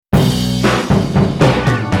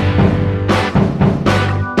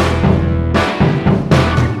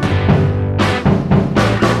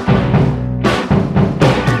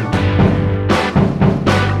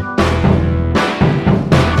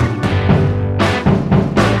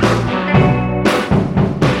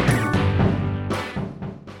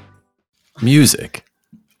music,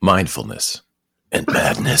 mindfulness, and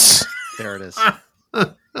madness. There it is.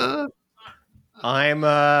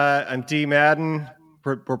 I'm D. Madden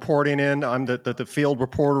reporting in. I'm the field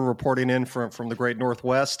reporter reporting in from the Great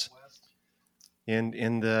Northwest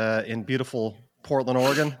in beautiful Portland,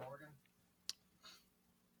 Oregon.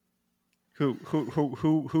 Who's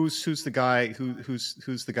the guy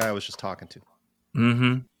who's the guy I was just talking to?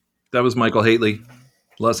 Mm-hmm. That was Michael Haitley,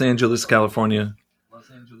 Los Angeles, California.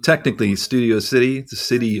 Technically, Studio City, the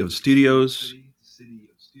city of studios,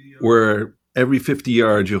 where every 50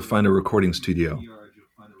 yards you'll find a recording studio.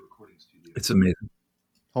 It's amazing.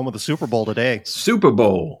 Home of the Super Bowl today. Super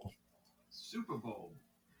Bowl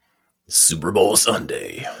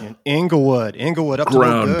Sunday. In Inglewood up to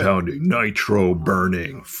ground pounding, nitro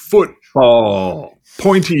burning, football,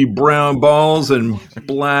 pointy brown balls, and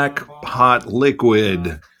black hot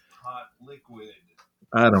liquid.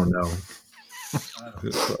 I don't know.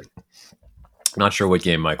 Not sure what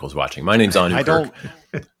game Michael's watching. My name's Anu Kirk.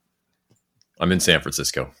 I'm in San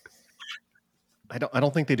Francisco. I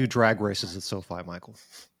don't think they do drag races at SoFi, Michael.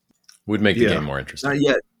 Would make the game more interesting.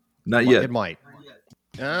 Not yet. It might.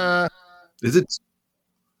 Is it?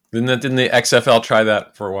 Didn't the XFL try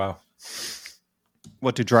that for a while?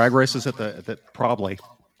 What, do drag races at the probably?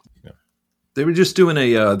 Yeah. They were just doing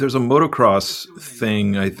there's a motocross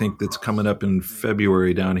thing, I think, that's coming up in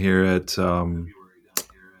February down here at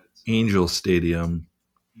Angel Stadium.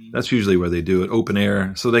 That's usually where they do it, open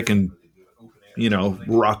air, so they can,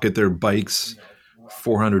 rocket their bikes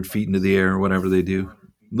 400 feet into the air or whatever they do.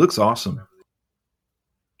 Looks awesome.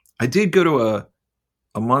 I did go to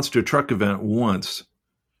a monster truck event once,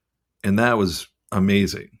 and that was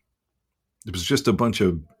amazing. It was just a bunch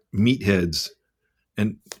of meatheads,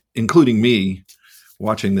 and including me,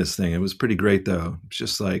 watching this thing. It was pretty great, though. It's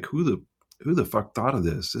just like, who the fuck thought of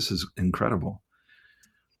this? This is incredible.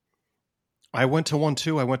 I went to one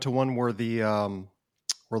too. I went to one where the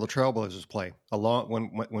Trailblazers play.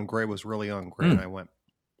 When Gray was really young, Gray and I went.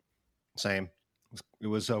 Same. It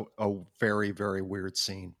was a very, very weird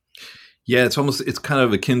scene. Yeah, it's kind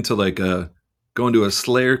of akin to like going to a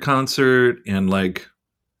Slayer concert and like,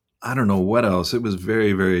 I don't know what else. It was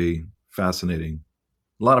very, very fascinating.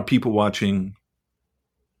 A lot of people watching.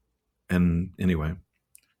 And anyway,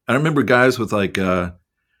 I remember guys with like,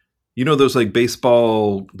 those like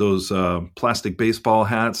baseball, those plastic baseball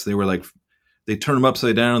hats. They were like, they turn them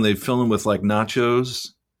upside down and they fill them with like nachos.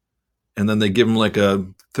 And then they give them like a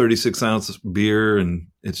 36-ounce beer. And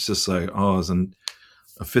it's just like, it's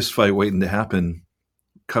a fist fight waiting to happen,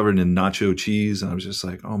 covered in nacho cheese. And I was just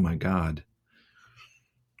like, oh my God.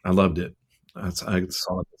 I loved it. That's all I can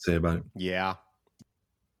say about it. Yeah.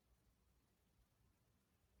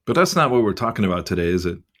 But that's not what we're talking about today, is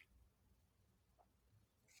it?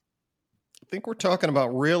 I think we're talking about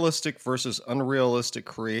realistic versus unrealistic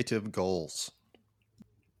creative goals.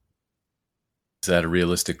 Is that a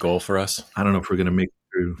realistic goal for us? I don't know if we're going to make it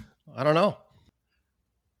through. I don't know.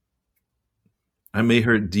 I may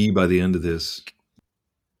hurt D by the end of this.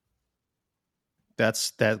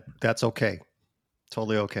 That's okay.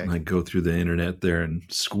 Totally okay. I go through the internet there and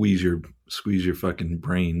squeeze your fucking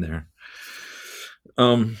brain there.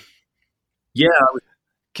 Yeah.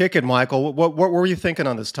 Kick it, Michael. What were you thinking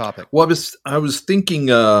on this topic? Well, I was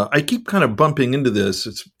thinking. I keep kind of bumping into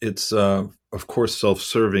this. It's of course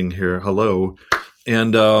self-serving here. Hello,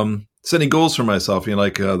 and setting goals for myself.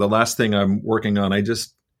 The last thing I'm working on. I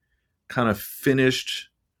just kind of finished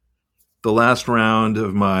the last round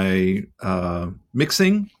of my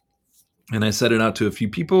mixing, and I sent it out to a few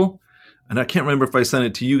people. And I can't remember if I sent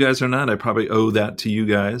it to you guys or not. I probably owe that to you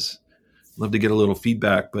guys. Love to get a little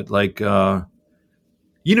feedback, but like.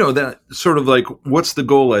 That sort of like, what's the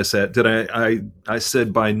goal I set? I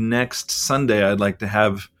said by next Sunday, I'd like to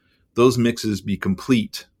have those mixes be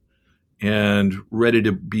complete and ready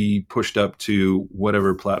to be pushed up to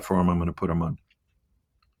whatever platform I'm going to put them on.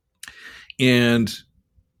 And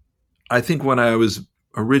I think when I was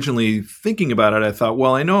originally thinking about it, I thought,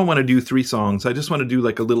 well, I know I want to do 3 songs. I just want to do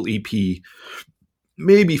like a little EP,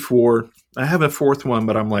 maybe 4. I have a 4th one,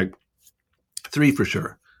 but I'm like 3 for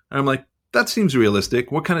sure. And I'm like, that seems realistic.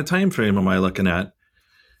 What kind of time frame am I looking at?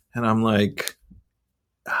 And I'm like,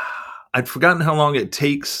 I'd forgotten how long it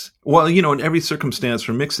takes. Well, in every circumstance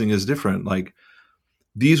for mixing is different. Like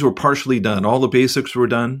these were partially done. All the basics were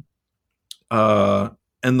done. And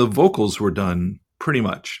the vocals were done pretty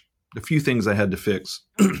much. A few things I had to fix.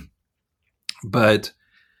 But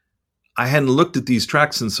I hadn't looked at these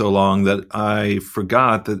tracks in so long that I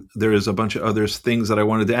forgot that there is a bunch of other things that I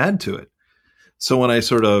wanted to add to it. So when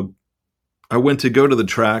I went to go to the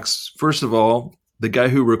tracks, first of all, the guy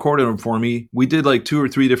who recorded them for me, we did like 2 or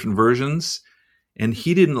 3 different versions, and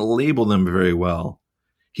he didn't label them very well.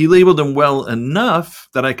 He labeled them well enough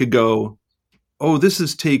that I could go, oh, this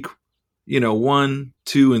is take, 1,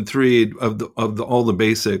 2, and 3 of all the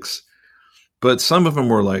basics. But some of them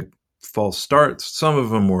were like false starts. Some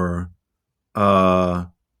of them were,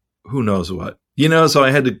 who knows what, so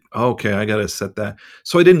I had to, okay, I got to set that.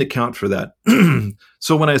 So I didn't account for that.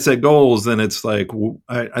 So when I set goals, then it's like,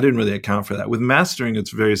 I didn't really account for that. With mastering,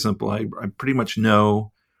 it's very simple. I pretty much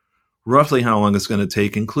know roughly how long it's going to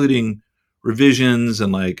take, including revisions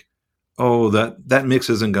and like, oh, that mix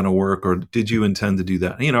isn't going to work, or did you intend to do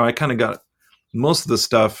that? I kind of got most of the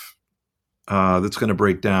stuff that's going to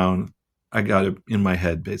break down. I got it in my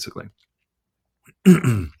head basically.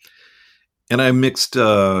 And I mixed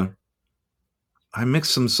some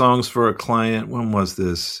songs for a client. When was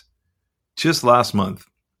this? Just last month.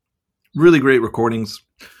 Really great recordings.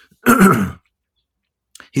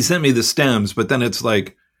 He sent me the stems, but then it's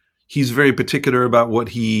like he's very particular about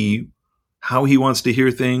how he wants to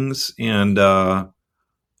hear things, and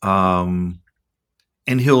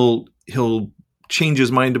he'll change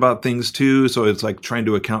his mind about things too. So it's like trying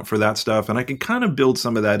to account for that stuff, and I can kind of build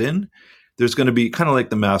some of that in. There's going to be kind of like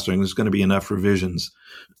the mastering. There's going to be enough revisions.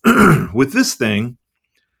 With this thing,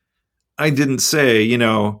 I didn't say,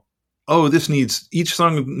 each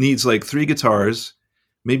song needs like 3 guitars,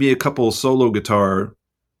 maybe a couple solo guitar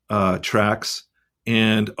tracks,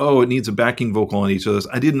 and it needs a backing vocal on each of those.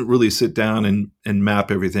 I didn't really sit down and map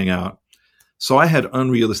everything out. So I had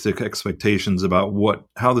unrealistic expectations about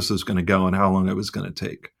how this was going to go and how long it was going to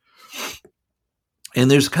take. And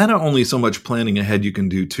there's kind of only so much planning ahead you can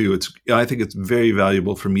do too. I think it's very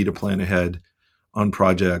valuable for me to plan ahead on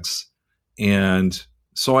projects, and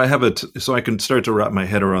so I have so I can start to wrap my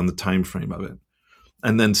head around the time frame of it,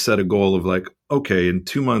 and then set a goal of like, okay, in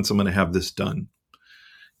 2 months I'm going to have this done.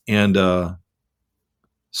 And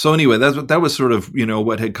so anyway, that was sort of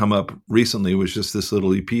what had come up recently was just this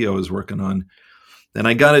little EP I was working on, and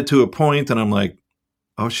I got it to a point, and I'm like,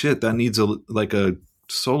 oh shit, that needs a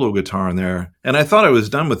solo guitar in there. And I thought I was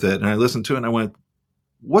done with it, and I listened to it and I went,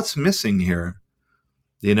 what's missing here?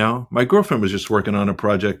 My girlfriend was just working on a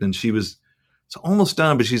project, and it's almost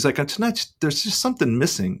done, but she's like, tonight there's just something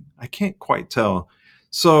missing. I can't quite tell.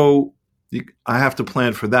 So I have to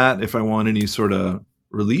plan for that if I want any sort of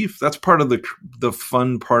relief. That's part of the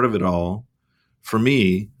fun part of it all for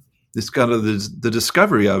me. It's got the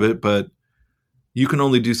discovery of it, but you can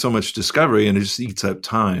only do so much discovery, and it just eats up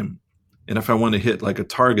time. And if I want to hit like a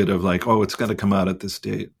target of like, oh, it's got to come out at this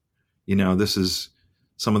date, this is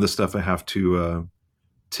some of the stuff I have to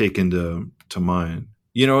take into mind.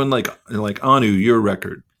 And like Anu, your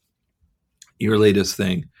record, your latest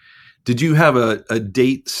thing, did you have a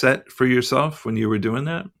date set for yourself when you were doing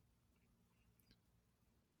that?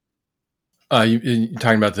 You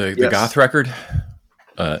talking about the Yes. goth record?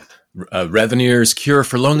 Revenue's Cure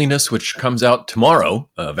for Loneliness, which comes out tomorrow,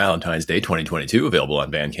 Valentine's Day 2022, available on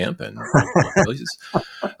Bandcamp and places.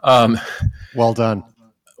 Well done.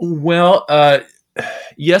 Well,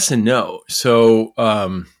 yes and no. So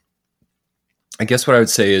I guess what I would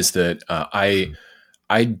say is that I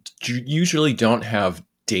usually don't have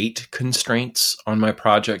date constraints on my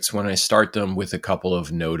projects when I start them, with a couple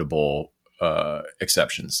of notable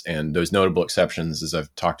exceptions. And those notable exceptions, as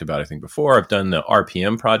I've talked about, I think before, I've done the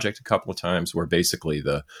RPM project a couple of times, where basically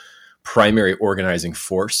the primary organizing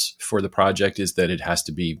force for the project is that it has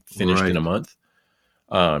to be finished in a month.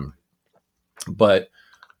 But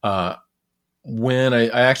when I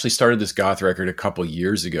actually started this goth record a couple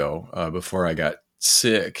years ago, before I got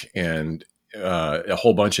sick, and a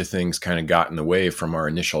whole bunch of things kind of got in the way from our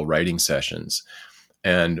initial writing sessions.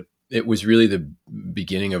 And it was really the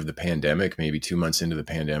beginning of the pandemic, maybe 2 months into the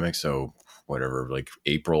pandemic. So whatever, like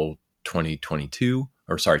April 2022,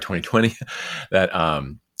 or sorry, 2020, that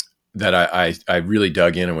I really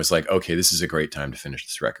dug in and was like, okay, this is a great time to finish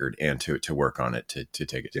this record and to work on it, to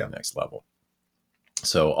take it to the next level.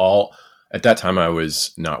 So at that time I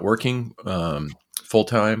was not working full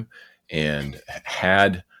time, and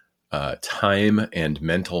had time and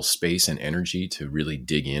mental space and energy to really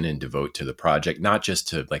dig in and devote to the project, not just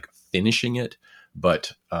to like finishing it,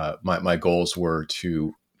 but my goals were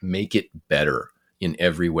to make it better in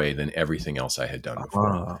every way than everything else I had done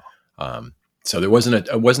before. So there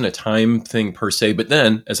wasn't a time thing per se, but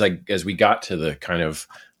then as we got to the kind of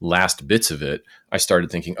last bits of it, I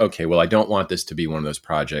started thinking, okay, well, I don't want this to be one of those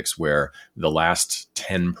projects where the last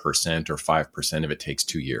 10% or 5% of it takes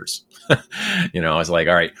 2 years. I was like,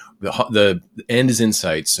 all right, the end is in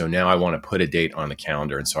sight, so now I want to put a date on the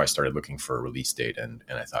calendar, and so I started looking for a release date, and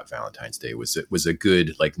I thought Valentine's Day was a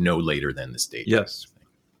good, like, no later than this date. Yes.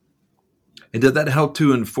 And did that help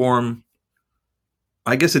to inform?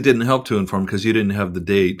 I guess it didn't help to inform because you didn't have the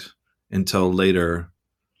date until later.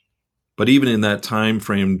 But even in that time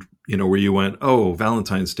frame, where you went, oh,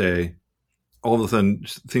 Valentine's Day, all of a sudden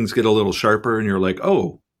things get a little sharper and you're like,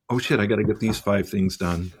 oh shit, I got to get these 5 things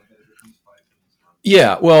done.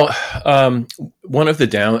 Yeah, well, one of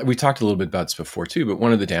the we talked a little bit about this before too, but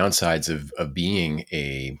one of the downsides of being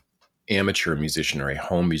a amateur musician or a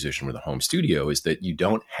home musician with a home studio is that you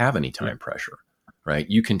don't have any time pressure, right?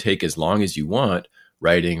 You can take as long as you want,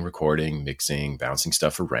 writing, recording, mixing, bouncing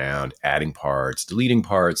stuff around, adding parts, deleting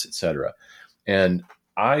parts, etc. And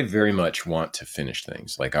I very much want to finish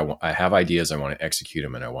things. Like I have ideas, I want to execute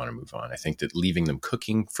them, and I want to move on. I think that leaving them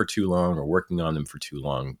cooking for too long or working on them for too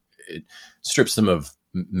long, it strips them of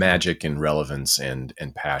magic and relevance and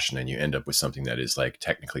passion, and you end up with something that is like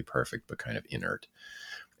technically perfect but kind of inert.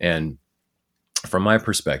 And from my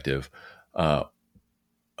perspective,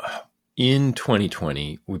 in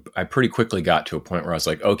 2020, I pretty quickly got to a point where I was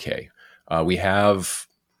like, okay, we have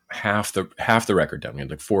half the record done. We had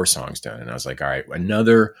like 4 songs done, and I was like, all right,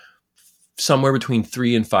 another somewhere between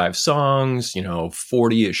 3 and 5 songs,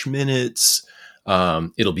 40-ish minutes.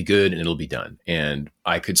 It'll be good and it'll be done. And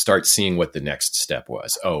I could start seeing what the next step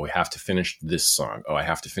was. Oh, we have to finish this song. Oh, I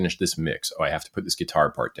have to finish this mix. Oh, I have to put this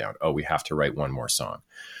guitar part down. Oh, we have to write one more song.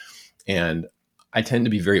 And I tend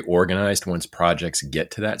to be very organized once projects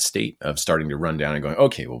get to that state of starting to run down and going,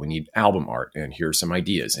 okay, well, we need album art, and here are some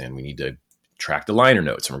ideas, and we need to track the liner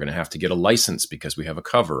notes, and we're going to have to get a license because we have a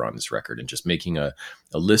cover on this record, and just making a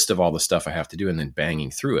list of all the stuff I have to do and then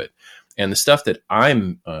banging through it. And the stuff that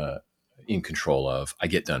I'm in control of, I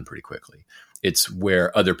get done pretty quickly. It's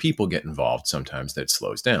where other people get involved sometimes that it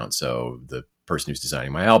slows down. So the person who's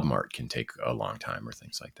designing my album art can take a long time or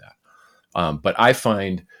things like that. But I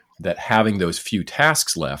find that having those few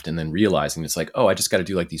tasks left and then realizing it's like, oh, I just got to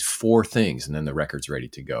do like these 4 things and then the record's ready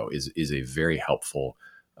to go is a very helpful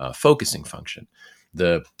focusing function.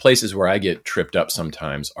 The places where I get tripped up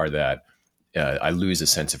sometimes are that I lose a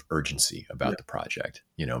sense of urgency about the project,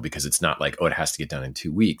 because it's not like, oh, it has to get done in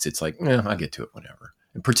 2 weeks. It's like, I'll get to it whenever.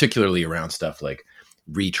 And particularly around stuff like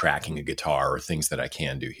retracking a guitar or things that I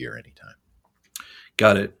can do here anytime.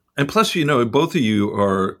 Got it. And plus, both of you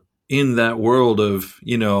are in that world of,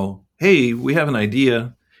 hey, we have an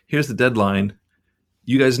idea. Here's the deadline.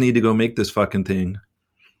 You guys need to go make this fucking thing.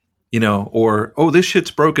 Or, oh, this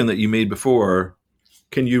shit's broken that you made before.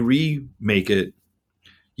 Can you remake it?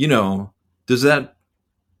 Does that,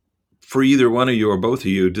 for either one of you or both of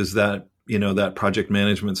you, does that, that project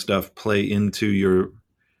management stuff play into your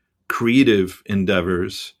creative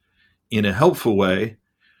endeavors in a helpful way?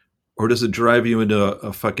 Or does it drive you into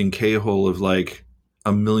a fucking K-hole of like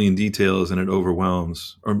a million details and it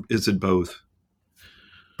overwhelms? Or is it both?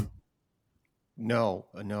 No.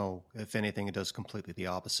 If anything, it does completely the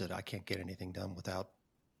opposite. I can't get anything done without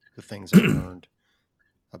the things I've learned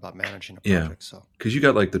about managing a project. Yeah. So, because you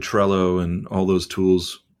got like the Trello and all those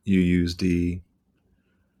tools you use, D.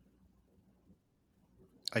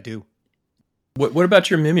 I do. What about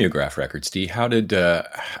your mimeograph records, D? How did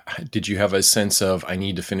you have a sense of I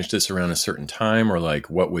need to finish this around a certain time, or like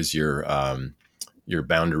what was your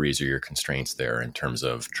boundaries or your constraints there in terms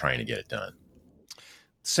of trying to get it done?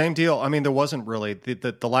 Same deal. I mean, there wasn't really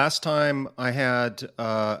the last time I had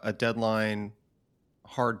a deadline,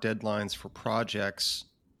 hard deadlines for projects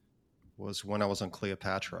was when I was on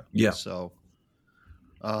Cleopatra. Yeah. So,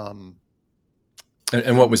 and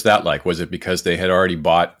what was that like? Was it because they had already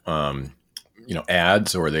bought,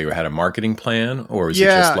 ads, or they had a marketing plan, or is it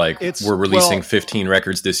just like we're releasing 15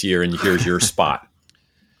 records this year and here's your spot?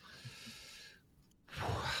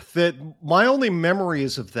 That my only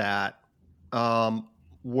memories of that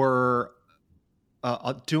were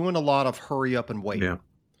doing a lot of hurry up and wait. Yeah.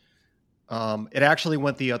 It actually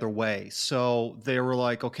went the other way. So they were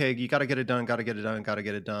like, okay, you got to get it done.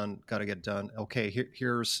 Okay,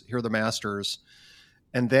 here are the masters.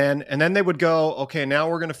 And then they would go, okay, now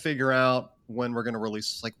we're going to figure out when we're going to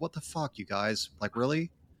release. It's like, what the fuck, you guys? Like,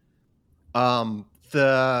 really?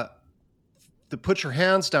 The Put Your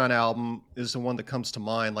Hands Down album is the one that comes to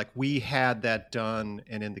mind. Like, we had that done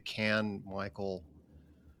and in the can, Michael.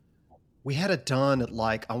 We had it done at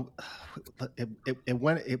like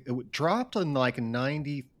it dropped in like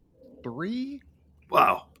 94 3.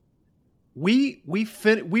 Wow. We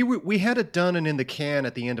had it done and in the can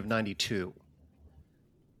at the end of 92.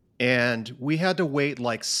 And we had to wait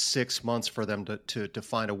like 6 months for them to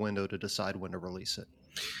find a window to decide when to release it.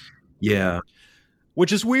 Yeah.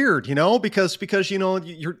 Which is weird, because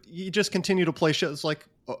you just continue to play shows like,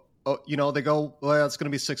 they go, well, it's going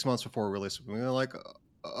to be 6 months before we release it. We're like,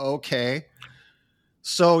 okay.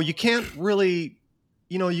 So you can't really,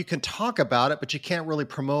 you can talk about it, but you can't really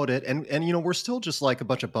promote it. And we're still just like a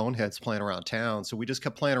bunch of boneheads playing around town. So we just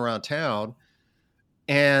kept playing around town.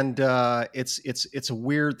 And it's a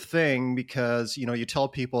weird thing because, you tell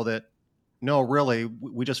people that, no, really,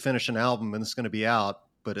 we just finished an album and it's going to be out,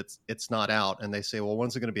 but it's not out. And they say, well,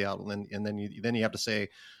 when's it going to be out? And then you have to say,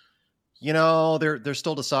 they're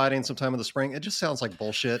still deciding sometime in the spring. It just sounds like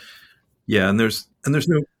bullshit. Yeah. And there's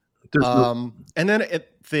no, and then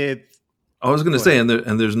I was going to say, and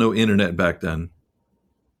there's no internet back then.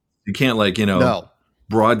 You can't no.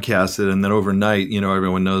 broadcast it and then overnight,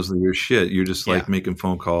 everyone knows that you're shit. You're just like making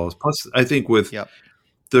phone calls. Plus, I think with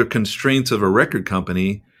the constraints of a record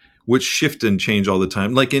company, which shift and change all the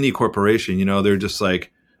time, like any corporation, they're just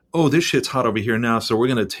like, oh, this shit's hot over here now. So we're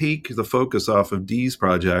going to take the focus off of Dee's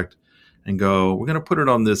project and go, we're going to put it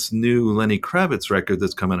on this new Lenny Kravitz record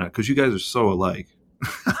that's coming out because you guys are so alike.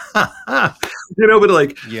 But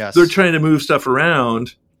like, they're trying to move stuff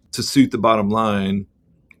around to suit the bottom line.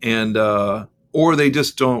 And, or they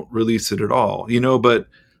just don't release it at all, but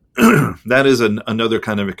that is another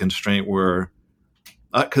kind of a constraint where,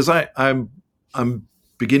 cause I'm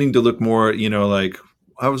beginning to look more, like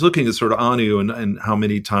I was looking at sort of Anu and how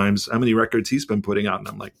many records he's been putting out. And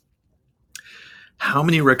I'm like, how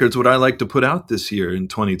many records would I like to put out this year in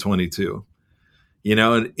 2022?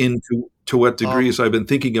 And to what degree? So I've been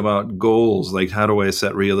thinking about goals, like how do I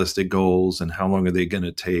set realistic goals and how long are they going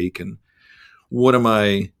to take? And what am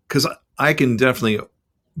I, cause I can definitely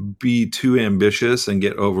be too ambitious and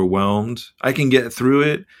get overwhelmed. I can get through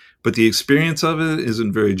it, but the experience of it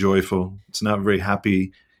isn't very joyful. It's not very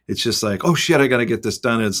happy. It's just like, oh shit, I got to get this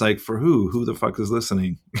done. And it's like, for who? Who the fuck is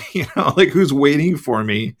listening? Like who's waiting for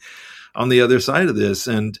me on the other side of this?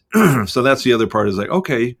 And so that's the other part is like,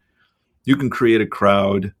 okay, you can create a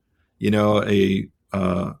crowd, like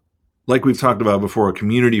we've talked about before, a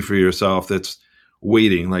community for yourself that's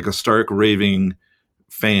waiting, like a stark raving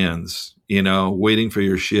fans, waiting for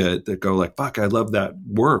your shit that go like, fuck, I love that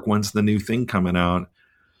work. When's the new thing coming out?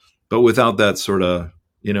 But without that sort of,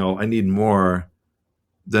 I need more,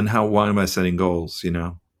 then why am I setting goals,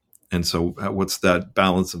 And so what's that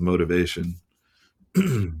balance of motivation?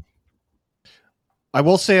 I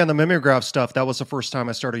will say on the mimeograph stuff, that was the first time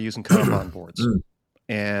I started using Kanban boards.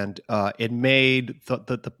 And it made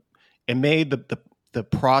the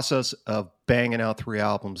process of banging out 3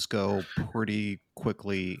 albums go pretty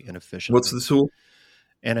quickly and efficiently. What's the tool?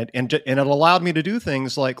 And it allowed me to do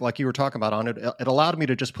things like you were talking about on it. It allowed me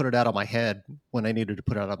to just put it out of my head when I needed to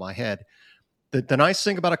put it out of my head. The nice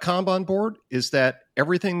thing about a Kanban board is that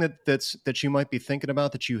everything that you might be thinking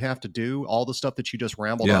about that you have to do, all the stuff that you just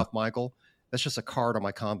rambled off, Michael, that's just a card on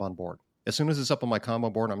my Kanban board. As soon as it's up on my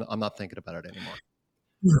Kanban board, I'm not thinking about it anymore.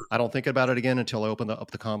 I don't think about it again until I open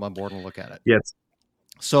up the Kanban board and look at it. Yes.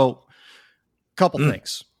 So, couple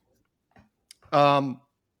things. I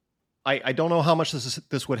don't know how much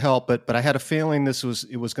this would help, but I had a feeling it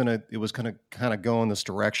was gonna kind of go in this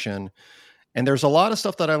direction. And there's a lot of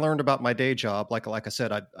stuff that I learned about my day job. Like I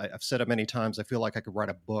said, I've said it many times. I feel like I could write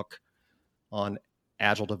a book on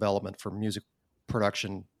agile development for music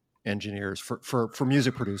production engineers, for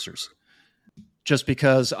music producers. Just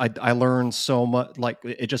because I learned so much, like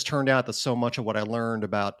it just turned out that so much of what I learned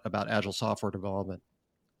about agile software development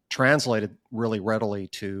translated really readily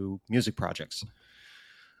to music projects.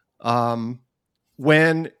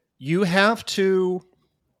 When you have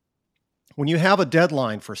a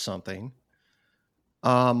deadline for something,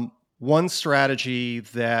 one strategy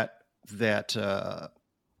that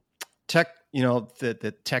tech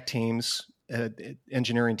teams,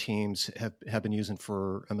 engineering teams have been using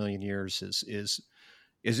for a million years is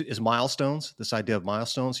milestones. This idea of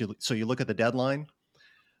milestones. So you look at the deadline,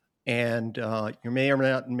 and you may or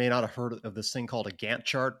may not have heard of this thing called a Gantt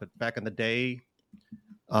chart. But back in the day,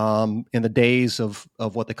 in the days of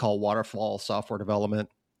what they call waterfall software development,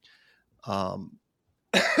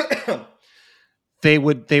 they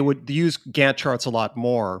would use Gantt charts a lot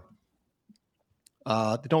more.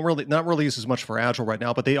 They don't not really use as much for Agile right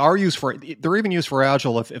now, but they're even used for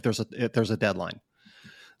Agile if there's a deadline.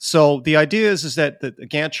 So the idea is that the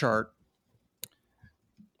Gantt chart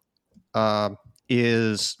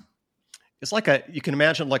is like you can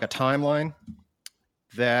imagine like a timeline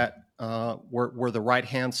that where the right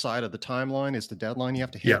hand side of the timeline is the deadline you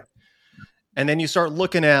have to hit. Yeah. And then you start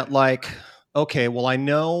looking at like, okay, well, I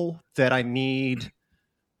know that I need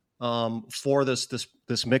for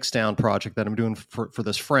this mix down project that I'm doing for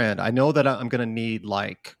this friend. I know that I'm going to need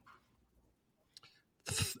like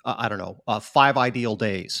I don't know, 5 ideal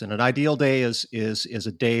days. And an ideal day is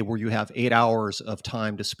a day where you have 8 hours of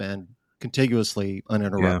time to spend contiguously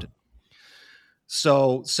uninterrupted. Yeah.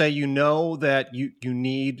 So say you know that you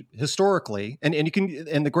need historically, and you can,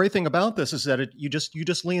 and the great thing about this is that you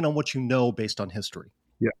just lean on what you know based on history.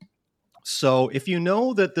 Yeah. So if you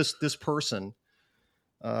know that this person,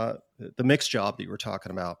 the mix job that you were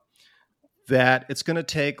talking about, that it's going to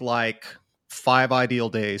take like 5 ideal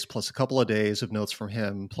days plus a couple of days of notes from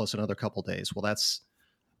him plus another couple of days. Well, that's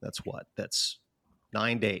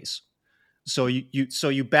 9 days. So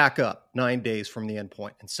you back up 9 days from the end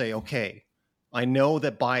point and say, okay, I know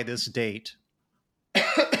that by this date,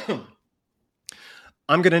 I'm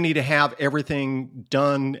going to need to have everything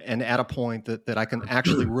done and at a point that I can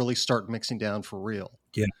actually really start mixing down for real.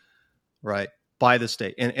 Yeah. Right. By this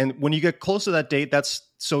date. And when you get close to that date, that's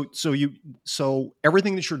so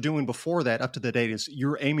everything that you're doing before that up to the date is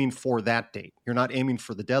you're aiming for that date. You're not aiming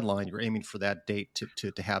for the deadline. You're aiming for that date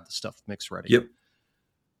to have the stuff mixed ready. Yep.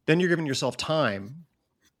 Then you're giving yourself time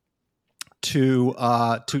to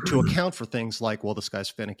account for things like, well, this guy's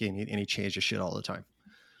finicky and he changes shit all the time.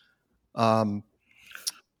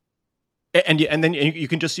 And then you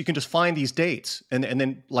can just find these dates and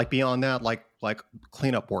then like beyond that, like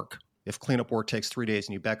cleanup work. If cleanup work takes 3 days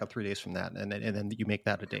and you back up 3 days from that, and then you make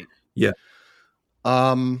that a date. Yeah.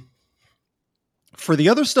 For the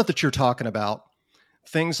other stuff that you're talking about,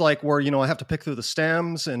 things like where, I have to pick through the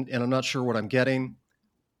stems and I'm not sure what I'm getting.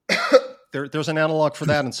 There's an analog for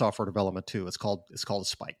that in software development too. It's called a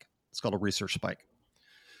spike. It's called a research spike.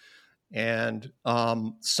 And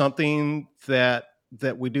something that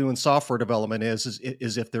we do in software development is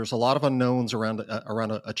if there's a lot of unknowns around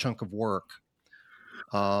a chunk of work,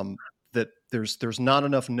 that there's not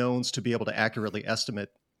enough knowns to be able to accurately estimate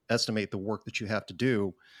the work that you have to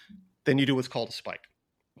do, then you do what's called a spike.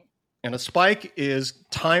 And a spike is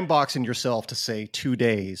time boxing yourself to say 2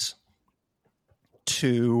 days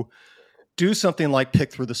to do something like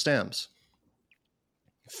pick through the stems,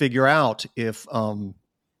 figure out if the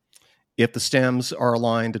stems are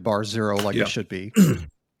aligned at bar 0 like it should be,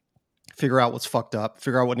 figure out what's fucked up,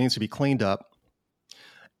 figure out what needs to be cleaned up.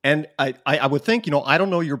 And I would think, I don't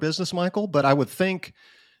know your business, Michael, but I would think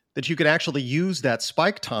that you could actually use that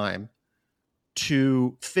spike time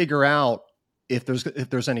to figure out if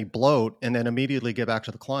there's any bloat, and then immediately get back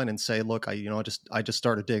to the client and say, look, I just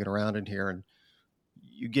started digging around in here and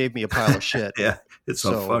you gave me a pile of shit. Yeah, it's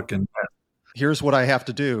so fucking bad. Here's what I have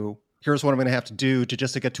to do. Here's what I'm going to have to do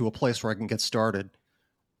to get to a place where I can get started.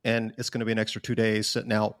 And it's going to be an extra 2 days.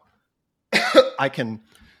 Now I can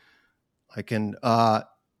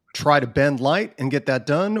try to bend light and get that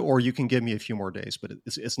done, or you can give me a few more days, but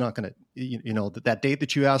it's not going to, that date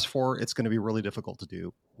that you asked for, it's going to be really difficult to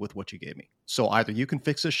do with what you gave me. So either you can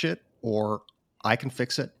fix this shit or I can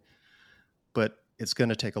fix it, but it's going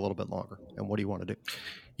to take a little bit longer. And what do you want to do?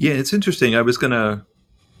 Yeah, it's interesting.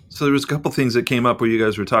 So there was a couple things that came up where you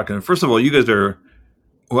guys were talking. First of all, you guys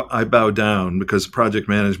I bow down because project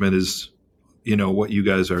management is, what you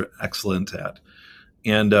guys are excellent at.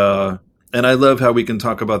 And I love how we can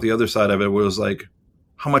talk about the other side of it, where it was like,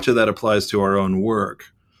 how much of that applies to our own work?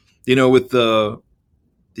 With the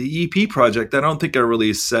EP project, I don't think I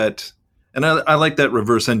really set, and I like that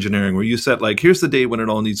reverse engineering where you set like, here's the date when it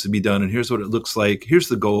all needs to be done, and here's what it looks like. Here's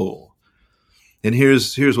the goal, and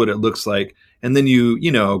here's what it looks like. And then you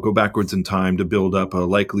go backwards in time to build up a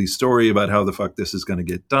likely story about how the fuck this is going to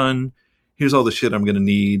get done. Here's all the shit I'm going to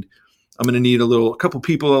need. I'm going to need a couple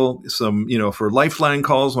people, some, for lifeline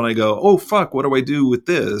calls when I go, oh, fuck, what do I do with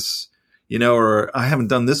this? Or I haven't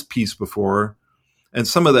done this piece before. And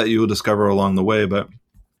some of that you will discover along the way. But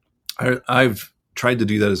I've tried to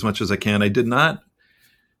do that as much as I can. I did not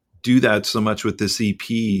do that so much with this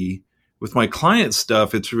EP. With my client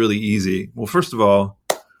stuff, it's really easy. Well, first of all,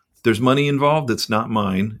 there's money involved. It's not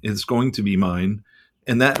mine. It's going to be mine.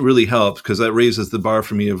 And that really helps because that raises the bar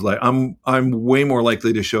for me of like, I'm way more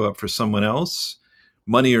likely to show up for someone else,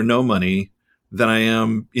 money or no money, than I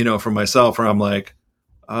am, for myself, where I'm like,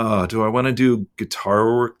 do I want to do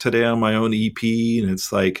guitar work today on my own EP? And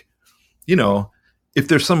it's like, if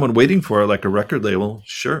there's someone waiting for it, like a record label,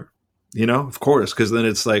 sure, of course, because then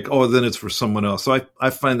it's like, oh, then it's for someone else. So I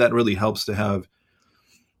find that really helps to have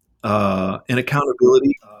an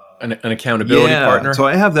accountability. An accountability partner. So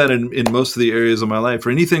I have that in most of the areas of my life.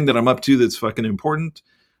 For anything that I'm up to that's fucking important,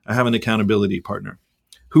 I have an accountability partner.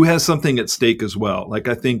 who has something at stake as well. Like,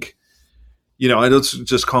 I think, you know, I don't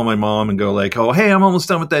just call my mom and go like, oh, hey, I'm almost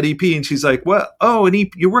done with that EP. And she's like, what? Oh, an EP,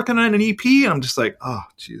 you're working on an EP? And I'm just like, oh,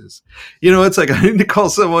 Jesus. You know, it's like, I need to call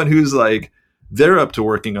someone who's like, they're up to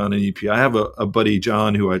working on an EP. I have a buddy,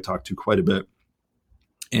 John, who I talk to quite a bit.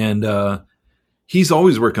 And he's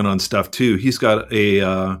always working on stuff too. He's got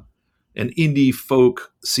an indie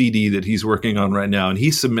folk CD that he's working on right now. And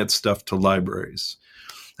he submits stuff to libraries.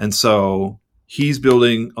 And so he's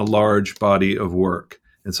building a large body of work.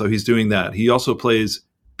 And so he's doing that. He also plays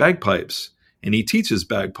bagpipes and he teaches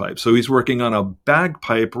bagpipes. So he's working on a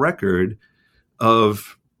bagpipe record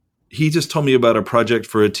he just told me about a project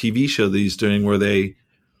for a TV show that he's doing where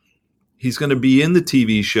he's going to be in the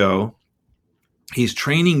TV show. He's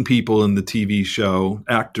training people in the TV show,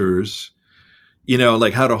 actors, you know,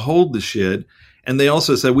 like how to hold the shit. And they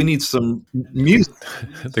also said, we need some music.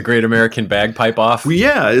 The Great American Bagpipe Off. Well,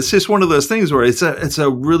 yeah, it's just one of those things where it's a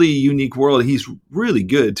really unique world. He's really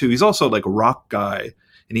good too. He's also like a rock guy,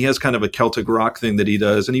 and he has kind of a Celtic rock thing that he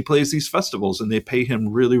does, and he plays these festivals, and they pay him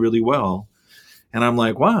really, really well. And I'm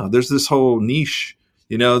like, wow, there's this whole niche,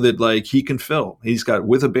 you know, that like he can fill. He's got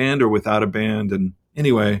with a band or without a band, and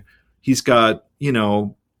anyway, he's got, you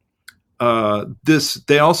know,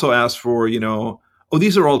 they also asked for, you know, oh,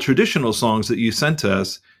 these are all traditional songs that you sent to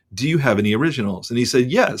us. Do you have any originals? And he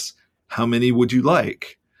said, yes. How many would you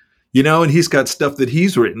like? You know, and he's got stuff that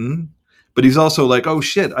he's written, but he's also like, oh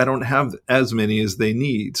shit, I don't have as many as they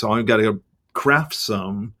need. So I've got to craft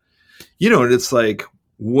some, you know, and it's like,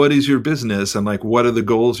 what is your business? And like, what are the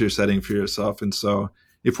goals you're setting for yourself? And so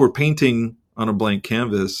if we're painting on a blank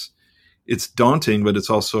canvas, it's daunting, but it's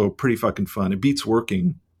also pretty fucking fun. It beats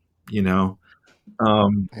working, you know?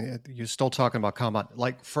 You're still talking about Kanban.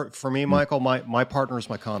 Like for me, Michael, my partner is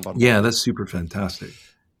my Kanban board. Yeah, that's super fantastic.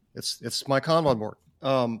 It's my Kanban board.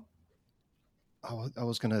 I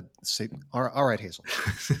was going to say, all right, Hazel.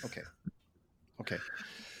 Okay.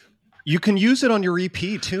 You can use it on your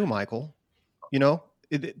EP too, Michael. You know,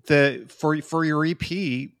 for your EP,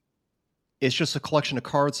 it's just a collection of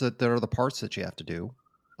cards that are the parts that you have to do.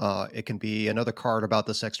 It can be another card about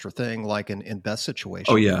this extra thing, like in Beth's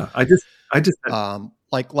situation. Oh yeah, I just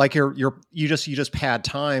like you just pad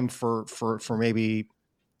time for maybe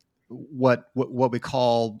what we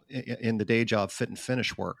call in the day job fit and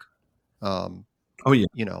finish work. Oh yeah,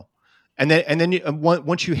 you know, and then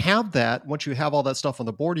once you have all that stuff on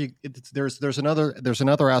the board, there's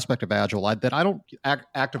another aspect of Agile that I don't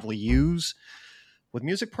actively use with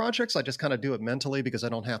music projects. I just kind of do it mentally because I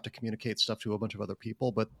don't have to communicate stuff to a bunch of other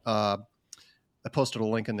people. But I posted a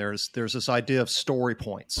link, and there's this idea of story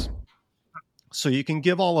points. So you can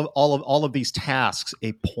give all of these tasks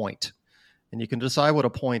a point, and you can decide what a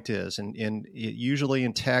point is. And usually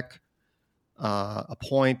in tech, a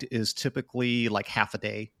point is typically like half a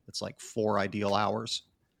day. It's like 4 ideal hours.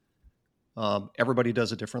 Everybody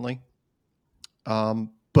does it differently.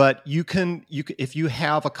 But you can if you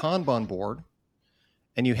have a Kanban board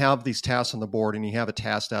and you have these tasks on the board and you have it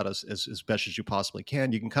tasked out as best as you possibly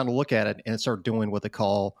can, you can kind of look at it and start doing what they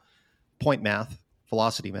call point math,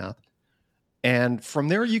 velocity math. And from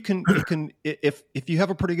there, you can if you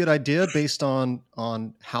have a pretty good idea based on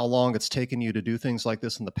how long it's taken you to do things like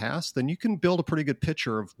this in the past, then you can build a pretty good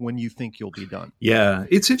picture of when you think you'll be done. Yeah,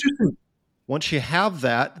 it's interesting. Once you have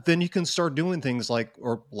that, then you can start doing things like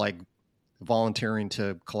volunteering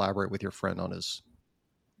to collaborate with your friend on his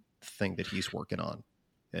thing that he's working on,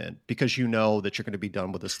 and because you know that you're going to be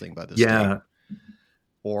done with this thing by this day.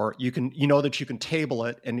 Or you know that you can table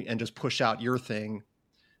it and just push out your thing,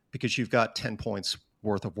 because you've got 10 points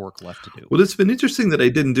worth of work left to do. Well, it's been interesting that I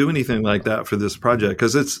didn't do anything like that for this project,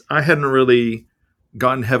 because I hadn't really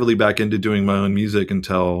gotten heavily back into doing my own music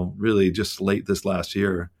until really just late this last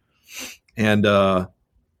year. And that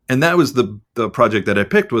was the project that I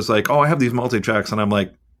picked, was like, oh, I have these multi-tracks, and I'm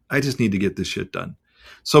like, I just need to get this shit done.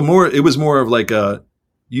 So it was more of like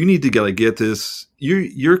you need to get this.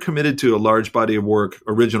 You're committed to a large body of work,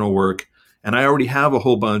 original work, and I already have a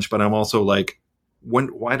whole bunch, but I'm also like,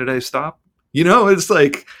 why did I stop? You know, it's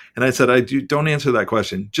like, and I said, don't answer that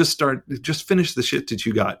question. Just finish the shit that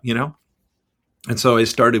you got, you know? And so I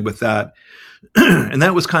started with that, and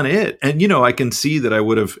that was kind of it. And, you know, I can see that I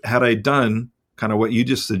would have, had I done kind of what you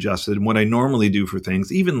just suggested, and what I normally do for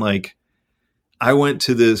things, even like I went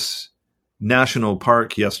to this national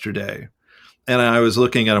park yesterday, and I was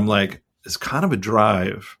looking at them like, it's kind of a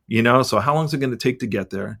drive, you know? So how long is it going to take to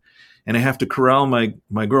get there? And I have to corral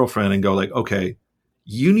my girlfriend and go like, okay,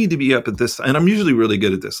 you need to be up at this. And I'm usually really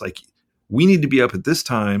good at this. Like, we need to be up at this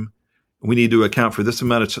time. We need to account for this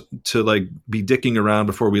amount to like be dicking around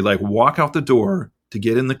before we like walk out the door to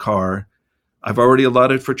get in the car. I've already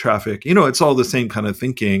allotted for traffic. It's all the same kind of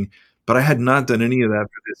thinking, but I had not done any of that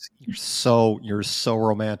for this. You're so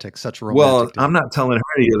romantic, such a romantic. Well, I'm not telling her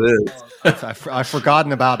any of this. I've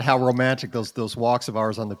forgotten about how romantic those walks of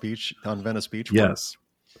ours on the beach, on Venice Beach were. Yes.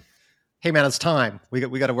 Hey man, it's time. We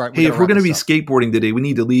got to. Hey, if we're going to be skateboarding today, we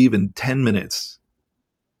need to leave in 10 minutes.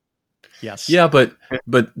 Yes. Yeah, but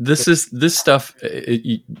this stuff.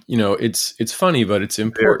 It's funny, but it's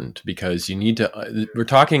important because you need to. We're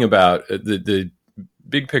talking about the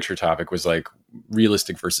big picture topic was like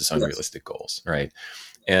realistic versus unrealistic goals, right?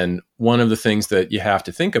 And one of the things that you have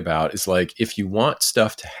to think about is like if you want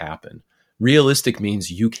stuff to happen, realistic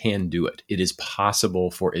means you can do it. It is possible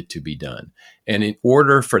for it to be done. And in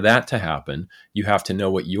order for that to happen, you have to know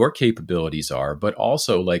what your capabilities are, but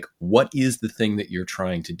also like, what is the thing that you're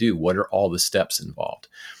trying to do? What are all the steps involved?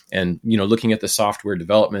 And, looking at the software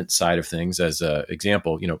development side of things as an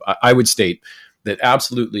example, I would state that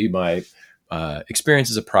absolutely my experience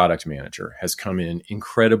as a product manager has come in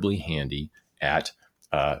incredibly handy at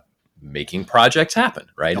making projects happen,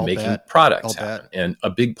 right? And making products happen. And a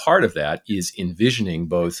big part of that is envisioning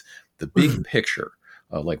both the big picture,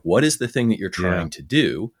 like what is the thing that you're trying to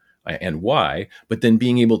do and why, but then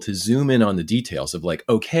being able to zoom in on the details of like,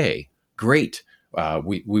 okay, great.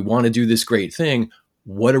 We want to do this great thing.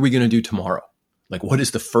 What are we going to do tomorrow? Like, what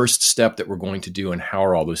is the first step that we're going to do and how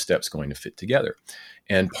are all those steps going to fit together?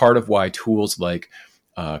 And part of why tools like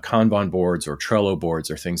Kanban boards or Trello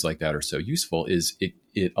boards or things like that are so useful is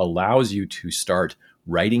it allows you to start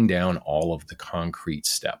writing down all of the concrete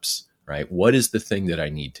steps, right? What is the thing that I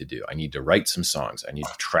need to do? I need to write some songs. I need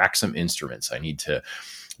to track some instruments. I need to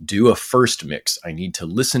do a first mix. I need to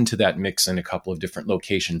listen to that mix in a couple of different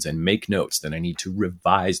locations and make notes. Then I need to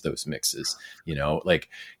revise those mixes. Like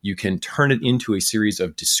you can turn it into a series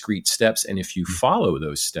of discrete steps. And if you follow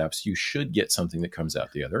those steps, you should get something that comes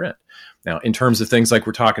out the other end. Now, in terms of things like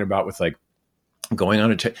we're talking about with like going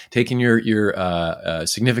on taking your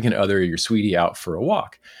significant other, your sweetie out for a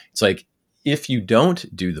walk, it's like, if you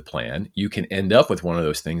don't do the plan, you can end up with one of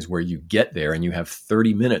those things where you get there and you have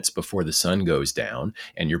 30 minutes before the sun goes down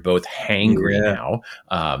and you're both hangry now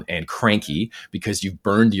and cranky because you've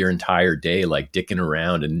burned your entire day like dicking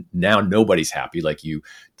around and now nobody's happy. Like you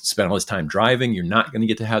spent all this time driving, you're not going to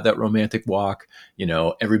get to have that romantic walk.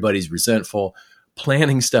 Everybody's resentful.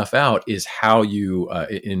 Planning stuff out is how you,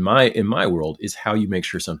 in my world, is how you make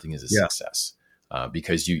sure something is a success.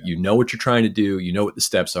 Because you know what you're trying to do, you know what the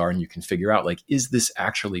steps are, and you can figure out like, is this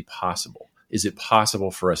actually possible? Is it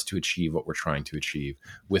possible for us to achieve what we're trying to achieve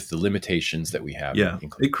with the limitations that we have? Yeah,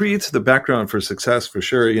 it creates the background for success for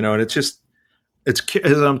sure. And it's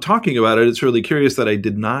as I'm talking about it, it's really curious that I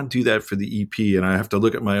did not do that for the EP, and I have to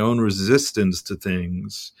look at my own resistance to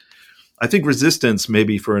things. I think resistance,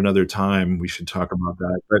 maybe for another time, we should talk about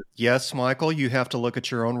that. But yes, Michael, you have to look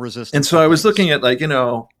at your own resistance. And so I was looking at like,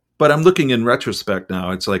 but I'm looking in retrospect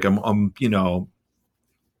now. It's like I'm the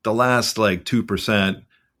last like 2%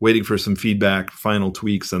 waiting for some feedback, final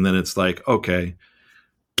tweaks, and then it's like, okay,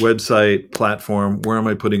 website, platform, where am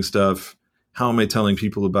I putting stuff? How am I telling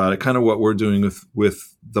people about it? Kind of what we're doing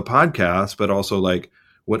with the podcast, but also like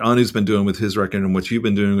what Anu's been doing with his record and what you've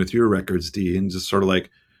been doing with your records, D, and just sort of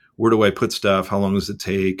like, where do I put stuff? How long does it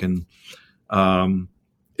take? And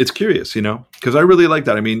it's curious, because I really like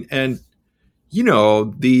that. I mean, and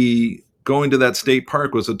the going to that state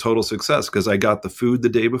park was a total success because I got the food the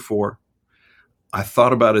day before. I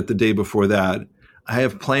thought about it the day before that. I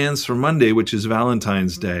have plans for Monday, which is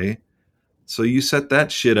Valentine's Day. So you set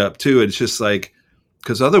that shit up too. It's just like,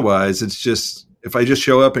 because otherwise it's just, if I just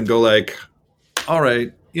show up and go like, all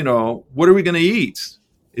right, what are we going to eat?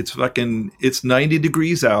 It's 90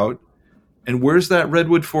 degrees out. And where's that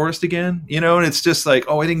redwood forest again? And it's just like,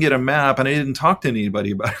 oh, I didn't get a map and I didn't talk to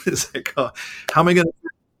anybody about it. It's like, oh, how am I going to?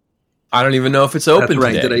 I don't even know if it's open. That's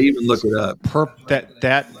right. Today. Did I even look it up?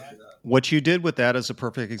 That what you did with that is a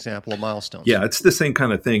perfect example of milestones. Yeah, it's the same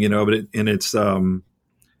kind of thing, but it's and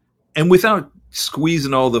without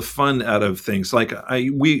squeezing all the fun out of things. Like I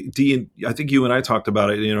think you and I talked about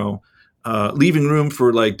it. Leaving room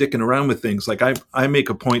for like dicking around with things. Like I make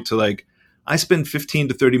a point to like. I spend 15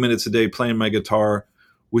 to 30 minutes a day playing my guitar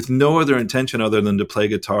with no other intention other than to play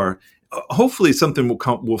guitar. Hopefully something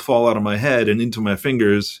will fall out of my head and into my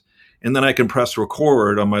fingers, and then I can press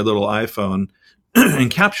record on my little iPhone and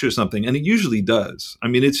capture something. And it usually does. I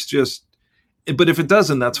mean, it's just, but if it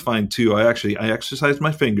doesn't, that's fine too. I exercise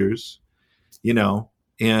my fingers, and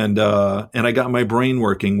I got my brain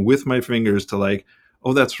working with my fingers to like,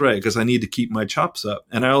 oh, that's right, because I need to keep my chops up.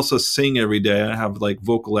 And I also sing every day. I have like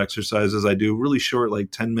vocal exercises I do really short, like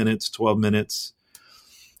 10 minutes, 12 minutes.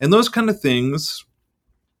 And those kind of things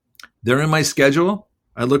They're in my schedule.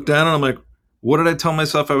 I look down and I'm like, what did I tell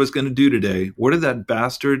myself I was going to do today? What did that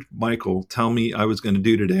bastard Michael tell me I was going to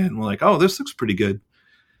do today? And I'm like, oh, this looks pretty good.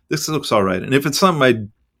 This looks all right. And if it's something I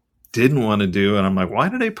didn't want to do, and I'm like, why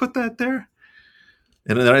did I put that there?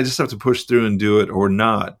 And then I just have to push through and do it or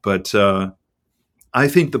not. But I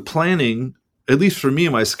think the planning, at least for me,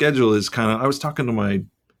 my schedule is kind of, I was talking to my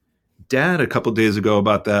dad a couple of days ago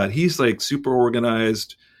about that. He's like super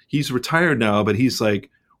organized. He's retired now, but he's like,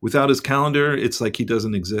 without his calendar, it's like he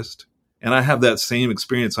doesn't exist. And I have that same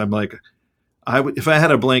experience. I'm like, if I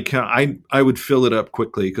had a blank calendar, I would fill it up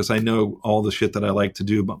quickly because I know all the shit that I like to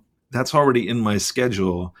do, but that's already in my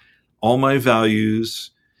schedule. All my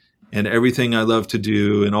values and everything I love to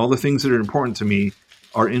do and all the things that are important to me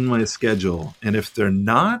are in my schedule. And if they're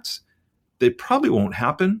not, they probably won't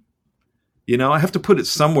happen. You know, I have to put it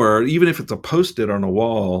somewhere, even if it's a Post-it on a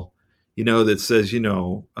wall, you know, that says, you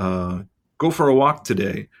know, go for a walk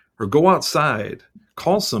today or go outside,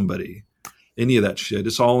 call somebody, any of that shit.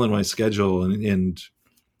 It's all in my schedule and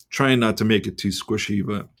trying not to make it too squishy.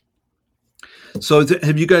 But so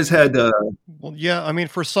have you guys had? Well, yeah, I mean,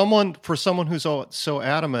 for someone who's so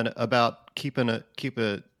adamant about keep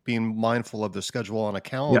it being mindful of the schedule on a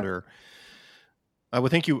calendar, yeah. I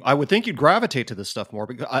would think you'd gravitate to this stuff more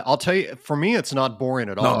because I'll tell you, for me, it's not boring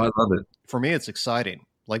at all. No, I love it. For me, it's exciting.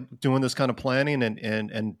 Like doing this kind of planning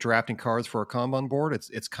and drafting cards for a Kanban board.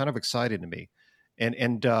 It's kind of exciting to me.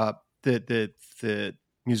 And the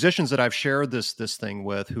musicians that I've shared this thing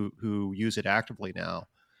with who use it actively now,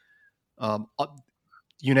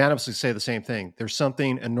 unanimously say the same thing. There's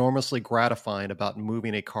something enormously gratifying about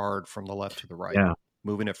moving a card from the left to the right,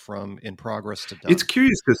 moving it from in progress to done. It's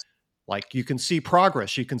curious because, like, you can see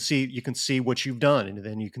progress, you can see what you've done, and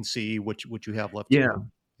then you can see what you have left. Yeah, to do.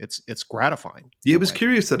 It's gratifying. Yeah, it was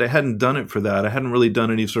curious that I hadn't done it for that. I hadn't really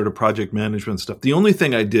done any sort of project management stuff. The only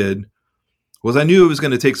thing I did was I knew it was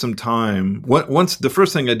going to take some time. Once the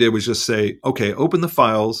first thing I did was just say, okay, open the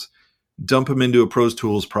files, dump them into a Pro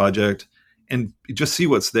Tools project, and just see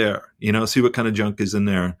what's there, you know, see what kind of junk is in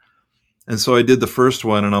there. And so I did the first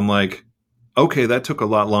one and I'm like, okay, that took a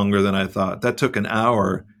lot longer than I thought. That took an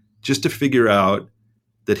hour just to figure out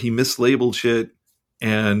that he mislabeled shit.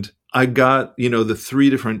 And I got, you know, the 3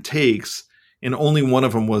 different takes and only one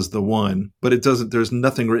of them was the one, but there's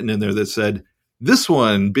nothing written in there that said this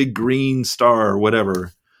one, big green star or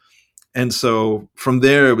whatever. And so from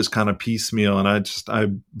there, it was kind of piecemeal. And I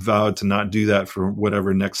vowed to not do that for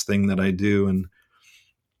whatever next thing that I do. And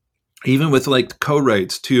even with like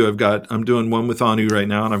co-writes too, I'm doing one with Anu right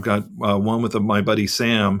now, and I've got one with my buddy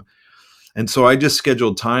Sam. And so I just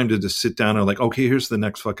scheduled time to just sit down and like, okay, here's the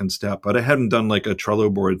next fucking step. But I hadn't done like a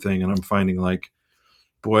Trello board thing. And I'm finding like,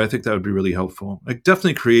 boy, I think that would be really helpful. It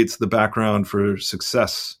definitely creates the background for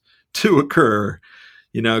success to occur.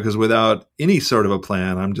 You know, because without any sort of a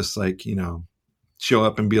plan, I'm just like, you know, show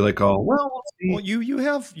up and be like, oh, well, we'll see. Well, you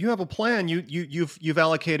have a plan. You've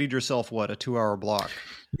allocated yourself a 2-hour block.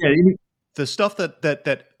 Yeah. The stuff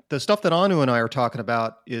that Anu and I are talking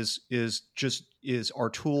about is our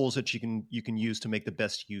tools that you can use to make the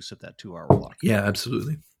best use of that 2-hour block. Yeah,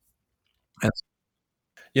 absolutely.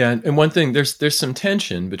 Yeah, and one thing, there's some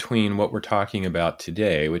tension between what we're talking about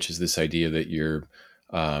today, which is this idea that you're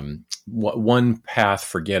one path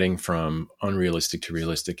for getting from unrealistic to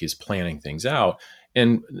realistic is planning things out.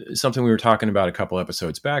 And something we were talking about a couple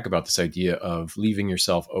episodes back about this idea of leaving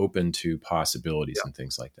yourself open to possibilities and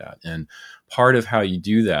things like that. And part of how you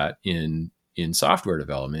do that in software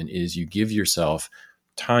development is you give yourself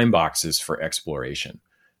time boxes for exploration,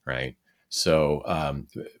 right? So,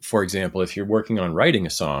 for example, if you're working on writing a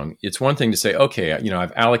song, it's one thing to say, okay, you know,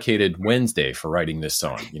 I've allocated Wednesday for writing this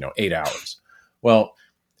song, 8 hours. Well,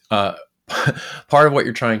 part of what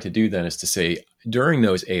you're trying to do then is to say during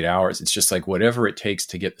those 8 hours, it's just like whatever it takes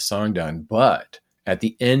to get the song done. But at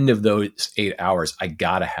the end of those 8 hours, I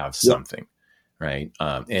got to have something, right?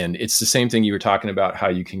 And it's the same thing you were talking about, how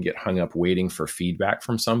you can get hung up waiting for feedback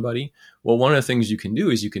from somebody. Well, one of the things you can do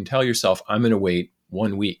is you can tell yourself, I'm going to wait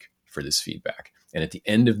 1 week for this feedback. And at the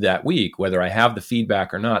end of that week, whether I have the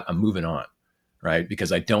feedback or not, I'm moving on. Right?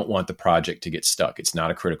 Because I don't want the project to get stuck. It's not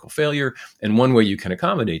a critical failure. And one way you can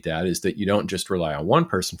accommodate that is that you don't just rely on one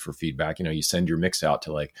person for feedback. You send your mix out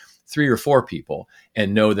to like 3 or 4 people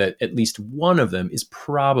and know that at least one of them is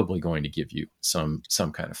probably going to give you some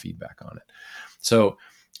kind of feedback on it. So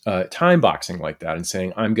time boxing like that and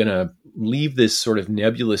saying, I'm going to leave this sort of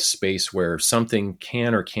nebulous space where something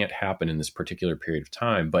can or can't happen in this particular period of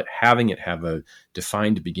time, but having it have a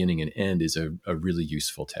defined beginning and end is a really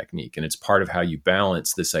useful technique. And it's part of how you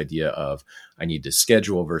balance this idea of I need to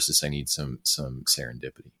schedule versus I need some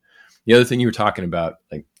serendipity. The other thing you were talking about,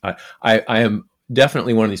 like I am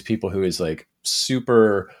definitely one of these people who is like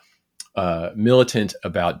super militant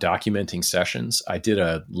about documenting sessions. I did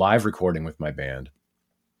a live recording with my band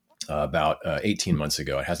about 18 months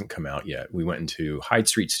ago. It hasn't come out yet. We went into Hyde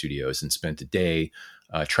Street Studios and spent a day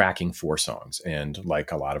tracking 4 songs. And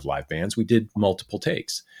like a lot of live bands, we did multiple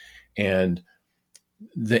takes. And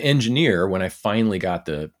the engineer, when I finally got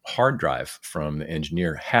the hard drive from the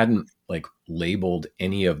engineer, hadn't like labeled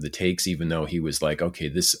any of the takes, even though he was like, okay,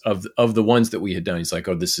 this of the ones that we had done, he's like,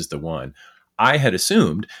 oh, this is the one. I had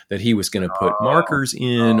assumed that he was going to put markers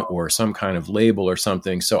in or some kind of label or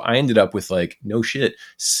something. So I ended up with like, no shit,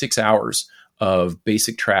 6 hours of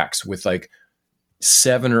basic tracks with like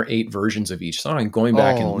 7 or 8 versions of each song, going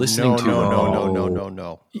back and listening to them.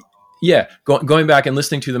 No. Yeah. Going back and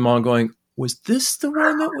listening to them all and going, was this the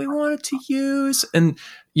one that we wanted to use? And,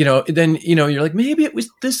 then, you're like, maybe it was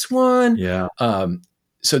this one. Yeah.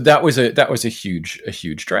 So that was a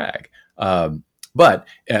huge drag. But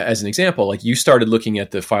as an example, like you started looking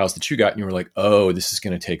at the files that you got and you were like, oh, this is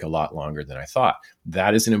going to take a lot longer than I thought.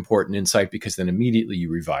 That is an important insight, because then immediately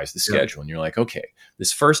you revise the schedule and you're like, okay,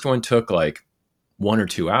 this first one took like 1 or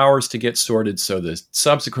 2 hours to get sorted. So the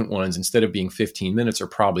subsequent ones, instead of being 15 minutes, are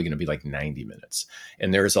probably going to be like 90 minutes.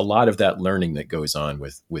 And there's a lot of that learning that goes on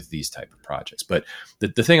with these type of projects. But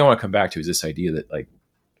the thing I want to come back to is this idea that like,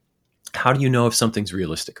 how do you know if something's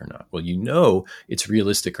realistic or not? Well, it's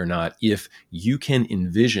realistic or not if you can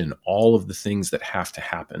envision all of the things that have to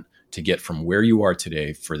happen to get from where you are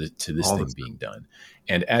today to this thing being done.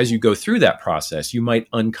 And as you go through that process, you might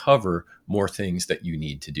uncover more things that you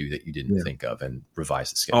need to do that you didn't think of, and revise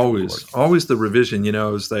the schedule. Always the revision, it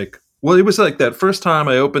was like, well, it was like that first time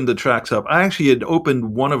I opened the tracks up. I actually had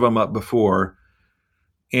opened one of them up before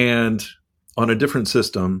and on a different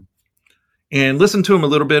system, and listened to him a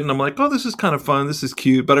little bit, and I'm like, oh, this is kind of fun. This is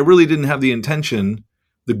cute. But I really didn't have the intention,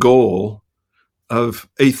 the goal of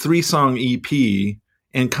a 3-song EP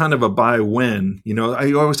and kind of a by when.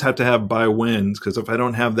 I always have to have by whens, because if I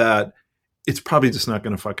don't have that, it's probably just not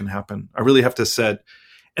going to fucking happen. I really have to set.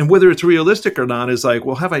 And whether it's realistic or not is like,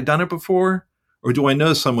 well, have I done it before? Or do I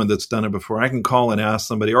know someone that's done it before? I can call and ask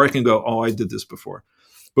somebody, or I can go, oh, I did this before.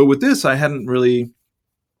 But with this, I hadn't really,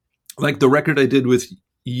 like the record I did with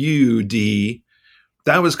UD,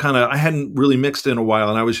 that was kind of, I hadn't really mixed in a while,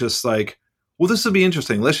 and I was just like, well, this will be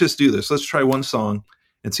interesting. Let's just do this. Let's try one song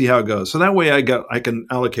and see how it goes. So that way I can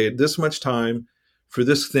allocate this much time for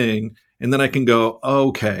this thing, and then I can go,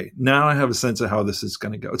 okay, now I have a sense of how this is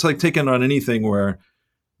going to go. It's like taking on anything where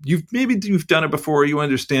you've done it before, you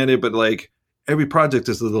understand it, but like every project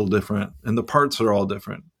is a little different and the parts are all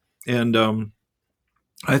different. And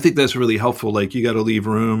I think that's really helpful. Like you got to leave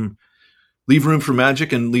room for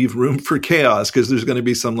magic and leave room for chaos, because there's going to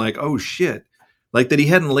be some like, oh shit, like that he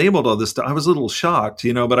hadn't labeled all this stuff. I was a little shocked,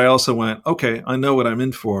 but I also went, okay, I know what I'm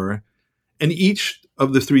in for. And each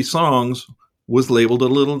of the 3 songs was labeled a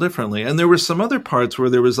little differently. And there were some other parts where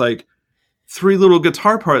there was like 3 little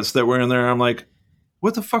guitar parts that were in there. I'm like,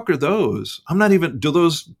 what the fuck are those? I'm not even, do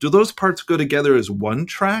those parts go together as one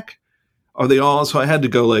track? Are they all? So I had to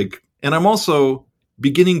go like, and I'm also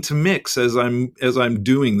beginning to mix as I'm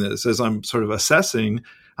doing this, as I'm sort of assessing.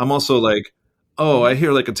 I'm also like, oh, I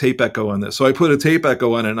hear like a tape echo on this. So I put a tape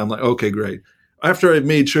echo on it, and I'm like, okay, great. After I've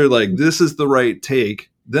made sure like this is the right take,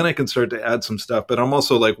 then I can start to add some stuff. But I'm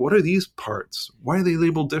also like, what are these parts? Why are they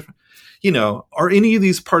labeled different? Are any of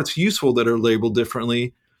these parts useful that are labeled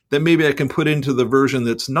differently that maybe I can put into the version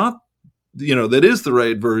that's not, that is the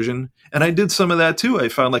right version? And I did some of that too. I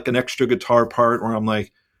found like an extra guitar part where I'm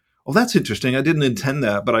like, well, that's interesting. I didn't intend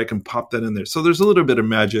that, but I can pop that in there. So there's a little bit of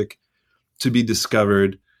magic to be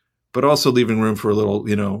discovered, but also leaving room for a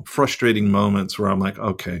little, frustrating moments where I'm like,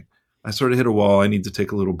 okay, I sort of hit a wall. I need to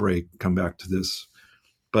take a little break, come back to this.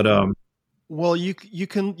 But well, you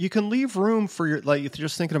can leave room for your, like, if you're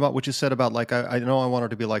just thinking about what you said about like, I know I want it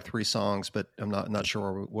to be like 3 songs, but I'm not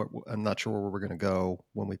sure where we're going to go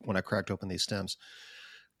when I cracked open these stems.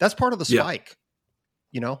 That's part of the spike.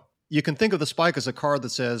 You can think of the spike as a card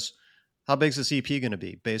that says, how big is this EP going to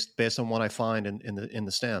be based on what I find in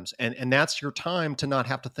the stems. And that's your time to not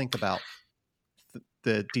have to think about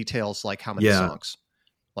the details, like how many songs.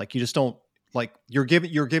 Like you just don't, like you're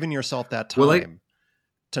giving yourself that time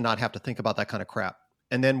to not have to think about that kind of crap.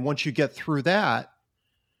 And then once you get through that,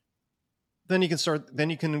 then you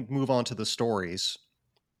can move on to the stories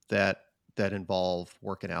that involve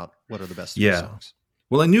working out what are the best 3 songs.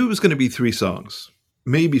 Well, I knew it was going to be 3 songs.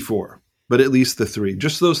 Maybe 4, but at least the 3.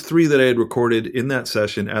 Just those 3 that I had recorded in that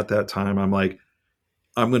session at that time. I'm like,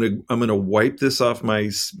 I'm gonna wipe this off my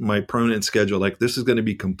permanent schedule. Like this is going to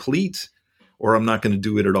be complete, or I'm not going to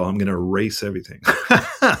do it at all. I'm going to erase everything.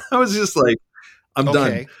 I was just like, I'm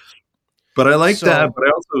done. But I like that. But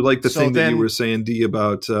I also like the thing that you were saying, D,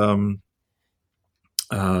 about,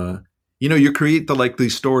 you create the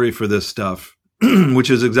story for this stuff, which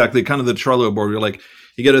is exactly kind of the Trello board. You're like,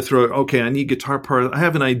 you got to throw, okay, I need guitar part. I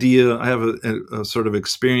have an idea. I have a sort of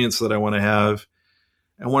experience that I want to have.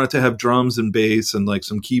 I want it to have drums and bass and like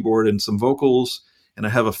some keyboard and some vocals. And I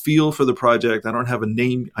have a feel for the project. I don't have a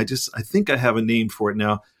name. I think I have a name for it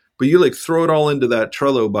now. But you like throw it all into that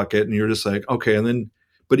Trello bucket and you're just like, okay. And then,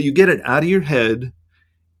 but you get it out of your head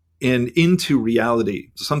and into reality,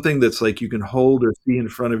 something that's like you can hold or see in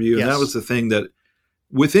front of you. Yes. And that was the thing that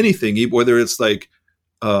with anything, whether it's like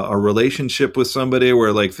a relationship with somebody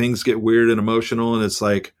where like things get weird and emotional and it's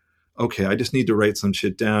like, okay, I just need to write some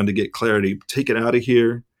shit down to get clarity, take it out of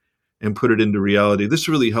here and put it into reality. This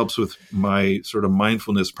really helps with my sort of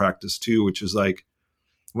mindfulness practice too, which is like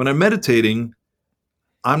when I'm meditating,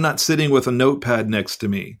 I'm not sitting with a notepad next to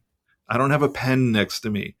me. I don't have a pen next to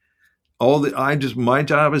me. My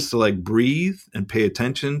job is to like breathe and pay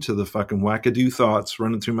attention to the fucking wackadoo thoughts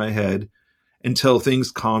running through my head until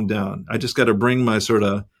things calm down. I just got to bring my sort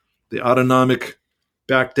of the autonomic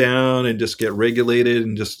back down and just get regulated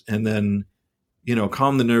and then,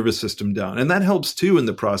 calm the nervous system down. And that helps too in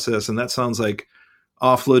the process. And that sounds like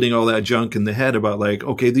offloading all that junk in the head about like,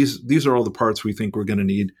 okay, these are all the parts we think we're going to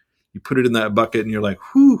need. You put it in that bucket and you're like,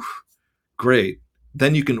 whew, great.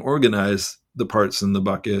 Then you can organize the parts in the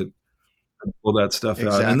bucket and pull that stuff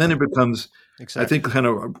out. And then it becomes, I think kind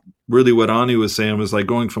of really what Ani was saying was like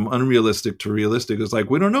going from unrealistic to realistic. It's like,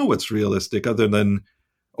 we don't know what's realistic other than,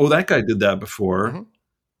 oh, that guy did that before. Mm-hmm.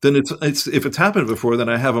 Then it's if it's happened before, then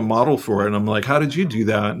I have a model for it. And I'm like, how did you do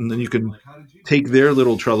that? And then you can take their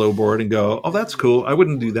little Trello board and go, oh, that's cool. I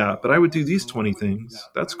wouldn't do that, but I would do these 20 things.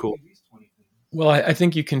 That's cool. Well, I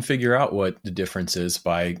think you can figure out what the difference is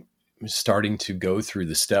by starting to go through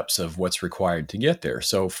the steps of what's required to get there.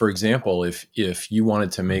 So, for example, if you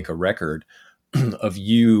wanted to make a record of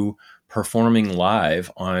you performing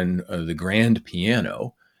live on the grand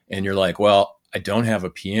piano, and you're like, well, I don't have a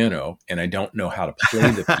piano and I don't know how to play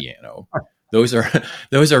the piano. Those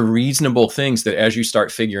are reasonable things that as you start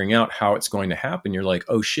figuring out how it's going to happen, you're like,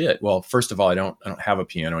 oh shit. Well, first of all, I don't have a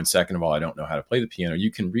piano. And second of all, I don't know how to play the piano.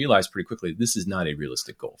 You can realize pretty quickly, this is not a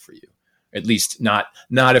realistic goal for you. At least not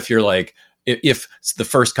if you're like, if the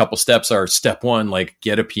first couple steps are step one, like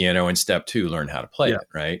get a piano, and step two, learn how to play it.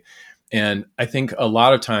 Right. And I think a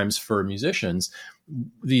lot of times for musicians,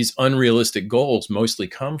 these unrealistic goals mostly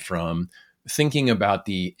come from thinking about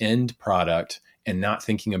the end product and not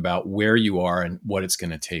thinking about where you are and what it's going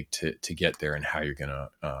to take to get there and how you're going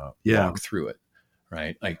to walk through it.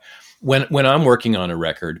 Right. Like when I'm working on a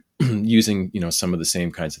record using, some of the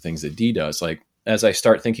same kinds of things that Dee does, like as I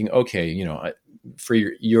start thinking, okay, for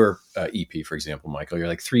your EP, for example, Michael, you're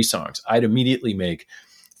like 3 songs. I'd immediately make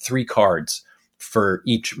 3 cards for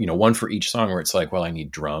each, one for each song where it's like, well, I need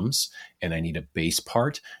drums and I need a bass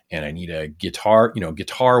part and I need a guitar,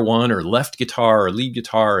 guitar one or left guitar or lead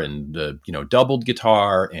guitar and, doubled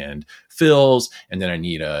guitar and fills. And then I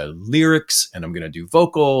need lyrics and I'm going to do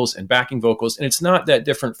vocals and backing vocals. And it's not that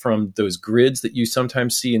different from those grids that you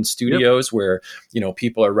sometimes see in studios where,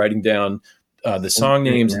 people are writing down the song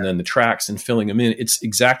names and then the tracks and filling them in. It's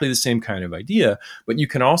exactly the same kind of idea, but you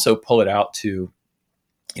can also pull it out to,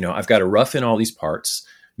 I've got to rough in all these parts,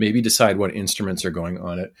 maybe decide what instruments are going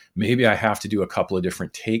on it. Maybe I have to do a couple of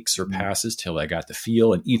different takes or passes till I got the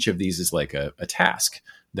feel. And each of these is like a task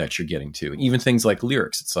that you're getting to. And even things like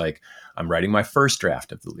lyrics, it's like I'm writing my first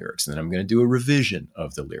draft of the lyrics and then I'm going to do a revision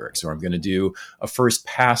of the lyrics, or I'm going to do a first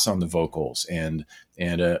pass on the vocals and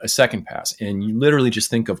a second pass. And you literally just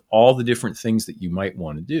think of all the different things that you might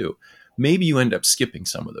want to do. Maybe you end up skipping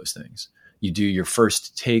some of those things. You do your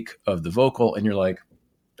first take of the vocal and you're like,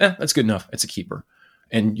 that's good enough. It's a keeper.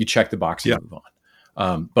 And you check the box and move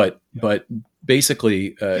on. But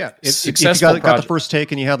basically, if you got the first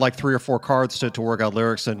take and you had like 3 or 4 cards to work out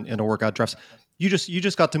lyrics and to work out drafts, you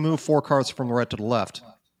just got to move 4 cards from the right to the left.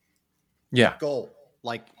 Yeah. Goal.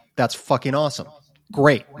 Like, that's fucking awesome.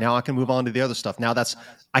 Great. Now I can move on to the other stuff. Now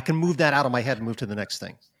I can move that out of my head and move to the next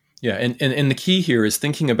thing. Yeah. And the key here is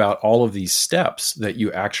thinking about all of these steps that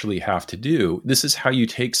you actually have to do. This is how you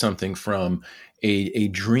take something from a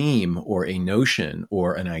dream or a notion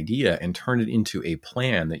or an idea and turn it into a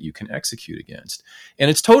plan that you can execute against. And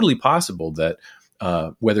it's totally possible that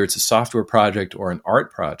whether it's a software project or an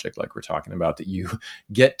art project, like we're talking about, that you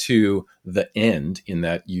get to the end in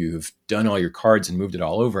that you've done all your cards and moved it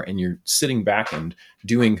all over and you're sitting back and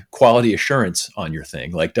doing quality assurance on your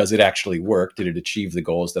thing. Like, does it actually work? Did it achieve the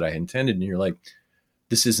goals that I intended? And you're like,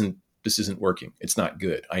 this isn't this isn't working. It's not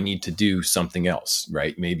good. I need to do something else,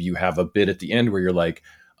 right? Maybe you have a bit at the end where you're like,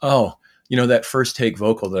 oh, that first take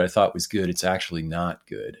vocal that I thought was good, it's actually not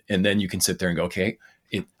good. And then you can sit there and go, okay,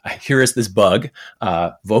 here is this bug,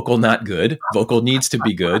 vocal not good, vocal needs to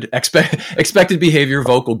be good, expected behavior,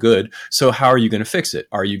 vocal good. So how are you going to fix it?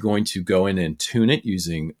 Are you going to go in and tune it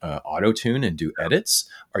using auto tune and do edits?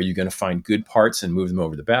 Are you going to find good parts and move them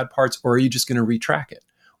over the bad parts? Or are you just going to retrack it?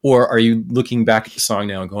 Or are you looking back at the song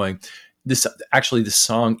now and going, this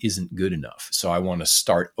song isn't good enough, so I want to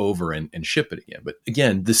start over and ship it again? But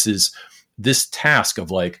again, this task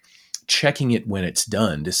of like checking it when it's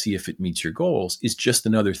done to see if it meets your goals is just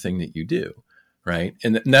another thing that you do, right?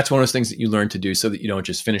 And that's one of those things that you learn to do so that you don't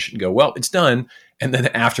just finish it and go, well, it's done. And then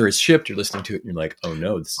after it's shipped, you're listening to it and you're like, oh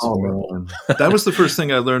no, this is horrible. That was the first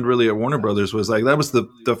thing I learned really at Warner Brothers, was like, that was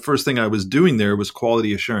the first thing I was doing there was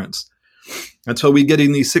quality assurance. And so we get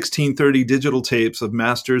in these 1630 digital tapes of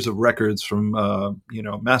masters of records from,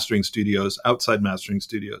 mastering studios, outside mastering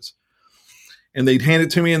studios. And they'd hand it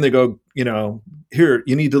to me and they go, here,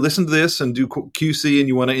 you need to listen to this and do QC, and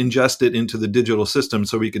you want to ingest it into the digital system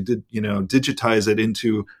so we could, digitize it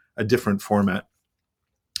into a different format.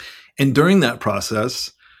 And during that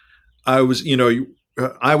process, I was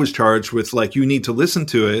charged with like, you need to listen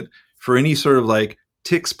to it for any sort of like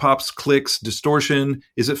ticks, pops, clicks, distortion.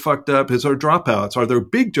 Is it fucked up? Is there dropouts? Are there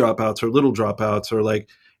big dropouts or little dropouts? Or like,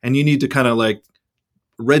 and you need to kind of like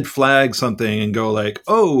red flag something and go like,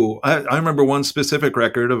 oh, I remember one specific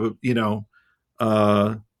record of,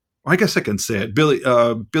 I guess I can say it.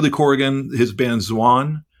 Billy Corrigan, his band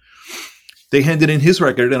Zwan, they handed in his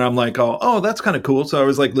record and I'm like, oh, that's kind of cool. So I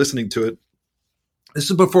was like listening to it. This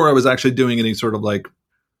is before I was actually doing any sort of like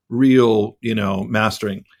real,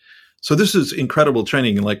 mastering. So this is incredible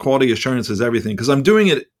training, and like quality assurance is everything, because I'm doing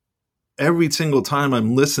it every single time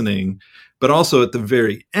I'm listening, but also at the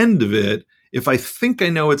very end of it, if I think I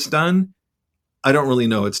know it's done, I don't really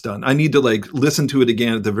know it's done. I need to like listen to it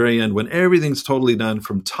again at the very end when everything's totally done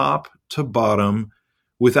from top to bottom,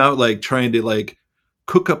 without like trying to like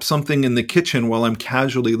cook up something in the kitchen while I'm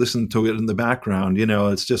casually listening to it in the background.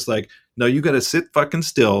 It's just like, no, you got to sit fucking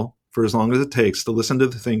still for as long as it takes to listen to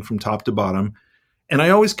the thing from top to bottom. And I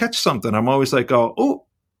always catch something. I'm always like, oh,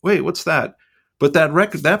 wait, what's that? But that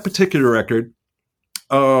record, that particular record,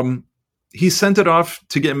 he sent it off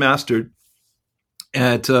to get mastered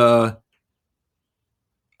at, I'm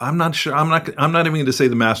not sure. I'm not even going to say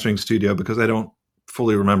the mastering studio because I don't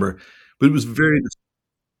fully remember, but it was very.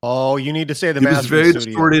 Oh, you need to say the mastering studio. It was very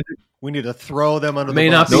distorted. We need to throw them under the bus. May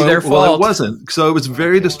not be their fault. Well, it wasn't. So it was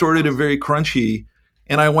very distorted and very crunchy.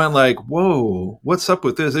 And I went like, whoa, what's up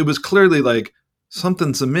with this? It was clearly like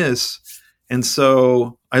something's amiss. And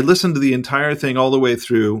so I listened to the entire thing all the way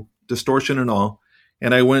through, distortion and all.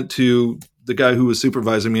 And I went to the guy who was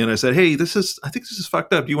supervising me and I said, hey, I think this is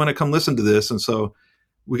fucked up. Do you want to come listen to this? And so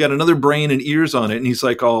we got another brain and ears on it. And he's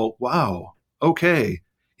like, oh, wow. Okay.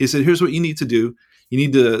 He said, here's what you need to do. You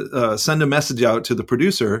need to send a message out to the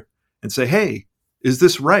producer and say, hey, is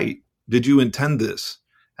this right? Did you intend this?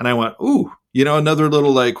 And I went, ooh, another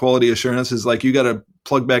little like quality assurance is like, you got to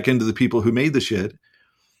plug back into the people who made the shit.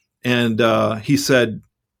 And he said,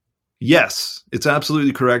 yes, it's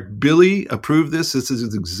absolutely correct. Billy approved this. This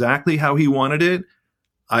is exactly how he wanted it.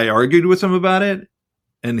 I argued with him about it.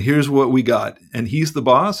 And here's what we got. And he's the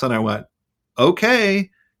boss. And I went,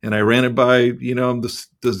 okay. And I ran it by,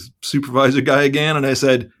 the supervisor guy again. And I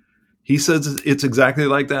said, he says it's exactly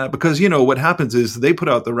like that. Because, what happens is they put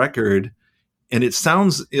out the record and it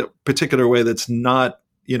sounds a particular way that's not,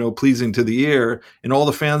 pleasing to the ear. And all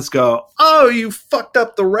the fans go, oh, you fucked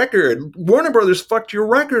up the record. Warner Brothers fucked your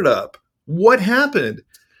record up. What happened?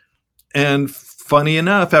 And funny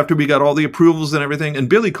enough, after we got all the approvals and everything, and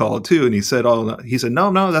Billy called too. And he said,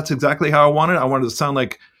 no, that's exactly how I wanted it. I wanted it to sound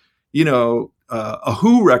like, a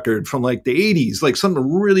Who record from like the 80s, like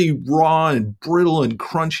something really raw and brittle and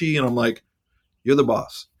crunchy. And I'm like, you're the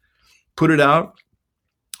boss. Put it out.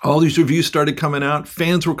 All these reviews started coming out.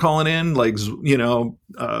 Fans were calling in, like,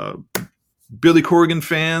 Billy Corrigan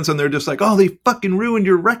fans. And they're just like, oh, they fucking ruined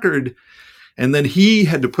your record. And then he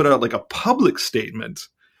had to put out like a public statement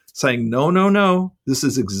saying, no, this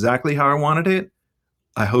is exactly how I wanted it.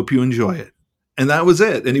 I hope you enjoy it. And that was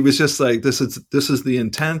it. And he was just like, this is the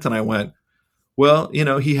intent. And I went, well,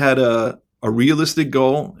 he had a realistic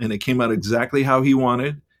goal and it came out exactly how he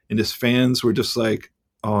wanted. And his fans were just like,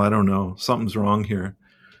 oh, I don't know, something's wrong here.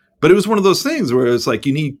 But it was one of those things where it's like,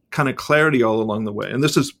 you need kind of clarity all along the way. And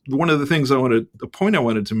this is one of the things the point I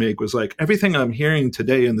wanted to make was like, everything I'm hearing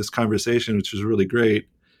today in this conversation, which is really great,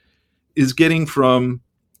 is getting from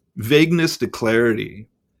vagueness to clarity.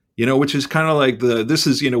 which is kind of like this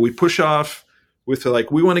is, we push off with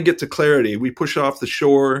like, we want to get to clarity. We push off the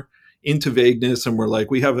shore into vagueness, and we're like,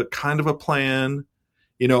 we have a kind of a plan,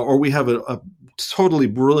 or we have a totally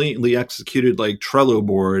brilliantly executed like Trello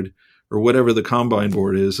board or whatever the Kanban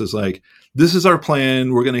board is like, this is our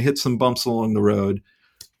plan. We're going to hit some bumps along the road.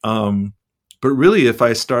 But really, if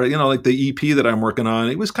I start, like the EP that I'm working on,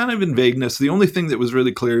 it was kind of in vagueness. The only thing that was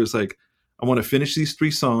really clear is like, I want to finish these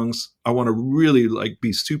 3 songs. I want to really like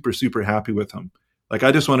be super, super happy with them. Like,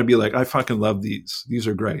 I just want to be like, I fucking love these. These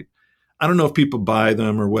are great. I don't know if people buy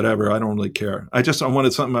them or whatever. I don't really care. I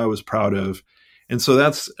wanted something I was proud of. And so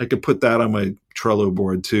I could put that on my Trello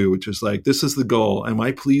board too, which is like, this is the goal. Am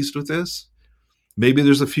I pleased with this? Maybe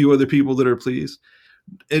there's a few other people that are pleased.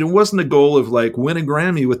 And it wasn't a goal of like, win a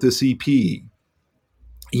Grammy with this EP,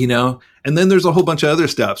 and then there's a whole bunch of other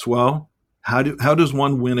steps. Well, how does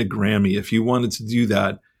one win a Grammy? If you wanted to do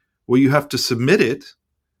that, well, you have to submit it,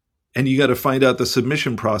 and you got to find out the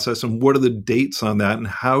submission process and what are the dates on that, and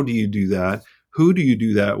how do you do that? Who do you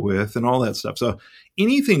do that with, and all that stuff. So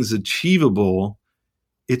anything's achievable.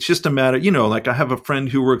 It's just a matter, like I have a friend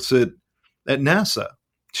who works at NASA.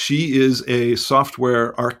 She is a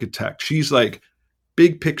software architect. She's like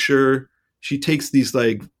big picture. She takes these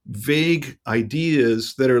like vague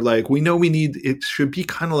ideas that are like, we know it should be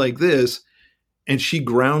kind of like this. And she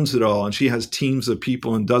grounds it all. And she has teams of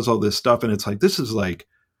people and does all this stuff. And it's like, this is like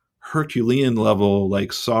Herculean level,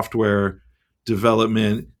 like software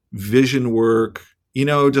development, vision work,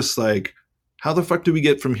 just like, how the fuck do we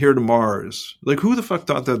get from here to Mars? Like, who the fuck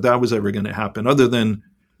thought that was ever going to happen other than,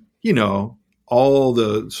 all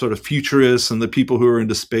the sort of futurists and the people who are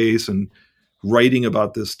into space and writing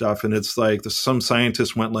about this stuff. And it's like some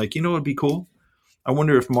scientists went like, it'd be cool. I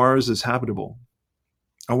wonder if Mars is habitable.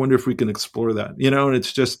 I wonder if we can explore that, and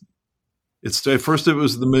it's at first it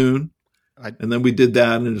was the moon, and then we did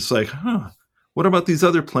that. And it's like, what about these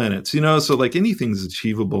other planets? So like anything's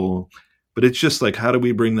achievable, but it's just like, how do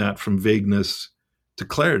we bring that from vagueness to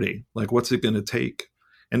clarity? Like, what's it going to take?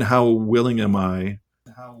 And how willing am I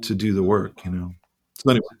to do the work, So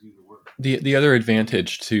anyway. The other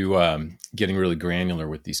advantage to getting really granular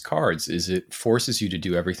with these cards is it forces you to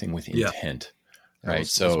do everything with intent, right?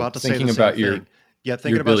 So thinking about your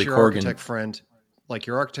architect friend, like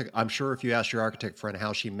your architect, I'm sure if you ask your architect friend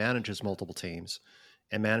how she manages multiple teams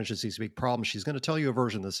and manages these big problems, she's going to tell you a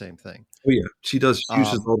version of the same thing. Oh yeah, she does. She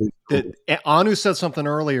uses all these. Anu said something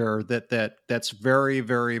earlier that's very,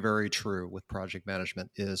 very, very true with project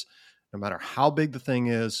management is, no matter how big the thing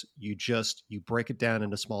is, you break it down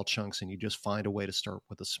into small chunks and you just find a way to start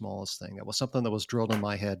with the smallest thing. That was something that was drilled in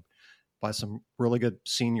my head by some really good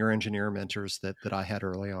senior engineer mentors that I had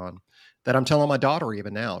early on, that I'm telling my daughter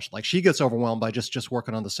even now. Like, she gets overwhelmed by just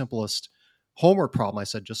working on the simplest homework problem. I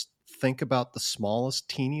said, just think about the smallest,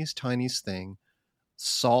 teeniest, tiniest thing,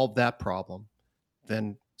 solve that problem,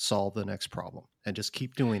 then solve the next problem, and just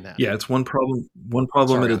keep doing that. Yeah, it's one problem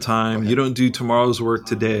at a time. You don't do tomorrow's work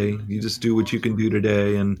today. You just do what you can do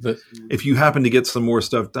today. And if you happen to get some more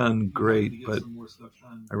stuff done, great. But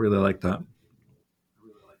I really like that.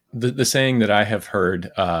 The saying that I have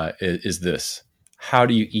heard is this: how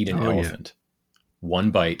do you eat an elephant? Yeah.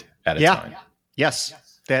 One bite at a time. Yes.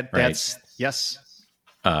 That's yes.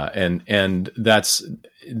 And that's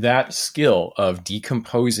that skill of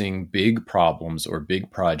decomposing big problems or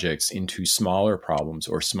big projects into smaller problems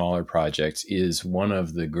or smaller projects is one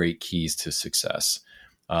of the great keys to success.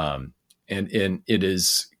 And it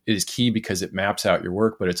is key because it maps out your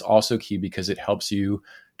work, but it's also key because it helps you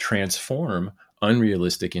transform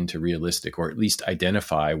unrealistic into realistic, or at least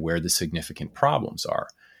identify where the significant problems are.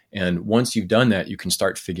 And once you've done that, you can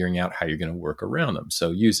start figuring out how you're going to work around them. So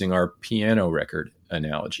using our piano record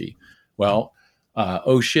analogy, well,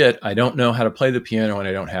 oh shit, I don't know how to play the piano and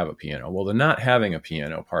I don't have a piano. Well, the not having a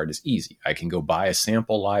piano part is easy. I can go buy a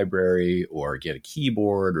sample library or get a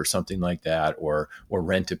keyboard or something like that, or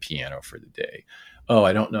rent a piano for the day. Oh,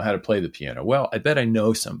 I don't know how to play the piano. Well, I bet I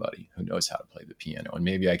know somebody who knows how to play the piano, and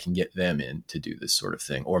maybe I can get them in to do this sort of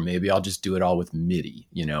thing. Or maybe I'll just do it all with MIDI,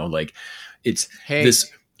 like it's this...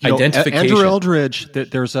 identification. Andrew Eldridge,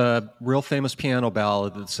 there's a real famous piano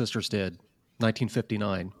ballad that the Sisters did,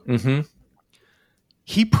 1959. Mm-hmm.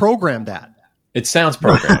 He programmed that. It sounds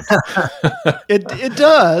programmed. It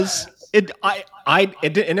does. It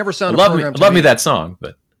never sounded programmed. Love me that song,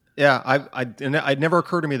 but yeah, it never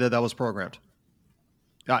occurred to me that was programmed.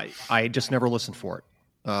 I just never listened for it.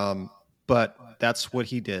 But that's what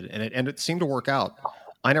he did, and it seemed to work out.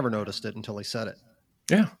 I never noticed it until he said it.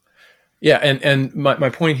 Yeah. Yeah, and my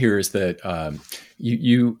point here is that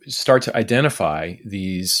you start to identify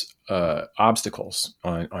these obstacles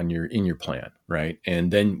in your plan, right?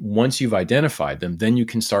 And then once you've identified them, then you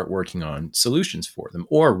can start working on solutions for them,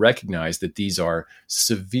 or recognize that these are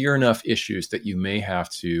severe enough issues that you may have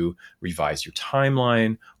to revise your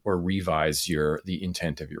timeline or revise the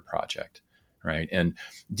intent of your project, right? And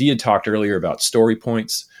Dee had talked earlier about story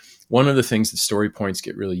points. One of the things that story points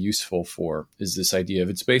get really useful for is this idea of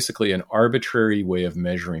it's basically an arbitrary way of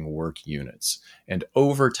measuring work units. And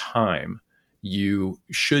over time, you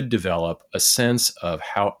should develop a sense of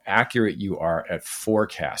how accurate you are at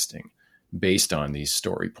forecasting based on these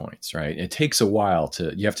story points, right? It takes a while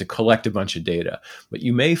you have to collect a bunch of data, but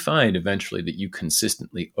you may find eventually that you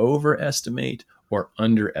consistently overestimate or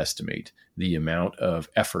underestimate the amount of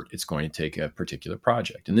effort it's going to take a particular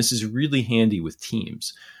project. And this is really handy with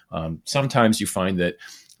teams. Sometimes you find that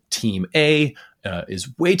team A is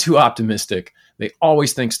way too optimistic. They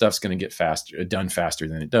always think stuff's going to get done faster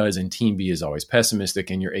than it does. And team B is always pessimistic,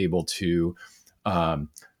 and you're able to come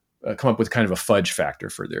up with kind of a fudge factor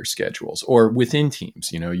for their schedules. Or within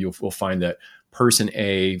teams, we'll find that person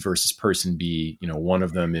A versus person B, one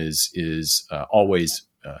of them is always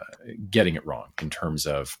getting it wrong in terms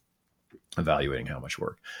of evaluating how much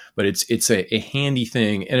work. But it's a handy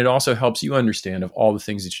thing, and it also helps you understand of all the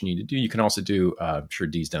things that you need to do. You can also do, I'm sure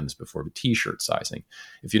Dee's done this before, but t-shirt sizing.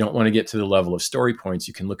 If you don't want to get to the level of story points,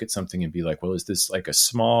 you can look at something and be like, well, is this like a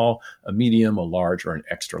small, a medium, a large, or an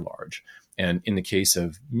extra large? And in the case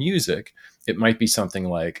of music, it might be something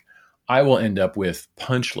like, I will end up with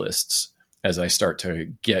punch lists as I start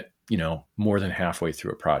to get more than halfway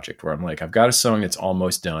through a project, where I'm like, I've got a song that's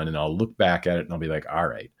almost done, and I'll look back at it and I'll be like, all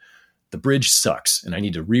right, the bridge sucks, and I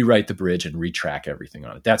need to rewrite the bridge and retrack everything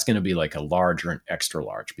on it. That's going to be like a large or an extra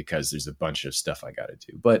large, because there's a bunch of stuff I got to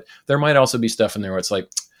do. But there might also be stuff in there where it's like,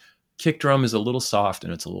 kick drum is a little soft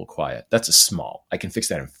and it's a little quiet. That's a small. I can fix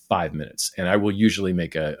that in 5 minutes. And I will usually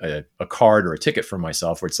make a card or a ticket for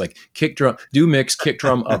myself where it's like, kick drum, do mix, kick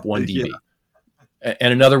drum up 1 dB. Yeah.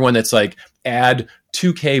 And another one that's like, add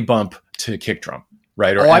 2K bump to kick drum,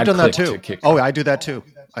 right? Or I've done that too. I do that too.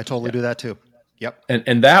 I totally do that too. Yep.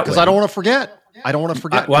 And that, because I don't want to forget. I don't want to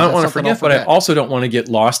forget. I don't want to forget, but I also don't want to get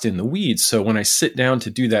lost in the weeds. So when I sit down to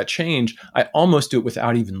do that change, I almost do it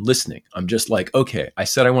without even listening. I'm just like, okay, I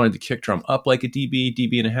said I wanted the kick drum up like a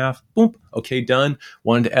dB and a half. Boom. Okay, done.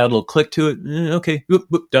 Wanted to add a little click to it. Okay, whoop,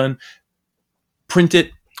 whoop, done. Print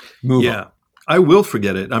it. Move on. I will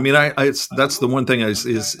forget it. I mean, that's the one thing is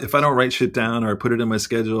if I don't write shit down or put it in my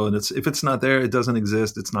schedule, and if it's not there, it doesn't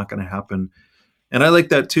exist. It's not going to happen. And I like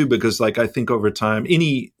that too, because like, I think over time,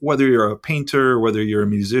 whether you're a painter, whether you're a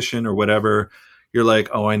musician or whatever, you're like,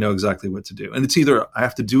 oh, I know exactly what to do. And it's either I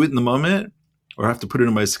have to do it in the moment or I have to put it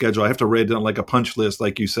in my schedule. I have to write it on like a punch list,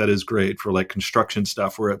 like you said, is great for like construction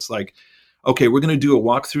stuff, where it's like, okay, we're going to do a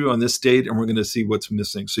walkthrough on this date and we're going to see what's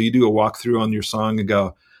missing. So you do a walkthrough on your song and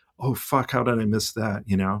go, oh, fuck, how did I miss that?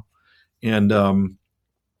 And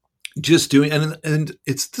just doing, and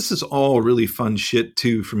this is all really fun shit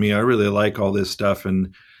too for me. I really like all this stuff,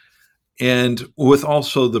 and with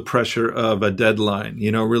also the pressure of a deadline,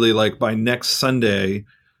 really like by next Sunday,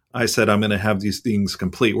 I said I'm going to have these things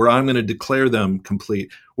complete, where I'm going to declare them complete.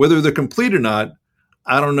 Whether they're complete or not,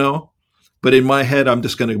 I don't know. But in my head, I'm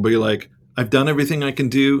just going to be like, I've done everything I can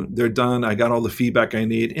do. They're done. I got all the feedback I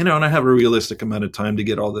need, and I have a realistic amount of time to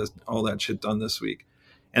get all that shit done this week.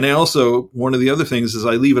 And I also, one of the other things is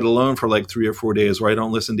I leave it alone for like 3 or 4 days where I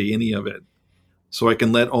don't listen to any of it. So I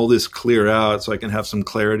can let all this clear out, so I can have some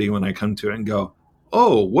clarity when I come to it and go,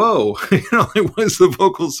 oh, whoa, like, why is the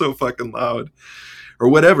vocal so fucking loud or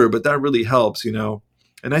whatever? But that really helps, And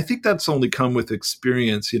I think that's only come with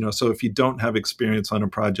experience, So if you don't have experience on a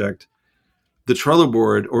project, the Trello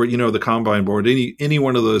board or, the Combine board, any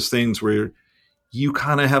one of those things where you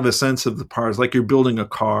kind of have a sense of the parts, like you're building a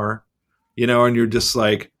car, and you're just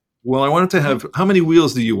like, well, I want it to have, how many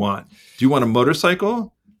wheels do you want? Do you want a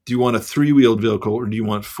motorcycle? Do you want a 3-wheeled vehicle, or do you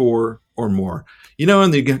want 4 or more?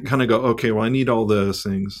 And they kind of go, okay, well, I need all those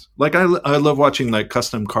things. Like I love watching like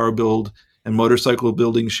custom car build and motorcycle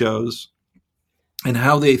building shows, and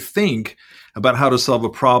how they think about how to solve a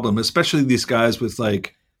problem, especially these guys with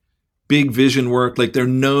like big vision work. Like they're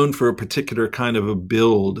known for a particular kind of a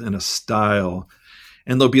build and a style.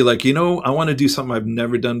 And they'll be like, I want to do something I've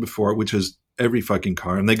never done before, which is every fucking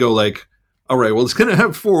car. And they go like, all right, well, it's going to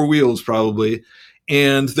have 4 wheels probably.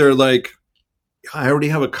 And they're like, I already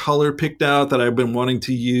have a color picked out that I've been wanting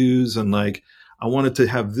to use. And like, I want it to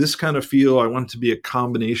have this kind of feel. I want it to be a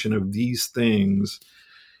combination of these things.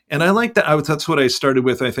 And I like that. That's what I started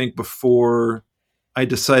with, I think, before I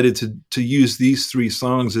decided to use these 3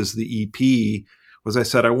 songs as the EP, was I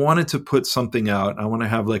said, I wanted to put something out. I want to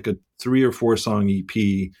have like a 3 or 4 song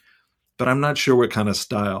EP but I'm not sure what kind of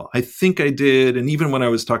style. I think I did. And even when I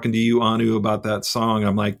was talking to you, Anu, about that song,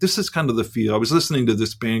 I'm like, this is kind of the feel. I was listening to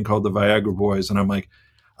this band called the Viagra Boys, and I'm like,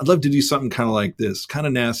 I'd love to do something kind of like this, kind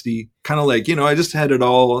of nasty, kind of like, I just had it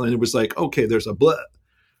all. And it was like, okay, there's a blah.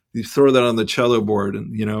 You throw that on the cello board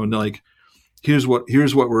and, and like, here's what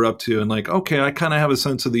we're up to. And like, okay, I kind of have a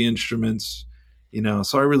sense of the instruments,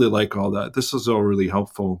 so I really like all that. This is all really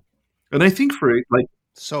helpful. And I think for like,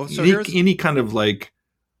 so any kind of like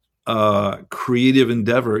creative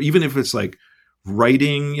endeavor, even if it's like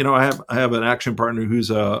writing, I have an action partner who's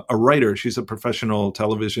a writer. She's a professional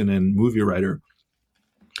television and movie writer.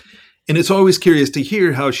 And it's always curious to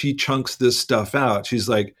hear how she chunks this stuff out. She's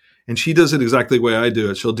like, and she does it exactly the way I do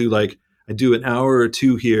it. She'll do like, I do an hour or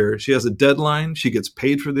two here. She has a deadline. She gets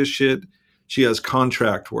paid for this shit. She has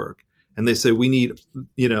contract work. And they say, we need,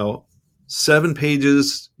 7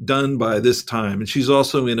 pages done by this time. And she's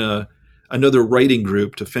also in another writing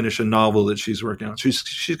group to finish a novel that she's working on.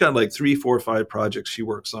 She's got like 3, 4, 5 projects she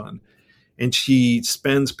works on. And she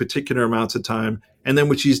spends particular amounts of time. And then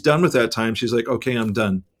when she's done with that time, she's like, okay, I'm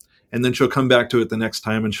done. And then she'll come back to it the next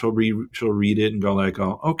time and she'll read it and go like,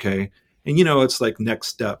 oh, okay. And, it's like next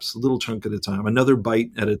steps, a little chunk at a time, another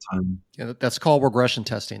bite at a time. Yeah, that's called regression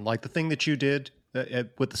testing. Like the thing that you did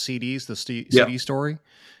with the CDs, the CD story,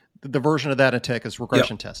 the version of that in tech is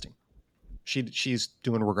regression testing. She's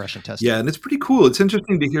doing regression testing. Yeah, and it's pretty cool. It's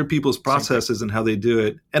interesting to hear people's processes and how they do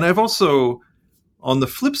it. And I've also, on the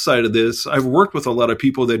flip side of this, I've worked with a lot of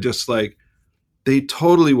people that just like, they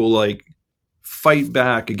totally will like fight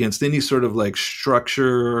back against any sort of like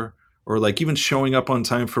structure or like even showing up on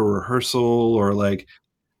time for rehearsal or like.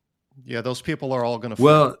 Yeah, those people are all going to.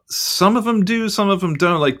 Well, some of them do, some of them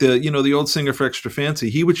don't. Like the old singer for Extra Fancy,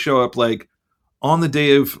 he would show up like on the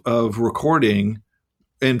day of recording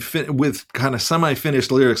and with kind of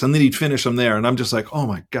semi-finished lyrics, and then he'd finish them there. And I'm just like, oh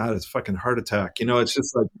my God, it's fucking heart attack. It's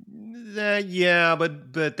just like. Yeah,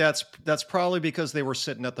 but that's probably because they were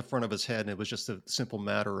sitting at the front of his head, and it was just a simple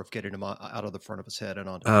matter of getting him out of the front of his head and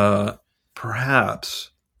onto.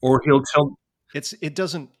 Perhaps, or he'll tell.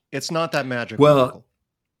 It's not that magical. Well,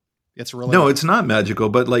 it's really no, it's not magical.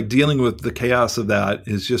 But like dealing with the chaos of that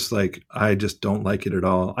is just like I just don't like it at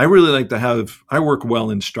all. I really like to have. I work well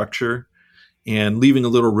in structure, and leaving a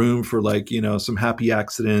little room for like some happy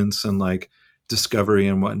accidents and like discovery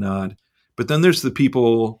and whatnot. But then there's the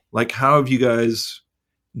people, like, how have you guys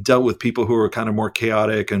dealt with people who are kind of more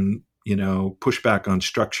chaotic and, push back on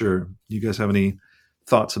structure? Do you guys have any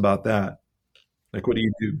thoughts about that? Like, what do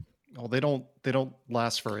you do? Oh, they don't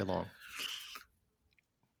last very long.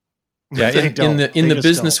 Yeah, in the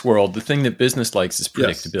business world, the thing that business likes is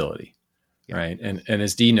predictability, right? And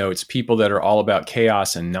as Dee notes, people that are all about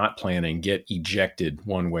chaos and not planning get ejected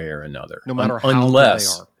one way or another. No matter how good they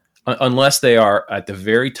are. Unless they are at the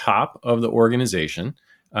very top of the organization,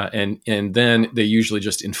 and then they usually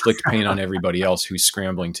just inflict pain on everybody else who's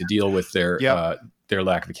scrambling to deal with their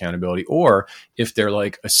lack of accountability. Or if they're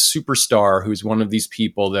like a superstar who's one of these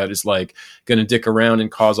people that is like going to dick around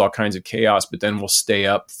and cause all kinds of chaos, but then will stay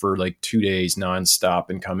up for like 2 days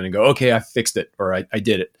nonstop and come in and go, okay, I fixed it, or I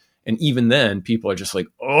did it. And even then, people are just like,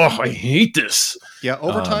 oh, I hate this. Yeah,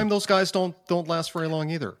 over time, those guys don't last very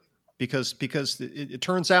long either. Because it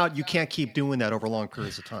turns out you can't keep doing that over long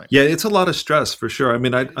periods of time. Yeah, it's a lot of stress for sure. I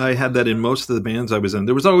mean, I had that in most of the bands I was in.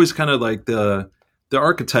 There was always kind of like the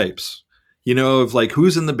archetypes, of like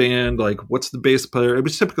who's in the band, like what's the bass player. It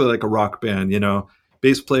was typically like a rock band,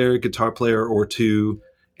 bass player, guitar player or two,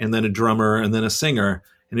 and then a drummer and then a singer.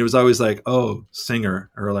 And it was always like, oh, singer,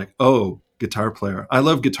 or like, oh, guitar player. I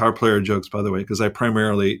love guitar player jokes, by the way, because I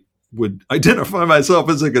primarily would identify myself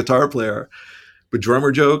as a guitar player. But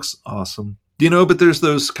drummer jokes, awesome. But there's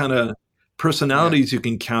those kind of personalities you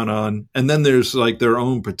can count on. And then there's like their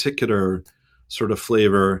own particular sort of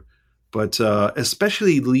flavor. But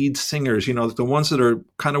especially lead singers, the ones that are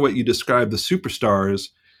kind of what you described, the superstars,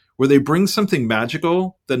 where they bring something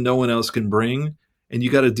magical that no one else can bring. And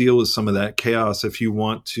you got to deal with some of that chaos if you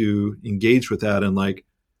want to engage with that and like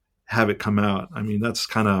have it come out. I mean, that's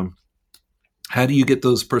kind of, how do you get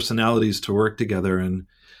those personalities to work together? And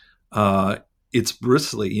it's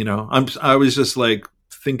bristly, I was just like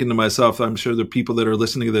thinking to myself, I'm sure the people that are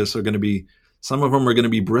listening to this are going to be, some of them are going to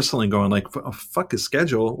be bristling going like, oh, fuck a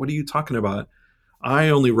schedule. What are you talking about? I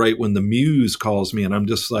only write when the muse calls me. And I'm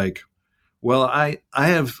just like, well, I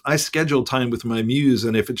schedule time with my muse.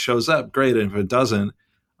 And if it shows up, great. And if it doesn't,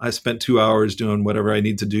 I spent 2 hours doing whatever I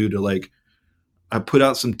need to do to like, I put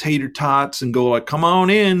out some tater tots and go like, come on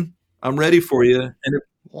in. I'm ready for you. And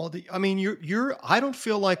you're. I don't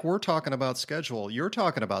feel like we're talking about schedule. You're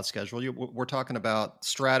talking about schedule. We're talking about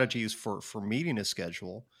strategies for meeting a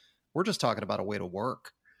schedule. We're just talking about a way to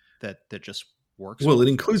work that just works. Well, it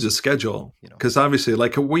includes a schedule, because obviously,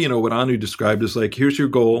 like, what Anu described is like, here's your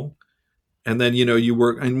goal. And then, you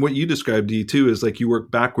work, and what you described, D, too, is like you work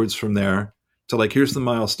backwards from there to like, here's the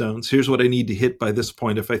milestones. Here's what I need to hit by this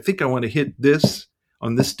point. If I think I want to hit this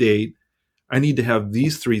on this date, I need to have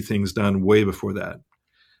these 3 things done way before that.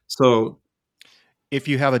 So if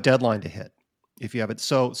you have a deadline to hit, if you have it,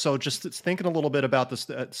 so just thinking a little bit about this,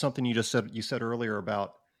 something you said earlier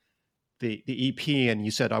about the EP, and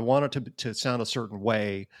you said, I want it to sound a certain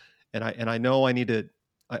way. And I know I need to,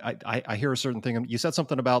 I hear a certain thing. You said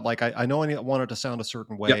something about like, I know I want it to sound a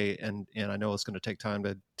certain way. Yep. And I know it's going to take time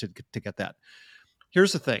to get that.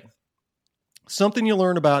 Here's the thing. Something you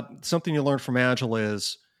learn from Agile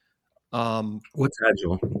is, what's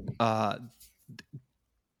Agile?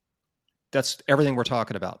 That's everything we're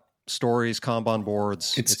talking about. Stories, Kanban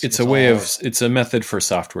boards. It's a method for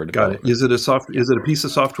software development. Got it. Is it a piece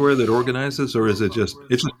of software that organizes, or is it just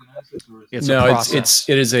it's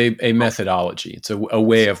it is a methodology. It's a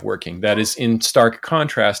way of working that is in stark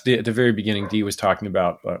contrast. At the very beginning, Dee was talking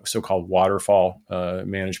about so-called waterfall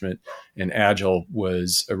management, and Agile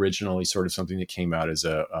was originally sort of something that came out as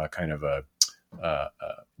a kind of a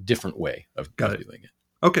different way of doing it.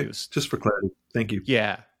 Okay, just for clarity. Thank you.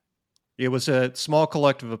 Yeah. It was a small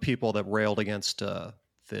collective of people that railed against the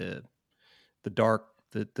dark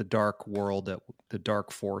world, the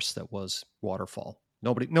dark force that was waterfall.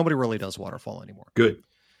 Nobody really does waterfall anymore. Good.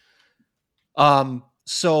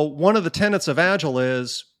 So one of the tenets of Agile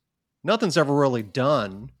is nothing's ever really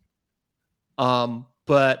done,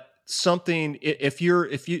 but something. If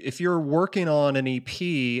you're working on an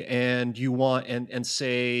EP and you want and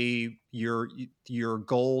say your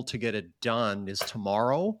goal to get it done is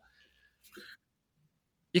tomorrow.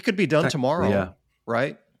 It could be done tomorrow,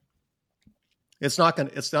 right? It's not going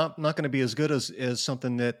to be as good as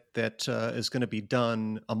something that is going to be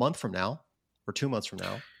done a month from now or 2 months from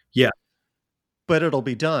now. Yeah, but it'll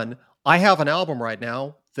be done. I have an album right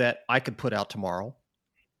now that I could put out tomorrow.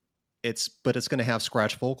 It's going to have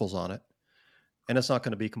scratch vocals on it, and it's not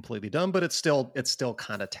going to be completely done, but it's still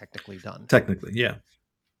kind of technically done. Technically, yeah.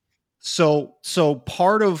 So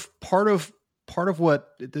part of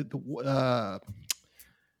what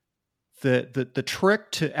the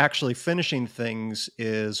trick to actually finishing things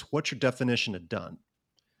is what's your definition of done.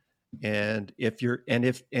 And if you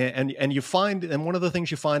find, and one of the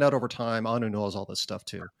things you find out over time, Anu knows all this stuff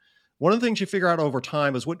too. One of the things you figure out over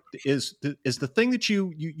time is what is the thing that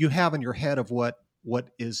you have in your head of what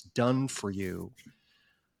is done for you.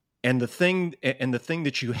 And the thing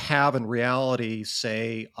that you have in reality,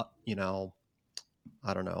 say, I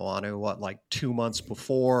don't know, Anu, like 2 months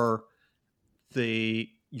before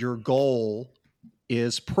your goal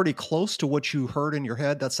is pretty close to what you heard in your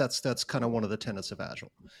head. That's kind of one of the tenets of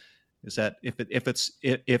Agile, is that if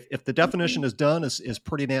the definition is done is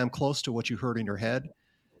pretty damn close to what you heard in your head,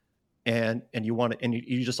 and you want to, and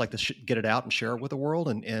you just like to get it out and share it with the world,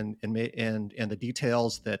 and the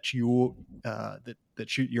details that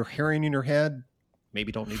you're hearing in your head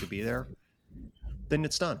maybe don't need to be there, then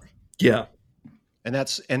it's done. Yeah. And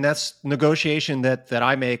that's negotiation that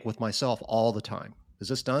I make with myself all the time. Is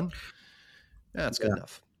this done? Yeah, it's good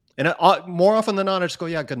enough. And more often than not, I just go,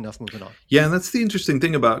 yeah, good enough, moving on. Yeah, and that's the interesting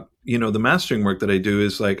thing about, the mastering work that I do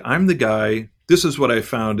is like, I'm the guy, this is what I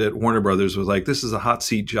found at Warner Brothers was like, this is a hot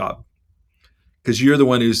seat job. Because you're the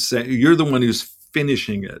one who's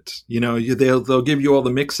finishing it. They'll give you all the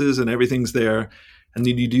mixes and everything's there. And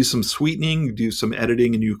then you do some sweetening, you do some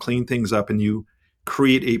editing, and you clean things up, and you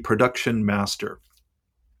create a production master.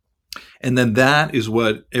 And then that is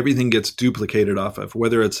what everything gets duplicated off of,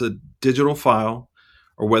 whether it's a digital file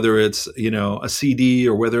or whether it's, a CD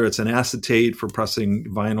or whether it's an acetate for pressing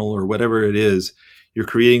vinyl or whatever it is, you're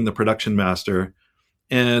creating the production master.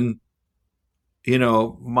 And,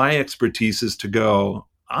 my expertise is to go,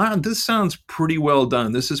 this sounds pretty well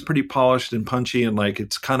done. This is pretty polished and punchy, and like,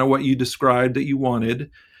 it's kind of what you described that you wanted.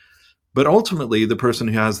 But ultimately, the person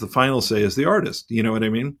who has the final say is the artist. You know what I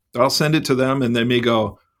mean? I'll send it to them and they may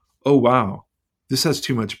go, oh, wow, this has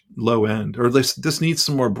too much low end, or this needs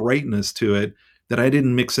some more brightness to it that I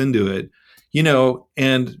didn't mix into it,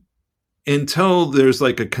 and until there's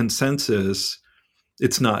like a consensus,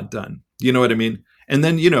 it's not done. You know what I mean? And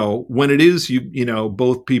then, when it is,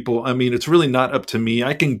 both people, I mean, it's really not up to me.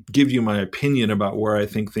 I can give you my opinion about where I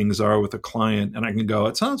think things are with a client, and I can go,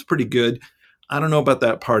 it sounds pretty good. I don't know about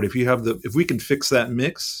that part. If we can fix that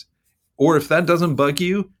mix, or if that doesn't bug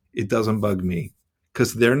you, it doesn't bug me.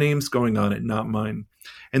 Because their name's going on it, not mine.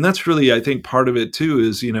 And that's really, I think, part of it too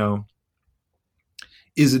is,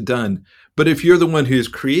 is it done? But if you're the one who's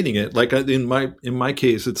creating it, like in my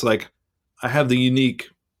case, it's like I have the unique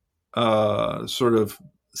sort of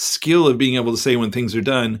skill of being able to say when things are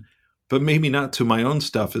done, but maybe not to my own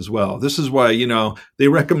stuff as well. This is why, they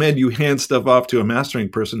recommend you hand stuff off to a mastering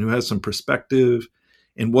person who has some perspective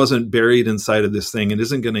and wasn't buried inside of this thing and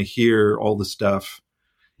isn't going to hear all the stuff,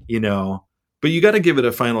 But you got to give it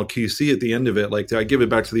a final QC at the end of it. Like I give it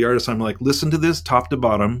back to the artist. I'm like, listen to this top to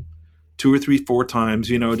bottom, 2 or 3, 4 times,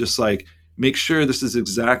 just like make sure this is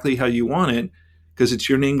exactly how you want it because it's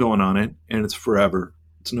your name going on it and it's forever.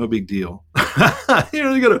 It's no big deal.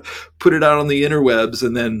 You got to put it out on the interwebs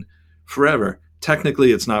and then forever.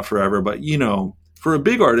 Technically, it's not forever, but for a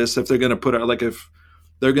big artist, if they're going to put out, like if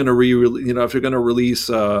they're going to if they're going to release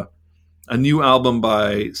a new album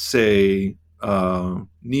by, say,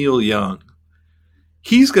 Neil Young,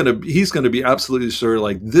 he's gonna be absolutely sure,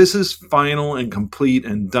 like this is final and complete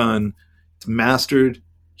and done. It's mastered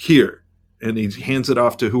here, and he hands it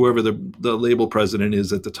off to whoever the label president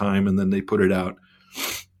is at the time, and then they put it out.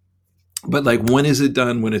 But like, when is it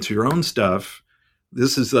done? When it's your own stuff,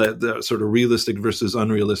 this is the sort of realistic versus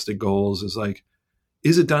unrealistic goals. Is like,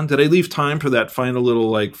 is it done? Did I leave time for that final little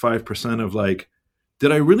like 5% of like,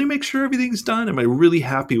 did I really make sure everything's done? Am I really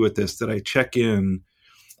happy with this? Did I check in?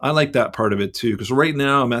 I like that part of it too, because right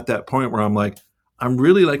now I'm at that point where I'm like, I'm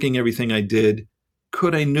really liking everything I did.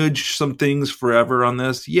 Could I nudge some things forever on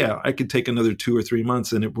this? Yeah, I could take another 2 or 3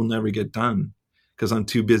 months and it will never get done because I'm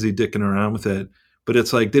too busy dicking around with it. But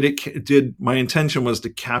it's like, my intention was to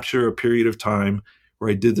capture a period of time where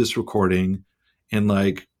I did this recording and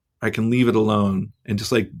like, I can leave it alone and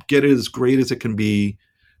just like get it as great as it can be,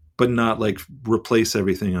 but not like replace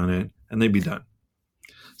everything on it and they'd be done.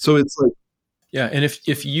 So it's like, yeah, and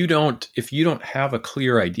if you don't have a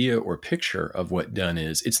clear idea or picture of what done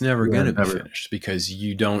is, it's never going to be finished because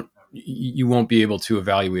you won't be able to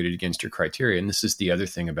evaluate it against your criteria. And this is the other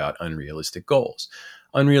thing about unrealistic goals.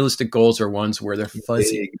 Unrealistic goals are ones where they're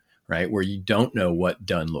fuzzy, right? Where you don't know what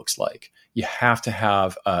done looks like. You have to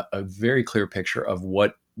have a very clear picture of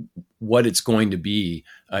what it's going to be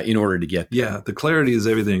in order to get there. Yeah, the clarity is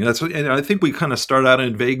everything. That's what, and I think we kind of start out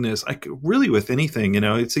in vagueness. Really with anything,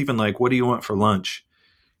 it's even like, what do you want for lunch?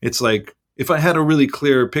 It's like, if I had a really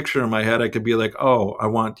clear picture in my head, I could be like, oh, I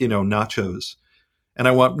want, nachos. And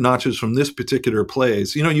I want nachos from this particular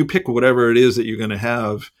place. You pick whatever it is that you're going to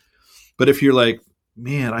have. But if you're like,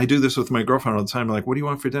 man, I do this with my girlfriend all the time. I'm like, what do you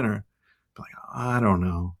want for dinner? I'm like, I don't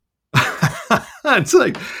know. It's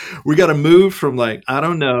like, we got to move from like, I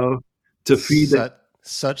don't know, to feed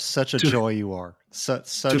such a joy you are.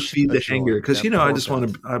 Such to feed the anger, because I just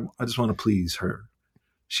want to please her.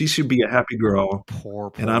 She should be a happy girl,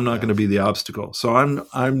 poor and I'm not going to be the obstacle. So I'm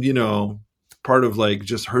part of like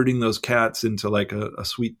just herding those cats into like a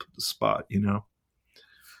sweet spot,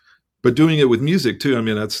 But doing it with music too. I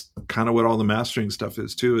mean, that's kind of what all the mastering stuff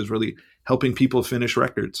is too, is really helping people finish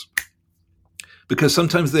records. Because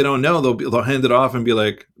sometimes they don't know, they'll hand it off and be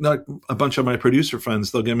like, not a bunch of my producer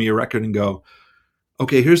friends, they'll give me a record and go,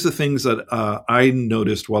 okay, here's the things that I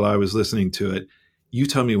noticed while I was listening to it. You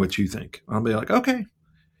tell me what you think. I'll be like, okay.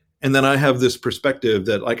 And then I have this perspective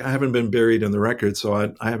that like, I haven't been buried in the record, so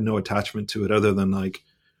I have no attachment to it other than like,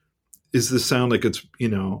 is this sound like it's,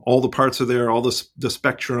 all the parts are there, all the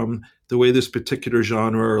spectrum, the way this particular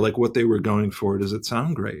genre or like what they were going for, does it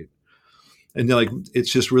sound great? And like,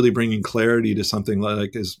 it's just really bringing clarity to something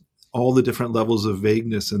like is all the different levels of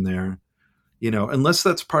vagueness in there, unless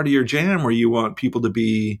that's part of your jam where you want people to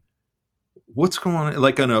be, what's going on?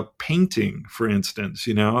 Like on a painting, for instance,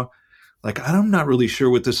 like, I'm not really sure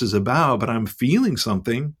what this is about, but I'm feeling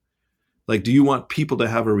something. Like, do you want people to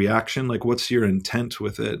have a reaction? Like, what's your intent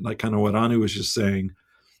with it? Like kind of what Anu was just saying,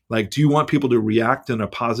 like, do you want people to react in a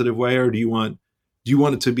positive way? Or do you want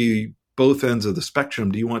it to be both ends of the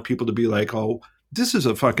spectrum? Do you want people to be like, oh, this is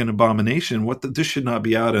a fucking abomination. This should not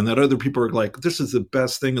be out. And that other people are like, this is the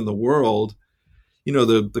best thing in the world.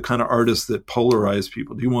 The kind of artists that polarize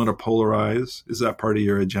people. Do you want to polarize? Is that part of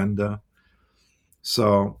your agenda?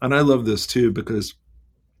 So, and I love this too, because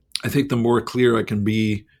I think the more clear I can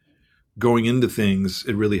be going into things,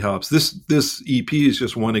 it really helps. This EP is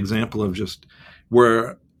just one example of just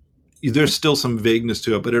where there's still some vagueness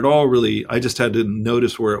to it, but it all really, I just had to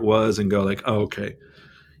notice where it was and go like, oh, okay.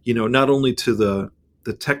 Not only to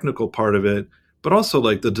the technical part of it, but also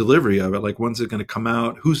like the delivery of it. Like, when's it going to come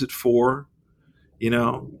out? Who's it for?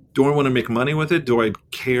 Do I want to make money with it? Do I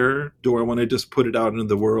care? Do I want to just put it out into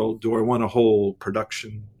the world? Do I want a whole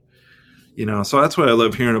production? So that's why I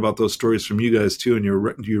love hearing about those stories from you guys too, and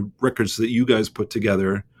your records that you guys put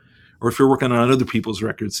together, or if you're working on other people's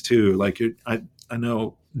records too. Like I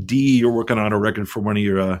know D, you're working on a record for one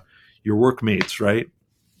of your workmates, right?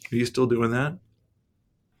 Are you still doing that?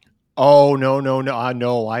 Oh no.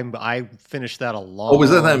 I finished that a Oh, was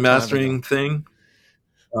that long time ago. mastering thing?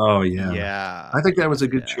 Oh yeah. Yeah, I think that was a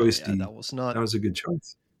good choice, yeah. D. That was not. That was a good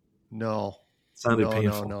choice. No, Sounded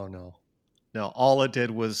painful. no. All it did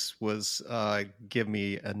was give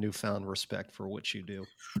me a newfound respect for what you do.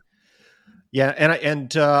 Yeah,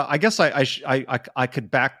 I guess I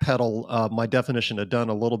could backpedal my definition of done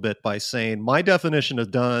a little bit by saying my definition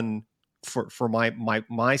of done for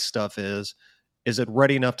my stuff is it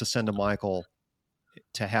ready enough to send to Michael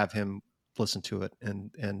to have him listen to it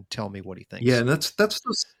and tell me what he Yeah, thinks, and that's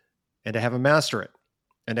and to have him master it,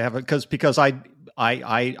 and to have it because I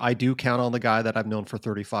do count on the guy that I've known for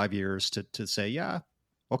 35 years to say, yeah,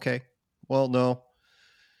 okay, well, no,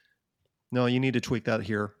 you need to tweak that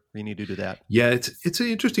here. You need to do that. yeah, it's an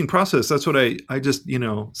interesting process. That's what I just,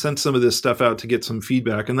 sent some of this stuff out to get some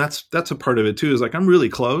feedback, and that's a part of it too. Is like I'm really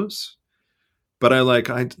close, but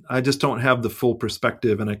I just don't have the full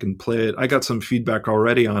perspective, and I can play it. I got some feedback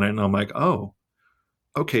already on it, and I'm like, oh,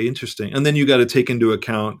 okay, interesting. And then you got to take into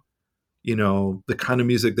account, the kind of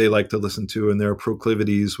music they like to listen to and their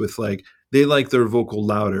proclivities with, like, they like their vocal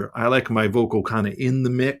louder. I like my vocal kind of in the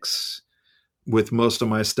mix with most of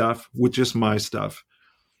my stuff, with just my stuff.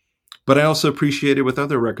 But I also appreciate it with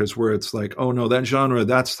other records where it's like, oh no, that genre,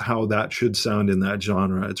 that's how that should sound in that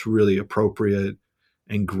genre. It's really appropriate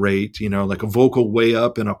and great, like a vocal way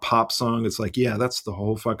up in a pop song. It's like, yeah, that's the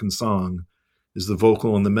whole fucking song, is the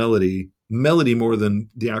vocal and the melody more than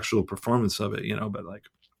the actual performance of it, but like,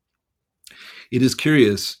 it is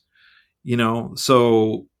curious,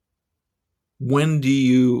 so when do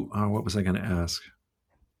you, what was I going to ask?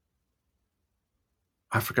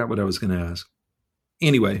 I forgot what I was going to ask.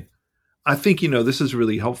 Anyway, I think, this is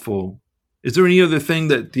really helpful. Is there any other thing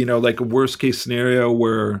that, like a worst case scenario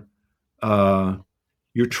where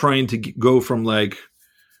you're trying to go from like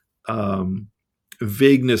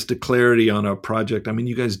vagueness to clarity on a project? I mean,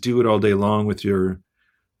 you guys do it all day long with your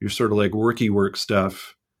sort of like work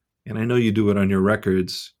stuff. And I know you do it on your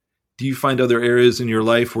records. Do you find other areas in your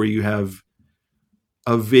life where you have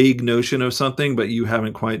a vague notion of something, but you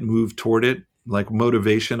haven't quite moved toward it? Like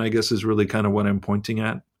motivation, I guess, is really kind of what I'm pointing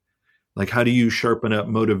at. Like, how do you sharpen up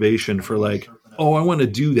motivation for like, oh, I want to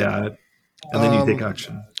do that, and then you take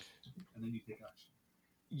action?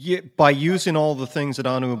 Yeah, by using all the things that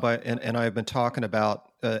Anu and I have been talking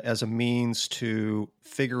about as a means to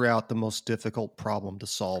figure out the most difficult problem to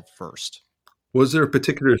solve first. Was there a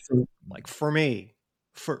particular thing? Like for me,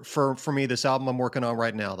 this album I'm working on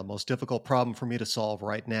right now, the most difficult problem for me to solve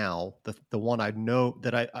right now, the one I know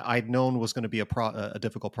that I'd known was going to be a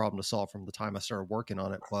difficult problem to solve from the time I started working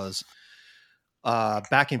on it was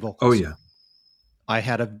backing vocals. Oh yeah, I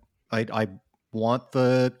want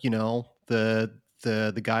the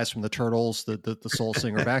the guys from the Turtles, the soul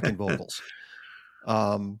singer backing vocals,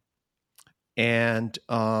 and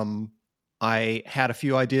I had a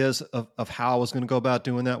few ideas of how I was going to go about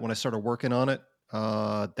doing that when I started working on it.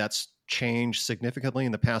 That's changed significantly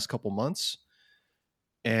in the past couple months,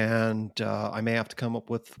 and I may have to come up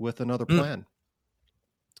with another plan.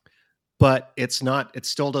 But it's not. It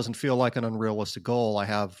still doesn't feel like an unrealistic goal. I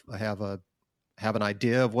have an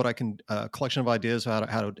idea of what I can, a collection of ideas how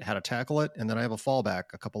to tackle it, and then I have a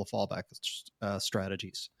couple of fallback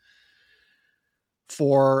strategies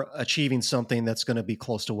for achieving something that's going to be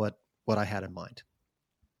close to what I had in mind.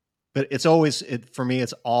 But it's always for me.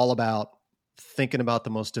 It's all about thinking about the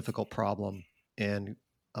most difficult problem and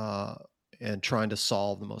trying to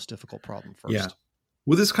solve the most difficult problem first. Yeah.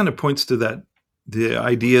 Well, this kind of points to the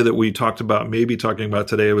idea that we talked about, maybe talking about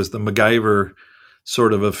today, was the MacGyver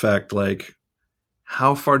sort of effect. Like,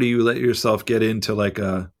 how far do you let yourself get into like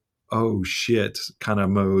a, oh shit kind of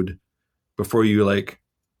mode before you like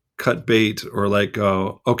cut bait or like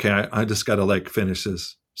go, okay, I just got to like finish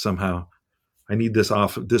this somehow. I need this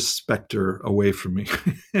specter away from me.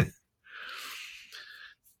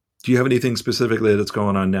 Do you have anything specifically that's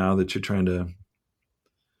going on now that you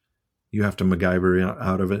have to MacGyver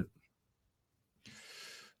out of it?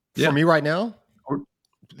 For me right now,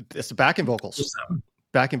 it's the backing vocals.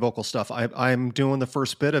 Backing vocal stuff. I'm doing the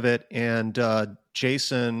first bit of it, and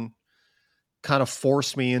Jason kind of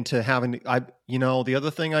forced me into having. The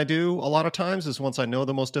other thing I do a lot of times is once I know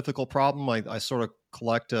the most difficult problem, I sort of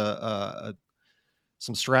collect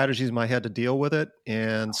some strategies in my head to deal with it,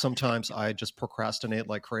 and sometimes I just procrastinate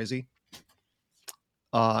like crazy.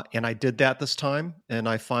 And I did that this time, and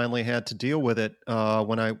I finally had to deal with it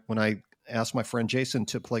when I asked my friend Jason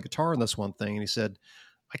to play guitar on this one thing, and he said,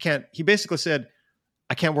 "I can't." He basically said,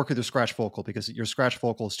 I can't work with your scratch vocal because your scratch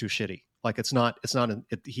vocal is too shitty. Like it's not,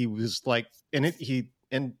 he was like, and he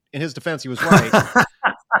in his defense, he was right.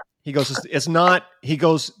 He goes, it's not, he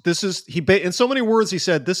goes, this is, in so many words, he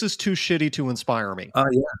said, this is too shitty to inspire me. Oh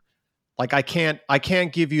yeah. Like I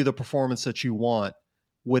can't give you the performance that you want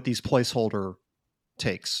with these placeholder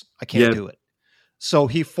takes. I can't do it. So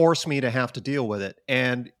he forced me to have to deal with it.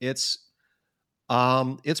 And it's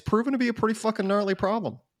proven to be a pretty fucking gnarly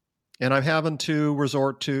problem. And I'm having to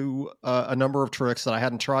resort to a number of tricks that I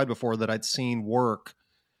hadn't tried before that I'd seen work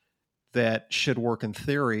that should work in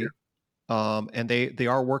theory. And they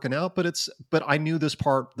are working out, but I knew this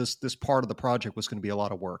part of the project was going to be a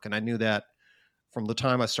lot of work. And I knew that from the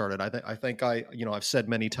time I started. I think I've said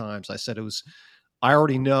many times, I said I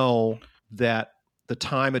already know that the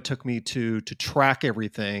time it took me to track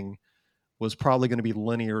everything was probably going to be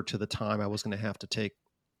linear to the time I was going to have to take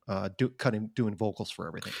doing vocals for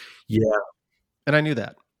everything. Yeah. And I knew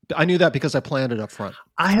that. I knew that because I planned it up front.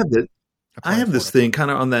 I have this thing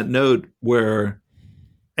kind of on that note where,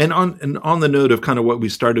 and on the note of kind of what we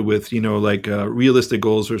started with, like realistic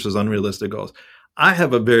goals versus unrealistic goals.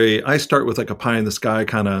 I start with like a pie in the sky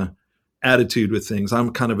kind of attitude with things.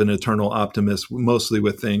 I'm kind of an eternal optimist, mostly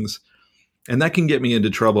with things. And that can get me into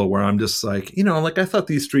trouble where I'm just like, like I thought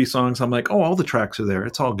these 3 songs, I'm like, oh, all the tracks are there.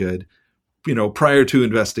 It's all good, prior to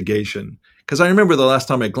investigation. Because I remember the last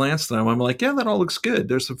time I glanced at them, I'm like, yeah, that all looks good.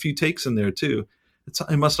 There's a few takes in there too.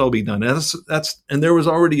 It must all be done. And there was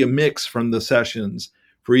already a mix from the sessions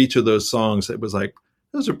for each of those songs that was like,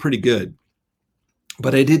 those are pretty good.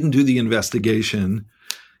 But I didn't do the investigation.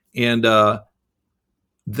 And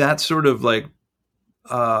that sort of like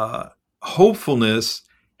hopefulness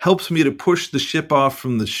helps me to push the ship off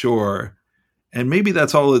from the shore. And maybe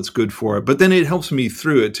that's all it's good for. But then it helps me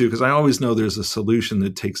through it too, because I always know there's a solution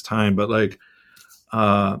that takes time. But like,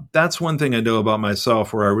 that's one thing I know about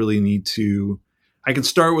myself where I really need to, I can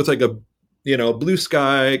start with like a, blue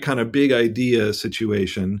sky kind of big idea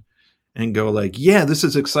situation and go like, yeah, this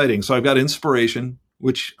is exciting. So I've got inspiration,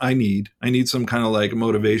 which I need. I need some kind of like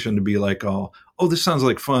motivation to be like, oh, this sounds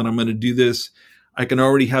like fun. I'm going to do this. I can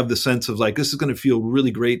already have the sense of like, this is going to feel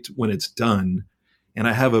really great when it's done. And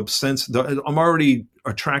I have a sense that I'm already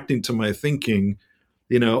attracting to my thinking,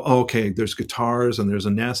 okay, there's guitars and there's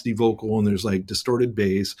a nasty vocal and there's like distorted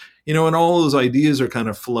bass, and all those ideas are kind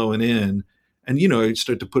of flowing in. And, you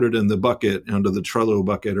start to put it in the bucket, under the Trello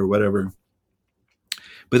bucket or whatever.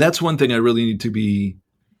 But that's one thing I really need to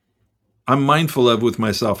I'm mindful of with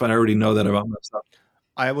myself. I already know that about myself.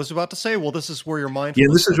 I was about to say, well, this is where your mindfulness.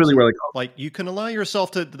 Yeah, this is really where like you can allow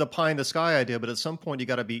yourself to the pie in the sky idea, but at some point you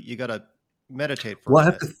got to meditate for a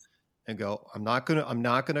minute and go, I'm not going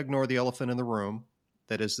to ignore the elephant in the room.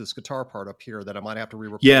 That is this guitar part up here that I might have to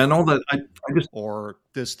re-record. Yeah, and all that. I just, or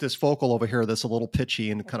this vocal over here that's a little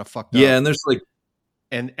pitchy and kind of fucked up. Yeah, up. and there's like,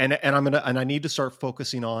 and I need to start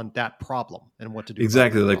focusing on that problem and what to do.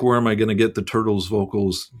 Exactly, like problem. Where am I going to get the Turtles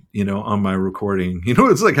vocals, on my recording?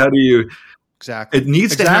 It's like, how do you? Exactly. It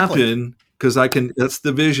needs to happen because I can. That's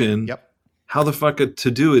the vision. Yep. How the fuck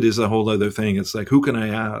to do it is a whole other thing. It's like, who can I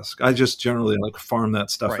ask? I just generally like farm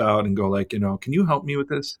that stuff out and go like, can you help me with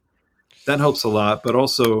this? That helps a lot. But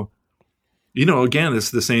also, again,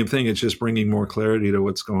 it's the same thing. It's just bringing more clarity to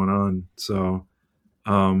what's going on. So,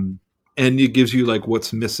 and it gives you like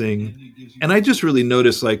what's missing. And I just really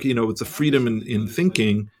noticed like, with the freedom in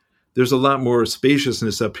thinking, there's a lot more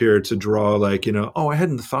spaciousness up here to draw like, I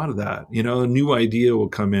hadn't thought of that. A new idea will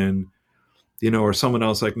come in, or someone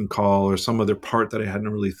else I can call or some other part that I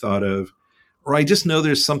hadn't really thought of. Or I just know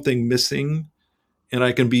there's something missing and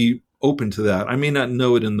I can be open to that. I may not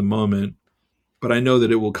know it in the moment, but I know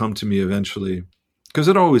that it will come to me eventually.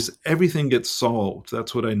 Because everything gets solved.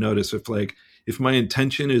 That's what I notice. If my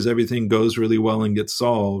intention is everything goes really well and gets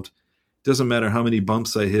solved, it doesn't matter how many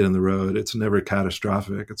bumps I hit in the road. It's never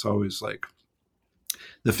catastrophic. It's always like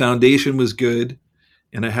the foundation was good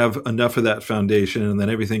and I have enough of that foundation and then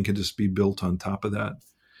everything can just be built on top of that.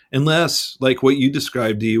 Unless like what you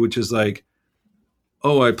described, Dee, which is like,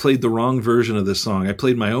 oh, I played the wrong version of this song. I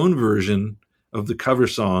played my own version of the cover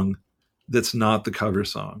song that's not the cover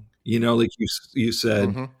song. Like you said.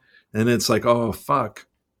 Mm-hmm. And it's like, oh, fuck.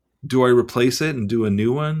 Do I replace it and do a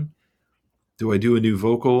new one? Do I do a new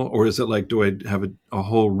vocal? Or is it like, do I have a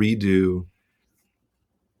whole redo?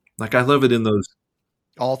 Like, I love it in those.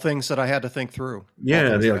 All things that I had to think through.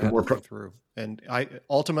 Yeah. Through. And I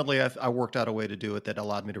ultimately worked out a way to do it that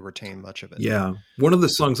allowed me to retain much of it. Yeah. One of the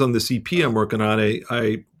songs on this EP I'm working on,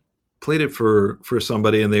 I played it for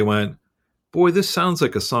somebody and they went, boy, this sounds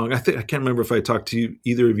like a song. I can't remember if I talked to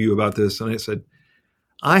either of you about this. And I said,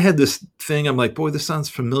 I had this thing. I'm like, boy, this sounds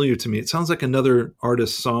familiar to me. It sounds like another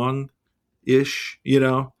artist's song-ish,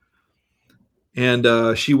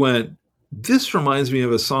 And she went, this reminds me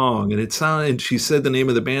of a song, and it sounded, and she said the name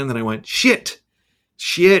of the band, and I went, shit.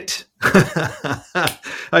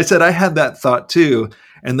 I said, I had that thought too.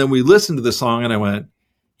 And then we listened to the song and I went,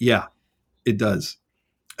 yeah, it does.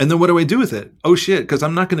 And then what do I do with it? Oh shit. Cause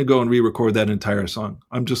I'm not going to go and re-record that entire song.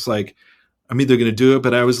 I'm just like, I'm either going to do it,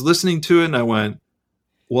 but I was listening to it and I went,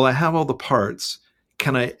 well, I have all the parts.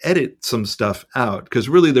 Can I edit some stuff out? Cause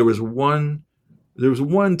really there was one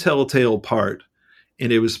telltale part,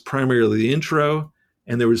 and it was primarily the intro.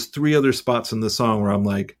 And there was 3 other spots in the song where I'm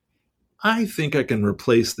like, I think I can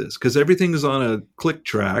replace this, because everything is on a click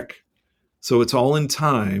track. So it's all in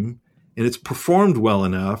time and it's performed well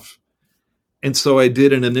enough. And so I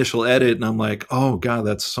did an initial edit and I'm like, oh God,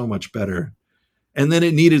 that's so much better. And then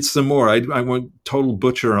it needed some more. I went total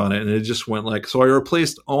butcher on it, and it just went like, so I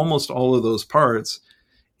replaced almost all of those parts,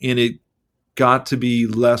 and it got to be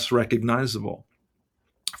less recognizable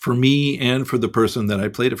for me and for the person that I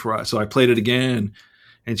played it for. So I played it again,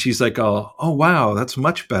 and she's like, oh wow, that's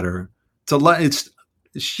much better. It's a lot.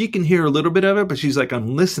 She can hear a little bit of it, but she's like,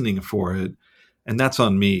 I'm listening for it, and that's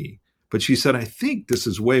on me. But she said, I think this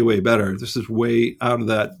is way, way better. This is way out of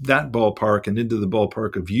that ballpark and into the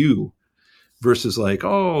ballpark of you, versus like,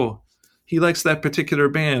 oh, he likes that particular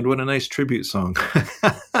band. What a nice tribute song,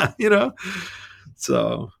 you know?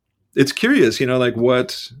 So it's curious, you know, like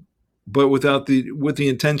what, but with the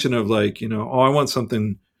intention of like, you know, oh, I want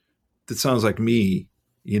something that sounds like me,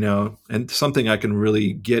 you know, and something I can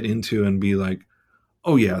really get into and be like,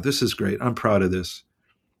 oh yeah, this is great. I'm proud of this.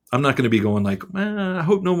 I'm not going to be going like, I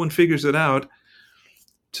hope no one figures it out.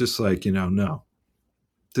 Just like, you know, no,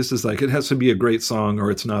 this is like, it has to be a great song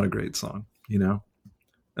or it's not a great song, you know?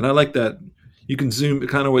 And I like that. You can zoom,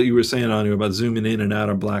 kind of what you were saying, Anu, about zooming in and out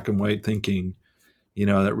of black and white thinking, you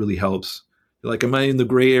know, that really helps. Like, am I in the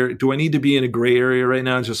gray area? Do I need to be in a gray area right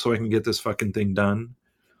now just so I can get this fucking thing done?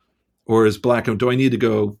 Or is black and, do I need to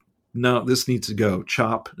go, no, this needs to go,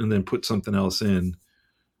 chop, and then put something else in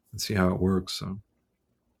and see how it works. So.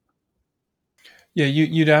 Yeah,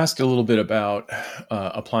 you'd asked a little bit about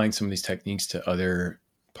applying some of these techniques to other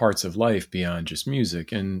parts of life beyond just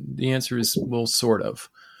music, and the answer is, well, sort of.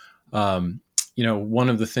 You know, one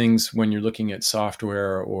of the things when you're looking at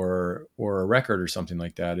software or a record or something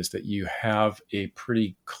like that is that you have a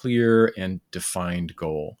pretty clear and defined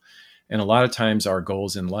goal. And a lot of times our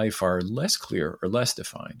goals in life are less clear or less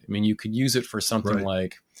defined. I mean, you could use it for something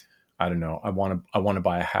like, I don't know, I want to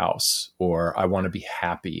buy a house, or I want to be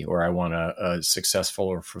happy, or I want a successful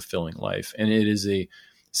or fulfilling life. And it is a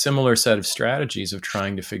similar set of strategies of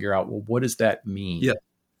trying to figure out, well, what does that mean? Yeah.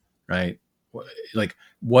 Right. Like,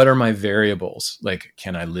 what are my variables? Like,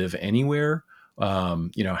 can I live anywhere?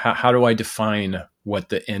 You know, how do I define what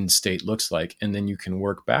the end state looks like? And then you can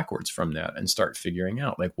work backwards from that and start figuring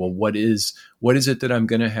out like, well, what is it that I'm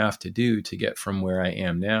going to have to do to get from where I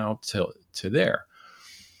am now to there?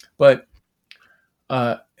 But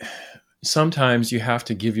sometimes you have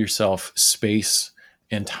to give yourself space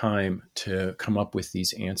and time to come up with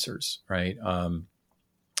these answers, right?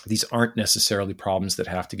 These aren't necessarily problems that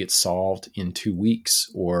have to get solved in 2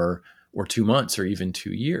 weeks or 2 months or even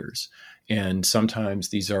 2 years. And sometimes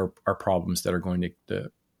these are problems that are going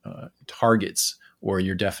to targets, or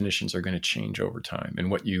your definitions are going to change over time.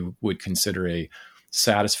 And what you would consider a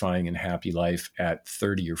satisfying and happy life at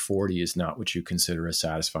 30 or 40 is not what you consider a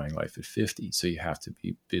satisfying life at 50. So you have to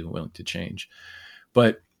be willing to change.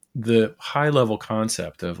 But the high level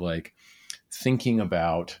concept of like thinking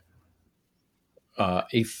about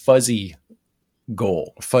a fuzzy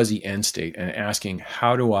goal, a fuzzy end state, and asking,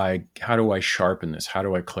 how do I sharpen this? How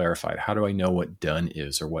do I clarify it? How do I know what done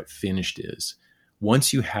is or what finished is?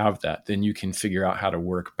 Once you have that, then you can figure out how to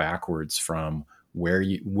work backwards from where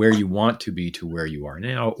you want to be to where you are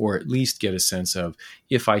now, or at least get a sense of,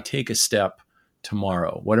 if I take a step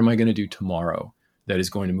tomorrow, what am I going to do tomorrow that is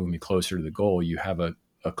going to move me closer to the goal? You have a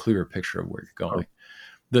clearer picture of where you're going.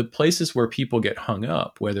 The places where people get hung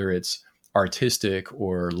up, whether it's artistic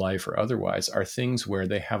or life or otherwise, are things where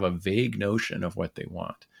they have a vague notion of what they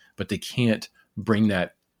want, but they can't bring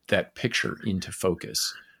that picture into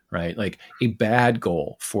focus, right? Like a bad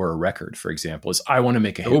goal for a record, for example, is I want to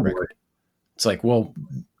make a hit record. It's like, well,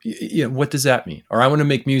 you know, what does that mean? Or I want to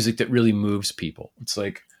make music that really moves people. It's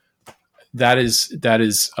like, that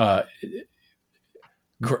is a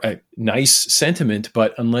nice sentiment,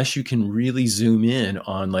 but unless you can really zoom in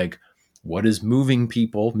on like, what does moving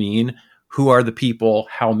people mean? Who are the people?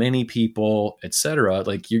 How many people, et cetera?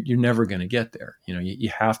 Like, you're never going to get there. You know, you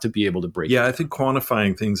have to be able to break. Yeah, I think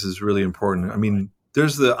quantifying things is really important. I mean,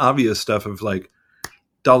 there's the obvious stuff of like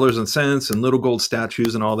dollars and cents and little gold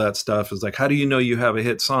statues and all that stuff. Is like, how do you know you have a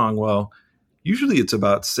hit song? Well, usually it's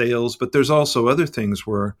about sales, but there's also other things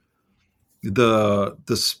where the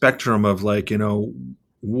spectrum of like,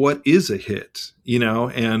 what is a hit,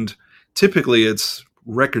 and typically it's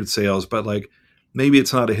record sales, but like maybe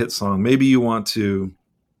it's not a hit song. Maybe you want to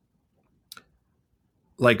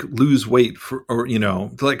like lose weight or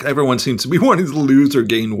like everyone seems to be wanting to lose or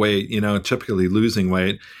gain weight, typically losing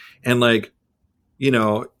weight. And like,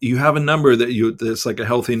 you have a number that's like a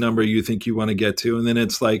healthy number you think you want to get to. And then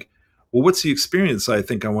it's like, well, what's the experience I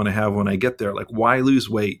think I want to have when I get there? Like, why lose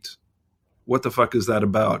weight? What the fuck is that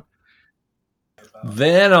about?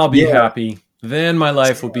 Then I'll be happy. Then my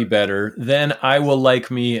life will be better. Then I will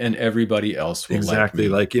like me and everybody else will exactly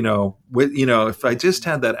like me. Like, if I just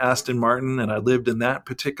had that Aston Martin and I lived in that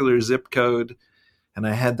particular zip code and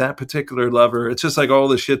I had that particular lover, it's just like all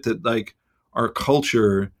the shit that like our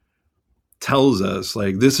culture tells us,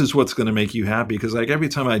 like, this is what's going to make you happy. Because like every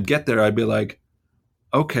time I'd get there, I'd be like,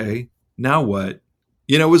 okay, now what?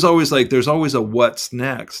 It was always like, there's always a what's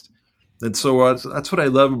next. And so that's what I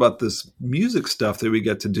love about this music stuff that we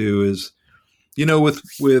get to do is,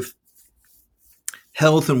 with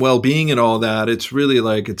health and well-being and all that, it's really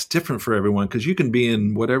like, it's different for everyone because you can be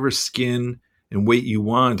in whatever skin and weight you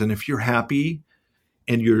want. And if you're happy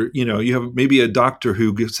and you have maybe a doctor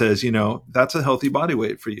who says, that's a healthy body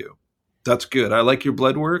weight for you. That's good. I like your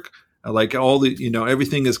blood work. I like all the,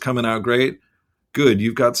 everything is coming out great. Good.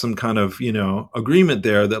 You've got some kind of, agreement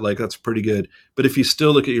there that like, that's pretty good. But if you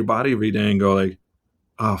still look at your body every day and go like,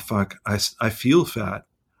 oh, fuck, I feel fat.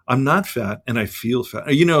 I'm not fat and I feel fat.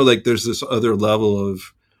 Like there's this other level of,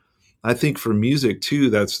 I think for music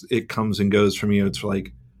too, it comes and goes for me. It's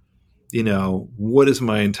like, what is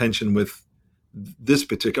my intention with this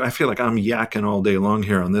particular, I feel like I'm yakking all day long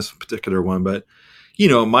here on this particular one, but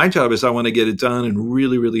my job is I want to get it done and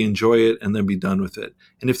really, really enjoy it and then be done with it.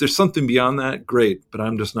 And if there's something beyond that, great, but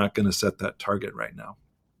I'm just not going to set that target right now.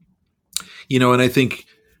 And I think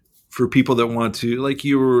for people that want to, like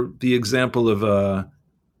you were the example of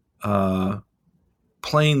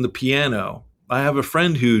playing the piano. I have a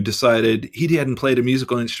friend who decided he hadn't played a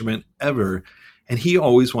musical instrument ever, and he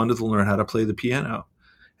always wanted to learn how to play the piano.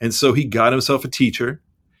 And so he got himself a teacher,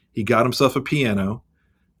 he got himself a piano,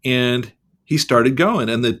 and he started going.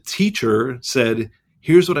 And the teacher said,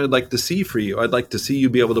 here's what I'd like to see for you. I'd like to see you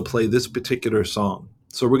be able to play this particular song.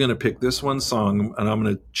 So we're going to pick this one song, and I'm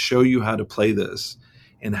going to show you how to play this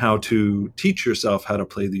and how to teach yourself how to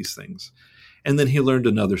play these things. And then he learned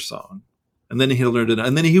another song. And then he learned it.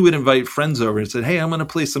 And then he would invite friends over and said, hey, I'm going to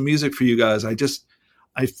play some music for you guys. I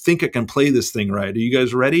think I can play this thing right. Are you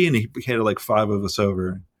guys ready? And he had like 5 of us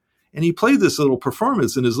over. And he played this little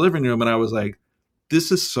performance in his living room. And I was like,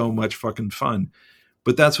 this is so much fucking fun.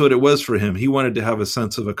 But that's what it was for him. He wanted to have a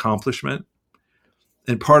sense of accomplishment.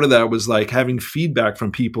 And part of that was like having feedback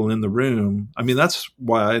from people in the room. I mean, that's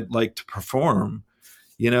why I like to perform,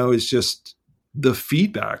 it's just the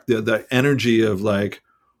feedback, the energy of like,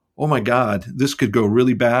 oh my God, this could go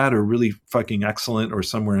really bad or really fucking excellent or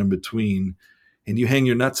somewhere in between. And you hang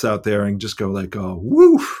your nuts out there and just go like, oh,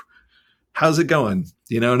 woo, how's it going?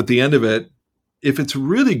 And at the end of it, if it's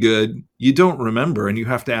really good, you don't remember. And you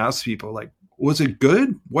have to ask people like, was it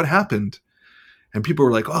good? What happened? And people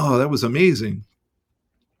were like, oh, that was amazing.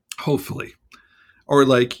 Hopefully. Or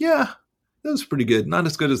like, yeah, that was pretty good. Not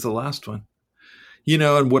as good as the last one.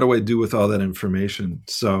 And what do I do with all that information?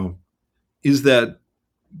 So is that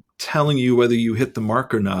telling you whether you hit the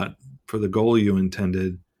mark or not for the goal you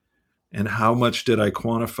intended? And how much did I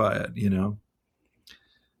quantify it?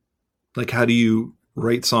 Like, how do you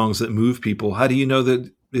write songs that move people? How do you know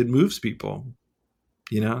that it moves people?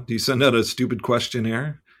 Do you send out a stupid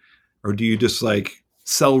questionnaire, or do you just like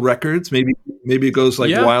sell records? Maybe it goes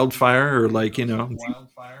like wildfire, or like, No,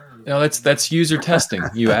 that's user testing.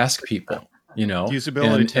 You ask people,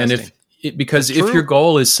 usability testing. And because if your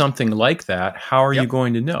goal is something like that, how are you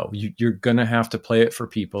going to know? You're going to have to play it for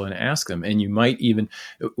people and ask them. And you might even,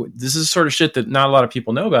 this is sort of shit that not a lot of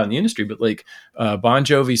people know about in the industry, but like Bon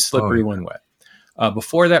Jovi's Slippery When Wet.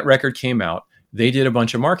 Before that record came out, they did a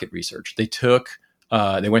bunch of market research. They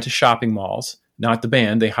went to shopping malls, not the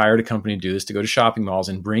band. They hired a company to do this, to go to shopping malls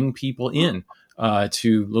and bring people in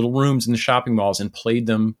to little rooms in the shopping malls and played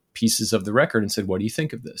them pieces of the record and said, what do you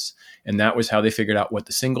think of this? And that was how they figured out what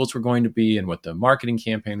the singles were going to be and what the marketing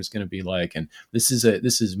campaign was going to be like. And this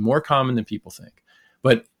is more common than people think,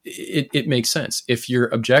 but it makes sense. If your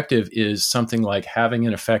objective is something like having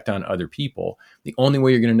an effect on other people, the only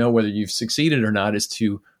way you're going to know whether you've succeeded or not is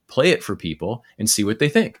to play it for people and see what they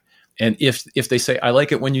think. And if they say, I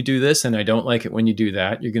like it when you do this and I don't like it when you do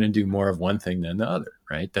that, you're going to do more of one thing than the other,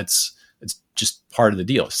 right? It's just part of the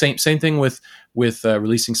deal. Same thing with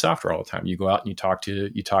releasing software all the time. You go out and you talk to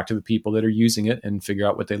the people that are using it and figure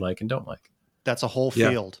out what they like and don't like. That's a whole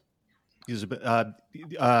field. User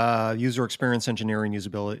experience engineering,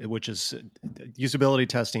 usability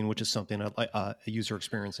testing, which is something a user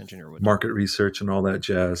experience engineer would do. Market research and all that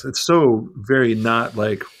jazz. It's so very not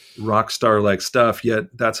like rock star like stuff,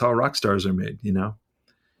 yet that's how rock stars are made,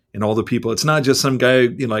 and all the people. It's not just some guy,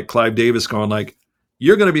 like Clive Davis going like,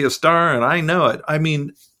 you're going to be a star and I know it. I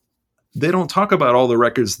mean, they don't talk about all the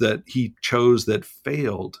records that he chose that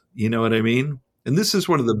failed. You know what I mean? And this is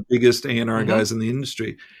one of the biggest A&R guys in the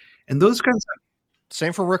industry. And those guys.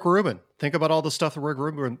 Same for Rick Rubin. Think about all the stuff that Rick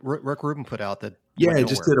Rubin put out that. Yeah, it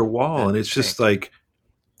just did a wall. And it's just like,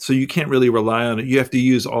 so you can't really rely on it. You have to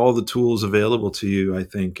use all the tools available to you, I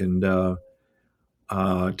think. And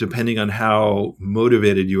depending on how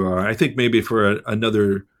motivated you are, I think maybe for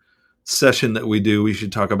another session that we do, we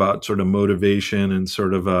should talk about sort of motivation and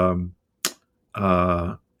sort of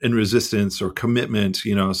in resistance or commitment,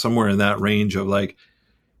 somewhere in that range of like,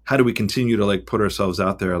 how do we continue to like put ourselves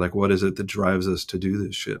out there? Like, what is it that drives us to do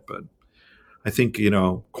this shit? But I think,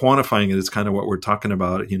 quantifying it is kind of what we're talking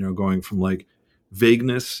about, going from like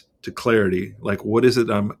vagueness to clarity. Like, what is it?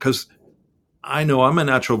 Because I know I'm a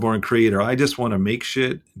natural born creator. I just want to make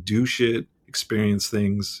shit, do shit, experience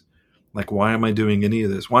things. Like, why am I doing any of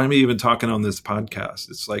this? Why am I even talking on this podcast?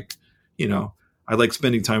 It's like, I like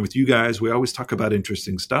spending time with you guys. We always talk about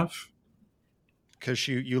interesting stuff. Because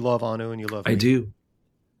you love Anu and you love me. I do.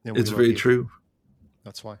 It's very true.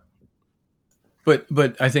 That's why. But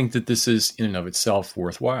I think that this is in and of itself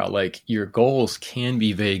worthwhile. Like, your goals can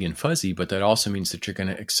be vague and fuzzy, but that also means that you're going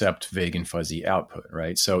to accept vague and fuzzy output,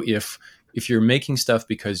 right? So if you're making stuff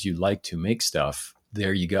because you like to make stuff,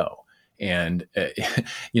 there you go. And,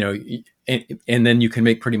 and then you can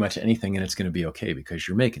make pretty much anything and it's going to be okay because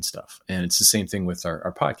you're making stuff. And it's the same thing with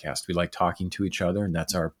our podcast. We like talking to each other and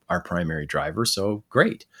that's our primary driver. So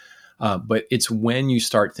great. But it's when you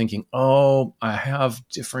start thinking, oh, I have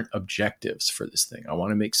different objectives for this thing. I want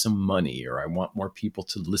to make some money, or I want more people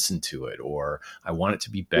to listen to it, or I want it to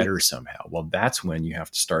be better somehow. Well, that's when you have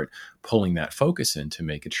to start pulling that focus in to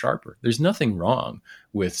make it sharper. There's nothing wrong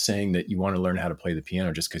with saying that you want to learn how to play the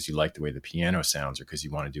piano just because you like the way the piano sounds, or because you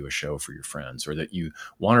want to do a show for your friends, or that you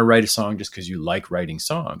want to write a song just because you like writing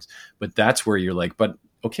songs. But that's where you're like, but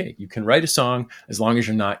okay, you can write a song as long as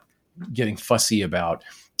you're not getting fussy about,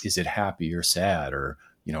 is it happy or sad or,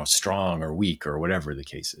 strong or weak or whatever the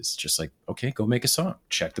case is. Just like, okay, go make a song,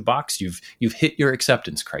 check the box. You've hit your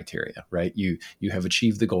acceptance criteria, right? You have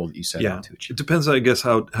achieved the goal that you set out to achieve. It depends, I guess,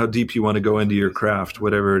 how deep you want to go into your craft,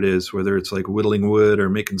 whatever it is, whether it's like whittling wood or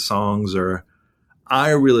making songs, or I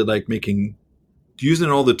really like using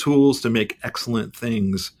all the tools to make excellent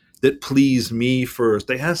things that please me first.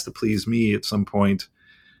 They has to please me at some point.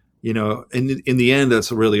 In the end,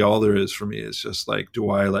 that's really all there is for me. It's just like,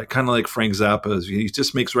 do I like, kind of like Frank Zappa, he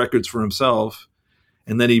just makes records for himself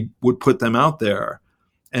and then he would put them out there.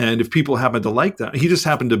 And if people happen to like that, he just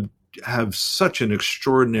happened to have such an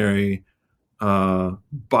extraordinary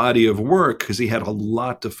body of work because he had a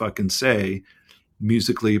lot to fucking say,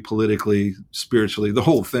 musically, politically, spiritually, the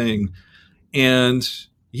whole thing. And,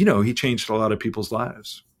 he changed a lot of people's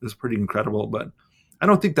lives. It was pretty incredible, but I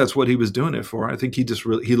don't think that's what he was doing it for. I think he just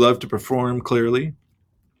he loved to perform clearly,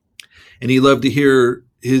 and he loved to hear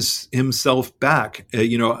himself back,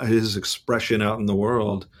 his expression out in the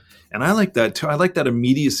world. And I like that too. I like that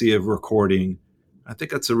immediacy of recording. I think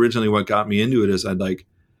that's originally what got me into it, is I'd like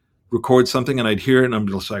record something and I'd hear it and I'm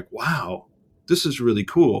just like, wow, this is really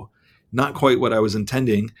cool. Not quite what I was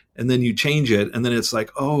intending. And then you change it and then it's like,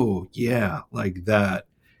 oh yeah, like that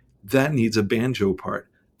needs a banjo part.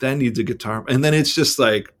 That needs a guitar. And then it's just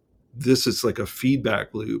like, this is like a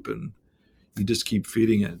feedback loop and you just keep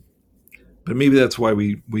feeding it. But maybe that's why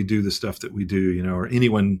we do the stuff that we do, or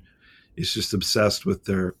anyone is just obsessed with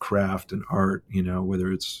their craft and art,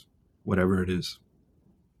 whether it's whatever it is.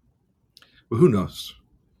 Well, who knows?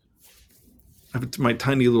 I have my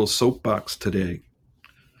tiny little soapbox today.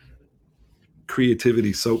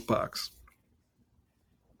 Creativity soapbox.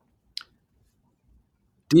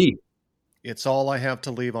 D. It's all I have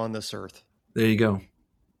to leave on this earth. There you go.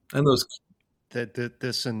 And those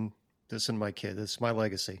this and my kid. This is my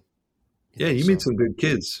legacy. You made some good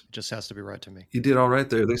kids. It just has to be right to me. You did all right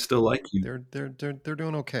there. They still like you. They're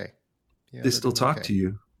doing okay. Yeah, they still talk to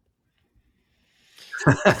you.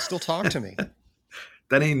 They still talk to me.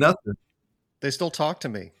 That ain't nothing. They still talk to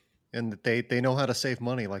me, and they know how to save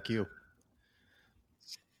money like you.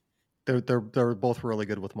 They're both really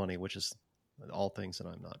good with money, which is all things that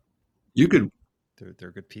I'm not. You could.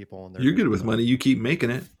 They're good people, and you're good with money. You keep making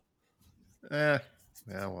it. Yeah,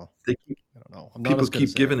 well, They keep, I don't know. I'm not people as good keep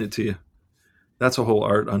as giving it to you. That's a whole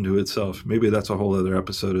art unto itself. Maybe that's a whole other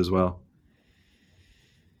episode as well.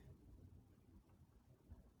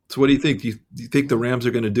 So what do you think? Do you think the Rams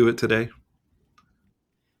are going to do it today?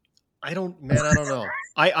 I don't know.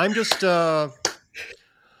 I'm just I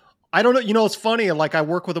don't know. You know, it's funny. Like I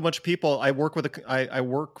work with a bunch of people. I work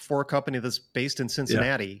for a company that's based in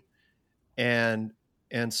Cincinnati, and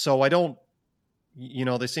so I don't. You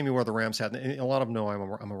know, they see me wear the Rams hat, and a lot of them know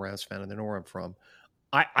I'm a Rams fan, and they know where I'm from.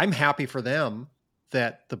 I'm happy for them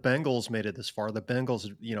that the Bengals made it this far. The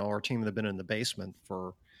Bengals, you know, our team that have been in the basement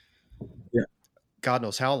for God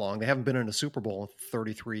knows how long. They haven't been in a Super Bowl in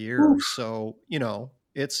 33 years. Oof. So, you know,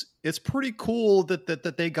 it's pretty cool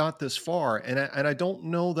that they got this far. And I don't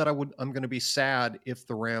know that I'm going to be sad if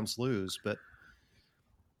the Rams lose, but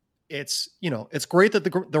it's, you know, it's great that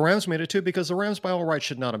the Rams made it too, because the Rams by all rights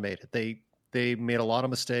should not have made it. They made a lot of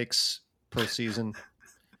mistakes postseason.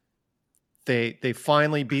 They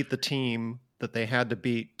finally beat the team that they had to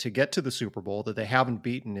beat to get to the Super Bowl that they haven't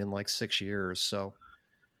beaten in like 6 years. So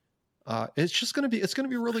it's going to be a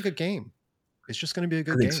really good game. It's just going to be a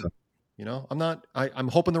good game. So. You know, I'm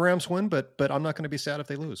hoping the Rams win, but I'm not going to be sad if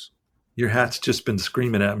they lose. Your hat's just been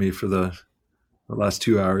screaming at me for the last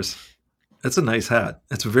 2 hours. That's a nice hat.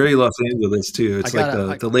 It's very Los Angeles too. It's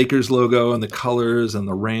the Lakers logo and the colors and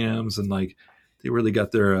the Rams, and like they really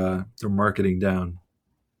got their marketing down.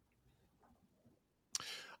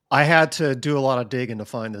 I had to do a lot of digging to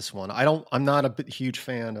find this one. I'm not a huge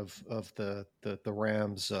fan of the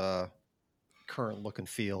Rams current look and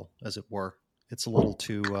feel, as it were. It's a little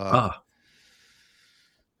too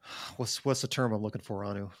what's the term I'm looking for,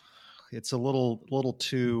 Anu? It's a little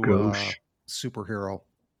too superhero.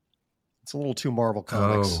 It's a little too Marvel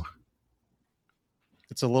Comics. Oh.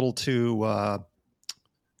 It's a little too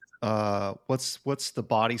what's the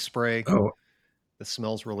body spray? Oh. It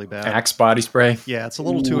smells really bad. Axe body spray. Yeah, it's a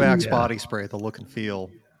little too Axe body spray, the look and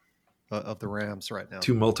feel of the Rams right now.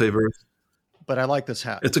 Too multiverse. But I like this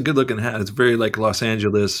hat. It's a good looking hat. It's very like Los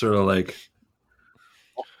Angeles, sort of like.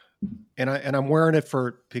 And I'm wearing it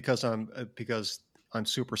because I'm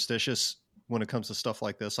superstitious when it comes to stuff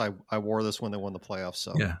like this. I wore this when they won the playoffs,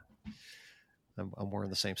 so yeah, I'm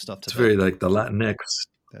wearing the same stuff today. It's very like the Latinx.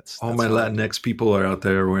 That's my Latinx people are out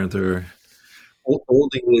there wearing their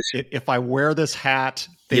old English. If I wear this hat,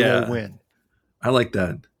 they will win. I like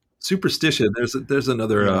that. Superstition. There's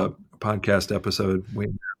another podcast episode.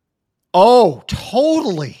 Oh,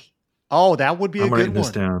 totally. Oh, that would be a good one. I'm writing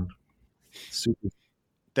this down.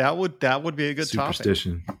 That would be a good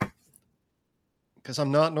superstition. Because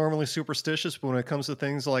I'm not normally superstitious, but when it comes to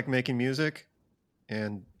things like making music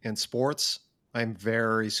and sports, I'm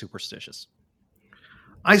very superstitious.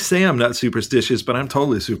 I say I'm not superstitious, but I'm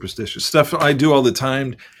totally superstitious. Stuff I do all the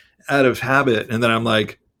time out of habit, and then I'm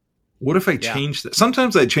like, what if I change this?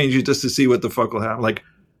 Sometimes I change it just to see what the fuck will happen. Like,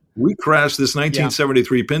 we crashed this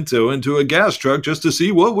 1973 Pinto into a gas truck just to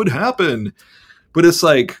see what would happen. But it's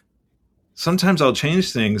like, sometimes I'll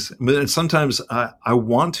change things, but sometimes I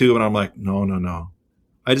want to, and I'm like, no.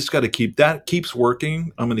 I just got to keeps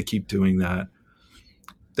working. I'm going to keep doing that.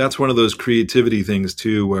 That's one of those creativity things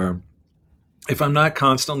too, where if I'm not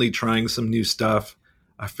constantly trying some new stuff,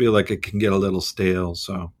 I feel like it can get a little stale.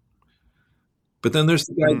 So, but then there's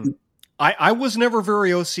the guy. I was never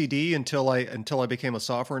very OCD until I became a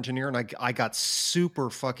software engineer, and I got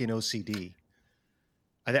super fucking OCD.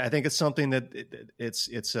 I think it's something that it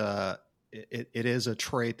is a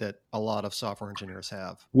trait that a lot of software engineers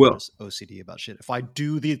have. Well, OCD about shit. If I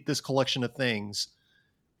do this collection of things,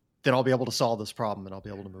 then I'll be able to solve this problem and I'll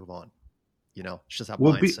be able to move on. You know, it's just that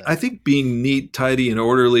mindset. I think being neat, tidy, and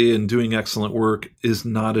orderly and doing excellent work is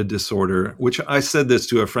not a disorder, which I said this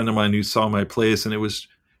to a friend of mine who saw my place, and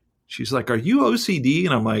she's like, "Are you OCD?"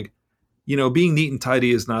 And I'm like, being neat and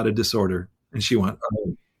tidy is not a disorder. And she went,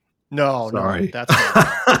 "Oh, no, sorry. No, that's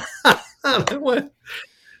not."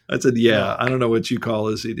 I said, "Yeah, I don't know what you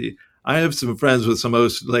call OCD. I have some friends with some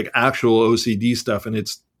actual OCD stuff, and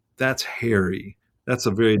that's hairy. That's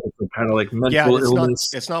a very different kind of like mental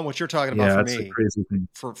illness. It's not what you're talking about for me. It's a crazy thing.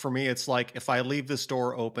 For me, it's like if I leave this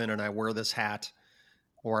door open and I wear this hat,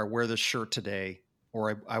 or I wear this shirt today,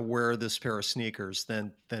 or I wear this pair of sneakers,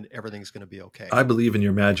 then everything's going to be okay. I believe in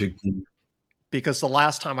your magic. Because the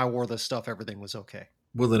last time I wore this stuff, everything was okay.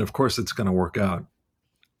 Well, then of course it's going to work out.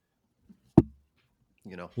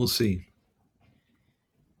 We'll see.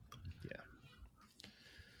 Yeah.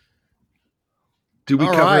 Did we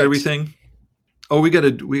cover everything? Oh, we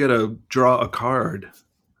gotta draw a card.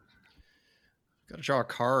 Got to draw a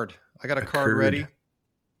card. I got a card ready.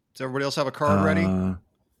 Does everybody else have a card ready?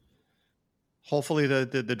 Hopefully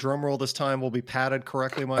the drum roll this time will be padded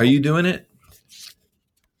correctly, Michael. Are you doing it?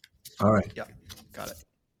 All right. Yeah, got it.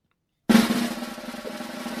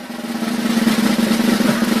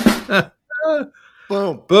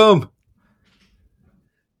 Boom. Boom.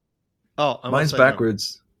 Oh, mine's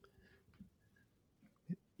backwards.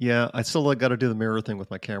 Yeah, I still got to do the mirror thing with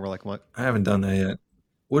my camera. Like I haven't done that yet.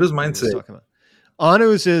 What does mine say?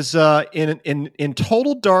 Anu's is in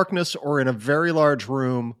total darkness or in a very large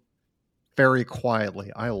room, very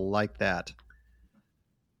quietly. I like that.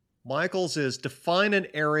 Michael's is define an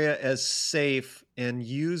area as safe and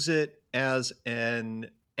use it as an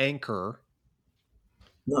anchor.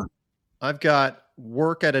 Huh. I've got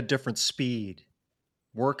work at a different speed.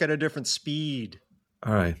 Work at a different speed.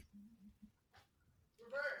 All right.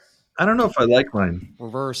 I don't know if I like mine.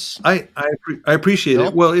 Reverse. I appreciate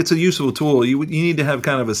it. Well, it's a useful tool. You need to have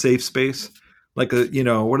kind of a safe space, like what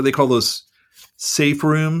do they call those safe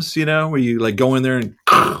rooms? Where you like go in there and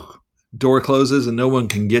door closes and no one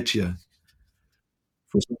can get you.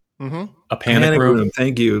 Mm-hmm. A panic room.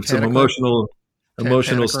 Thank you. Some emotional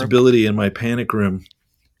stability in my panic room.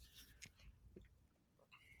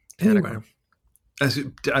 Panic room.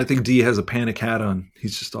 I think D has a panic hat on.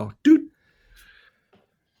 He's just all, dude.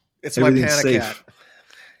 It's my panic hat.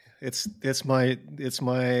 It's my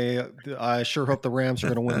I sure hope the Rams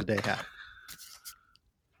are going to win today hat.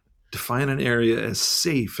 Define an area as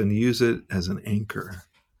safe and use it as an anchor.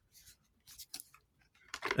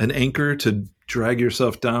 An anchor to drag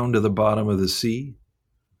yourself down to the bottom of the sea?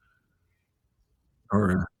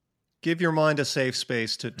 Or give your mind a safe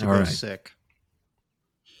space to go sick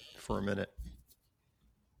for a minute.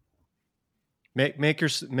 Make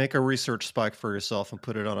a research spike for yourself and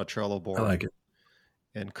put it on a Trello board. I like it.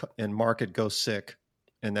 And mark it go sick,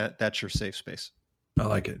 and that's your safe space. I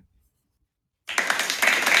like it.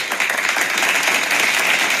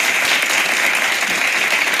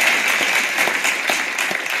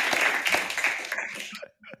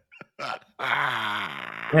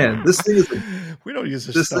 Man, this thing is we don't use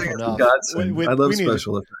this stuff enough. I love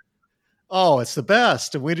special effects. Oh, it's the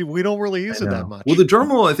best. We don't really use it that much. Well, the drum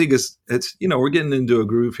roll, I think it's we're getting into a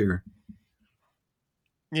groove here.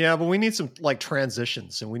 Yeah, but we need some like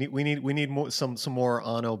transitions, and we need more, some more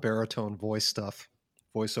Ano baritone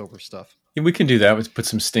voiceover stuff. Yeah, we can do that. Let's put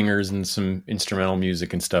some stingers and some instrumental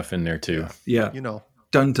music and stuff in there too. Yeah.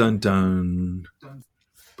 Dun dun dun.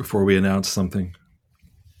 Before we announce something.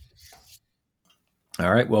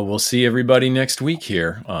 All right. Well, we'll see everybody next week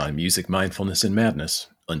here on Music, Mindfulness, and Madness.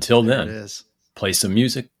 Until then, play some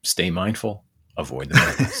music, stay mindful, avoid the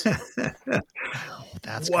madness.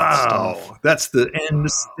 That's good stuff. That's the end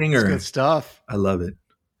stinger. That's good stuff. I love it.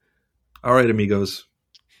 All right, amigos.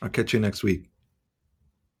 I'll catch you next week.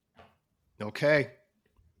 Okay.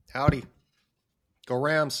 Howdy. Go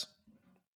Rams.